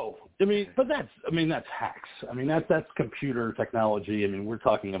 Oh, but that's hacks. I mean, that's computer technology. I mean, we're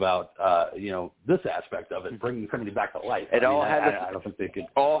talking about, this aspect of it, bringing somebody back to life. I don't think they could.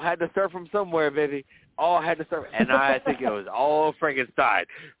 All had to start from somewhere, baby. All had to start, and I think it was all Frankenstein.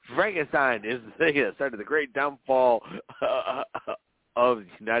 Frankenstein is the thing that started the great downfall of the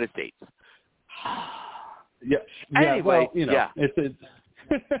United States. Yeah. Anyway, it's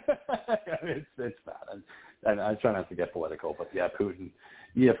it's bad. And I try not to get political, but Putin,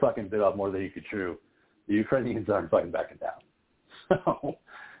 you fucking bit off more than you could chew. The Ukrainians aren't fucking backing down. So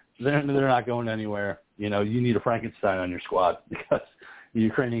they're not going anywhere. You need a Frankenstein on your squad because the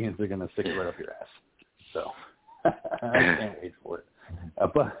Ukrainians are going to stick it right up your ass. So I can't wait for it.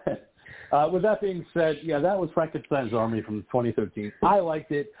 But with that being said, that was Frankenstein's Army from 2013. I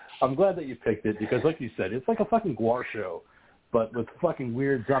liked it. I'm glad that you picked it because, like you said, it's like a fucking Gwar show, but with fucking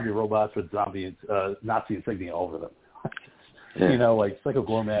weird zombie robots with zombie Nazi insignia all over them. Like Psycho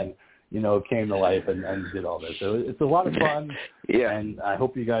Gorman, came to life and did all this. So it's a lot of fun, and I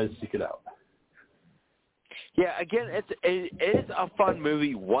hope you guys seek it out. Yeah, again, it is a fun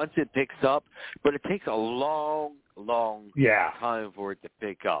movie once it picks up, but it takes a long time for it to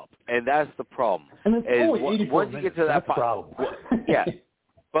pick up, and that's the problem. And it's only 84 once minutes. You get to that problem.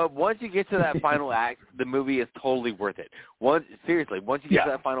 But once you get to that final act, the movie is totally worth it. Once you get to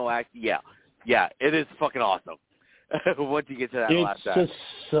that final act, it is fucking awesome. Once you get to that last act. It's just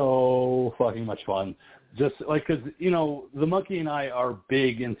so fucking much fun. Just like, because, the monkey and I are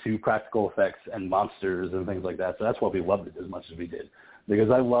big into practical effects and monsters and things like that. So that's why we loved it as much as we did. Because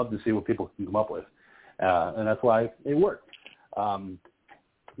I love to see what people can come up with. And that's why it worked.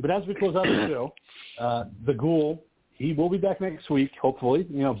 But as we close out the show, the Ghoul, he will be back next week, hopefully,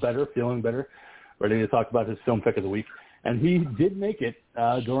 better, feeling better, ready to talk about his film pick of the week. And he did make it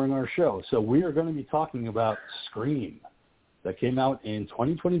during our show. So we are going to be talking about Scream. That came out in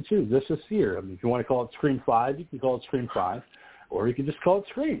 2022, this year. I mean, if you want to call it Scream 5, you can call it Scream 5, or you can just call it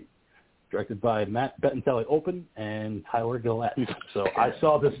Scream. Directed by Matt Bettinelli-Olpin and Tyler Gillette. So I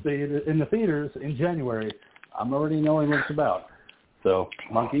saw this in the theaters in January. I'm already knowing what it's about. So,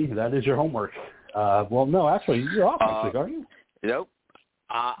 Monkey, that is your homework. Well, no, actually, you're off next week, aren't you? Nope.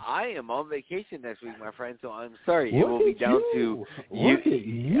 I am on vacation next week, my friend, so I'm sorry. It will be down to you. Look at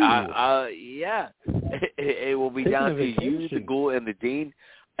you. It will be down to you, the Ghoul, and the Dean.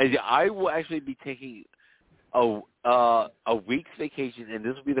 I will actually be taking a week's vacation, and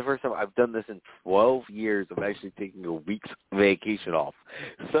this will be the first time I've done this in 12 years of actually taking a week's vacation off.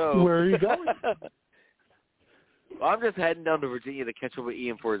 So where are you going? I'm just heading down to Virginia to catch up with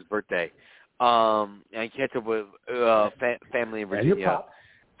Ian for his birthday, and catch up with family in Virginia.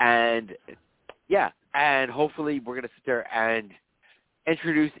 And hopefully we're going to sit there and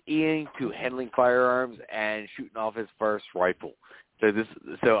introduce Ian to handling firearms and shooting off his first rifle.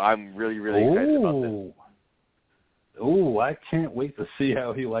 So I'm really, really excited about this. Oh, I can't wait to see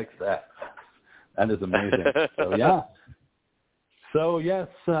how he likes that. That is amazing. So, yeah. So, yes,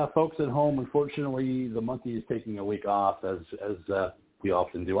 folks at home, unfortunately, the monkey is taking a week off, as we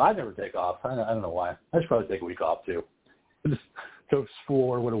often do. I never take off. I don't know why. I should probably take a week off, too. I just go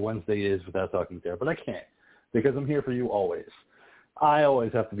explore what a Wednesday is without talking there, but I can't because I'm here for you always. I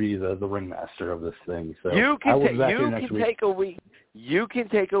always have to be the ringmaster of this thing. So you can take a week. You can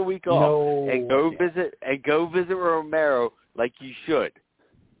take a week off and go visit Romero like you should,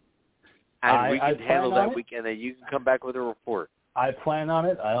 and we can handle that week, and then you can come back with a report. I plan on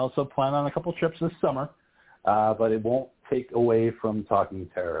it. I also plan on a couple trips this summer, but it won't take away from Talking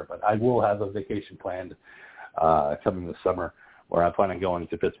Terror. But I will have a vacation planned coming this summer where I plan on going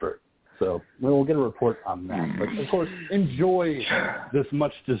to Pittsburgh. So we'll get a report on that. But, of course, enjoy this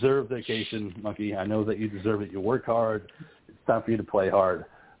much-deserved vacation, Monkey. I know that you deserve it. You work hard. It's time for you to play hard.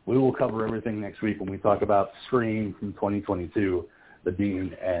 We will cover everything next week when we talk about Scream from 2022, The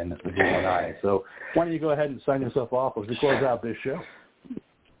Dean and The Devil and I. So why don't you go ahead and sign yourself off as we close out this show.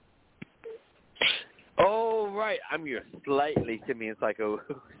 All right, I'm your slightly simian psycho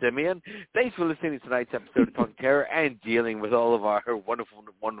Simeon. Thanks for listening to tonight's episode of Talking Terror and dealing with all of our wonderful,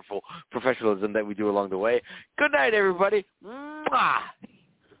 wonderful professionalism that we do along the way. Good night, everybody. Mwah!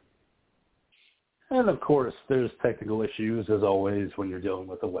 And, of course, there's technical issues, as always, when you're dealing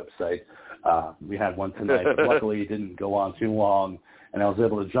with a website. We had one tonight, but luckily it didn't go on too long, and I was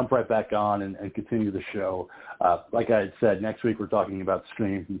able to jump right back on and continue the show. Like I had said, next week we're talking about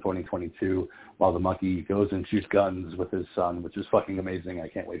Scream from 2022 while the monkey goes and shoots guns with his son, which is fucking amazing. I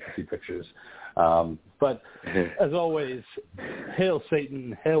can't wait to see pictures. But, as always, hail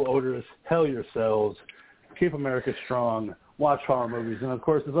Satan, hail Odorous, hail yourselves, keep America strong, watch horror movies, and, of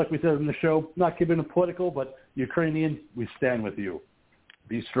course, it's like we said in the show, not keeping it political, but Ukrainian, we stand with you.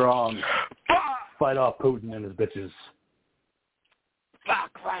 Be strong. Fight off Putin and his bitches.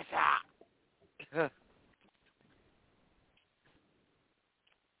 Fuck Russia!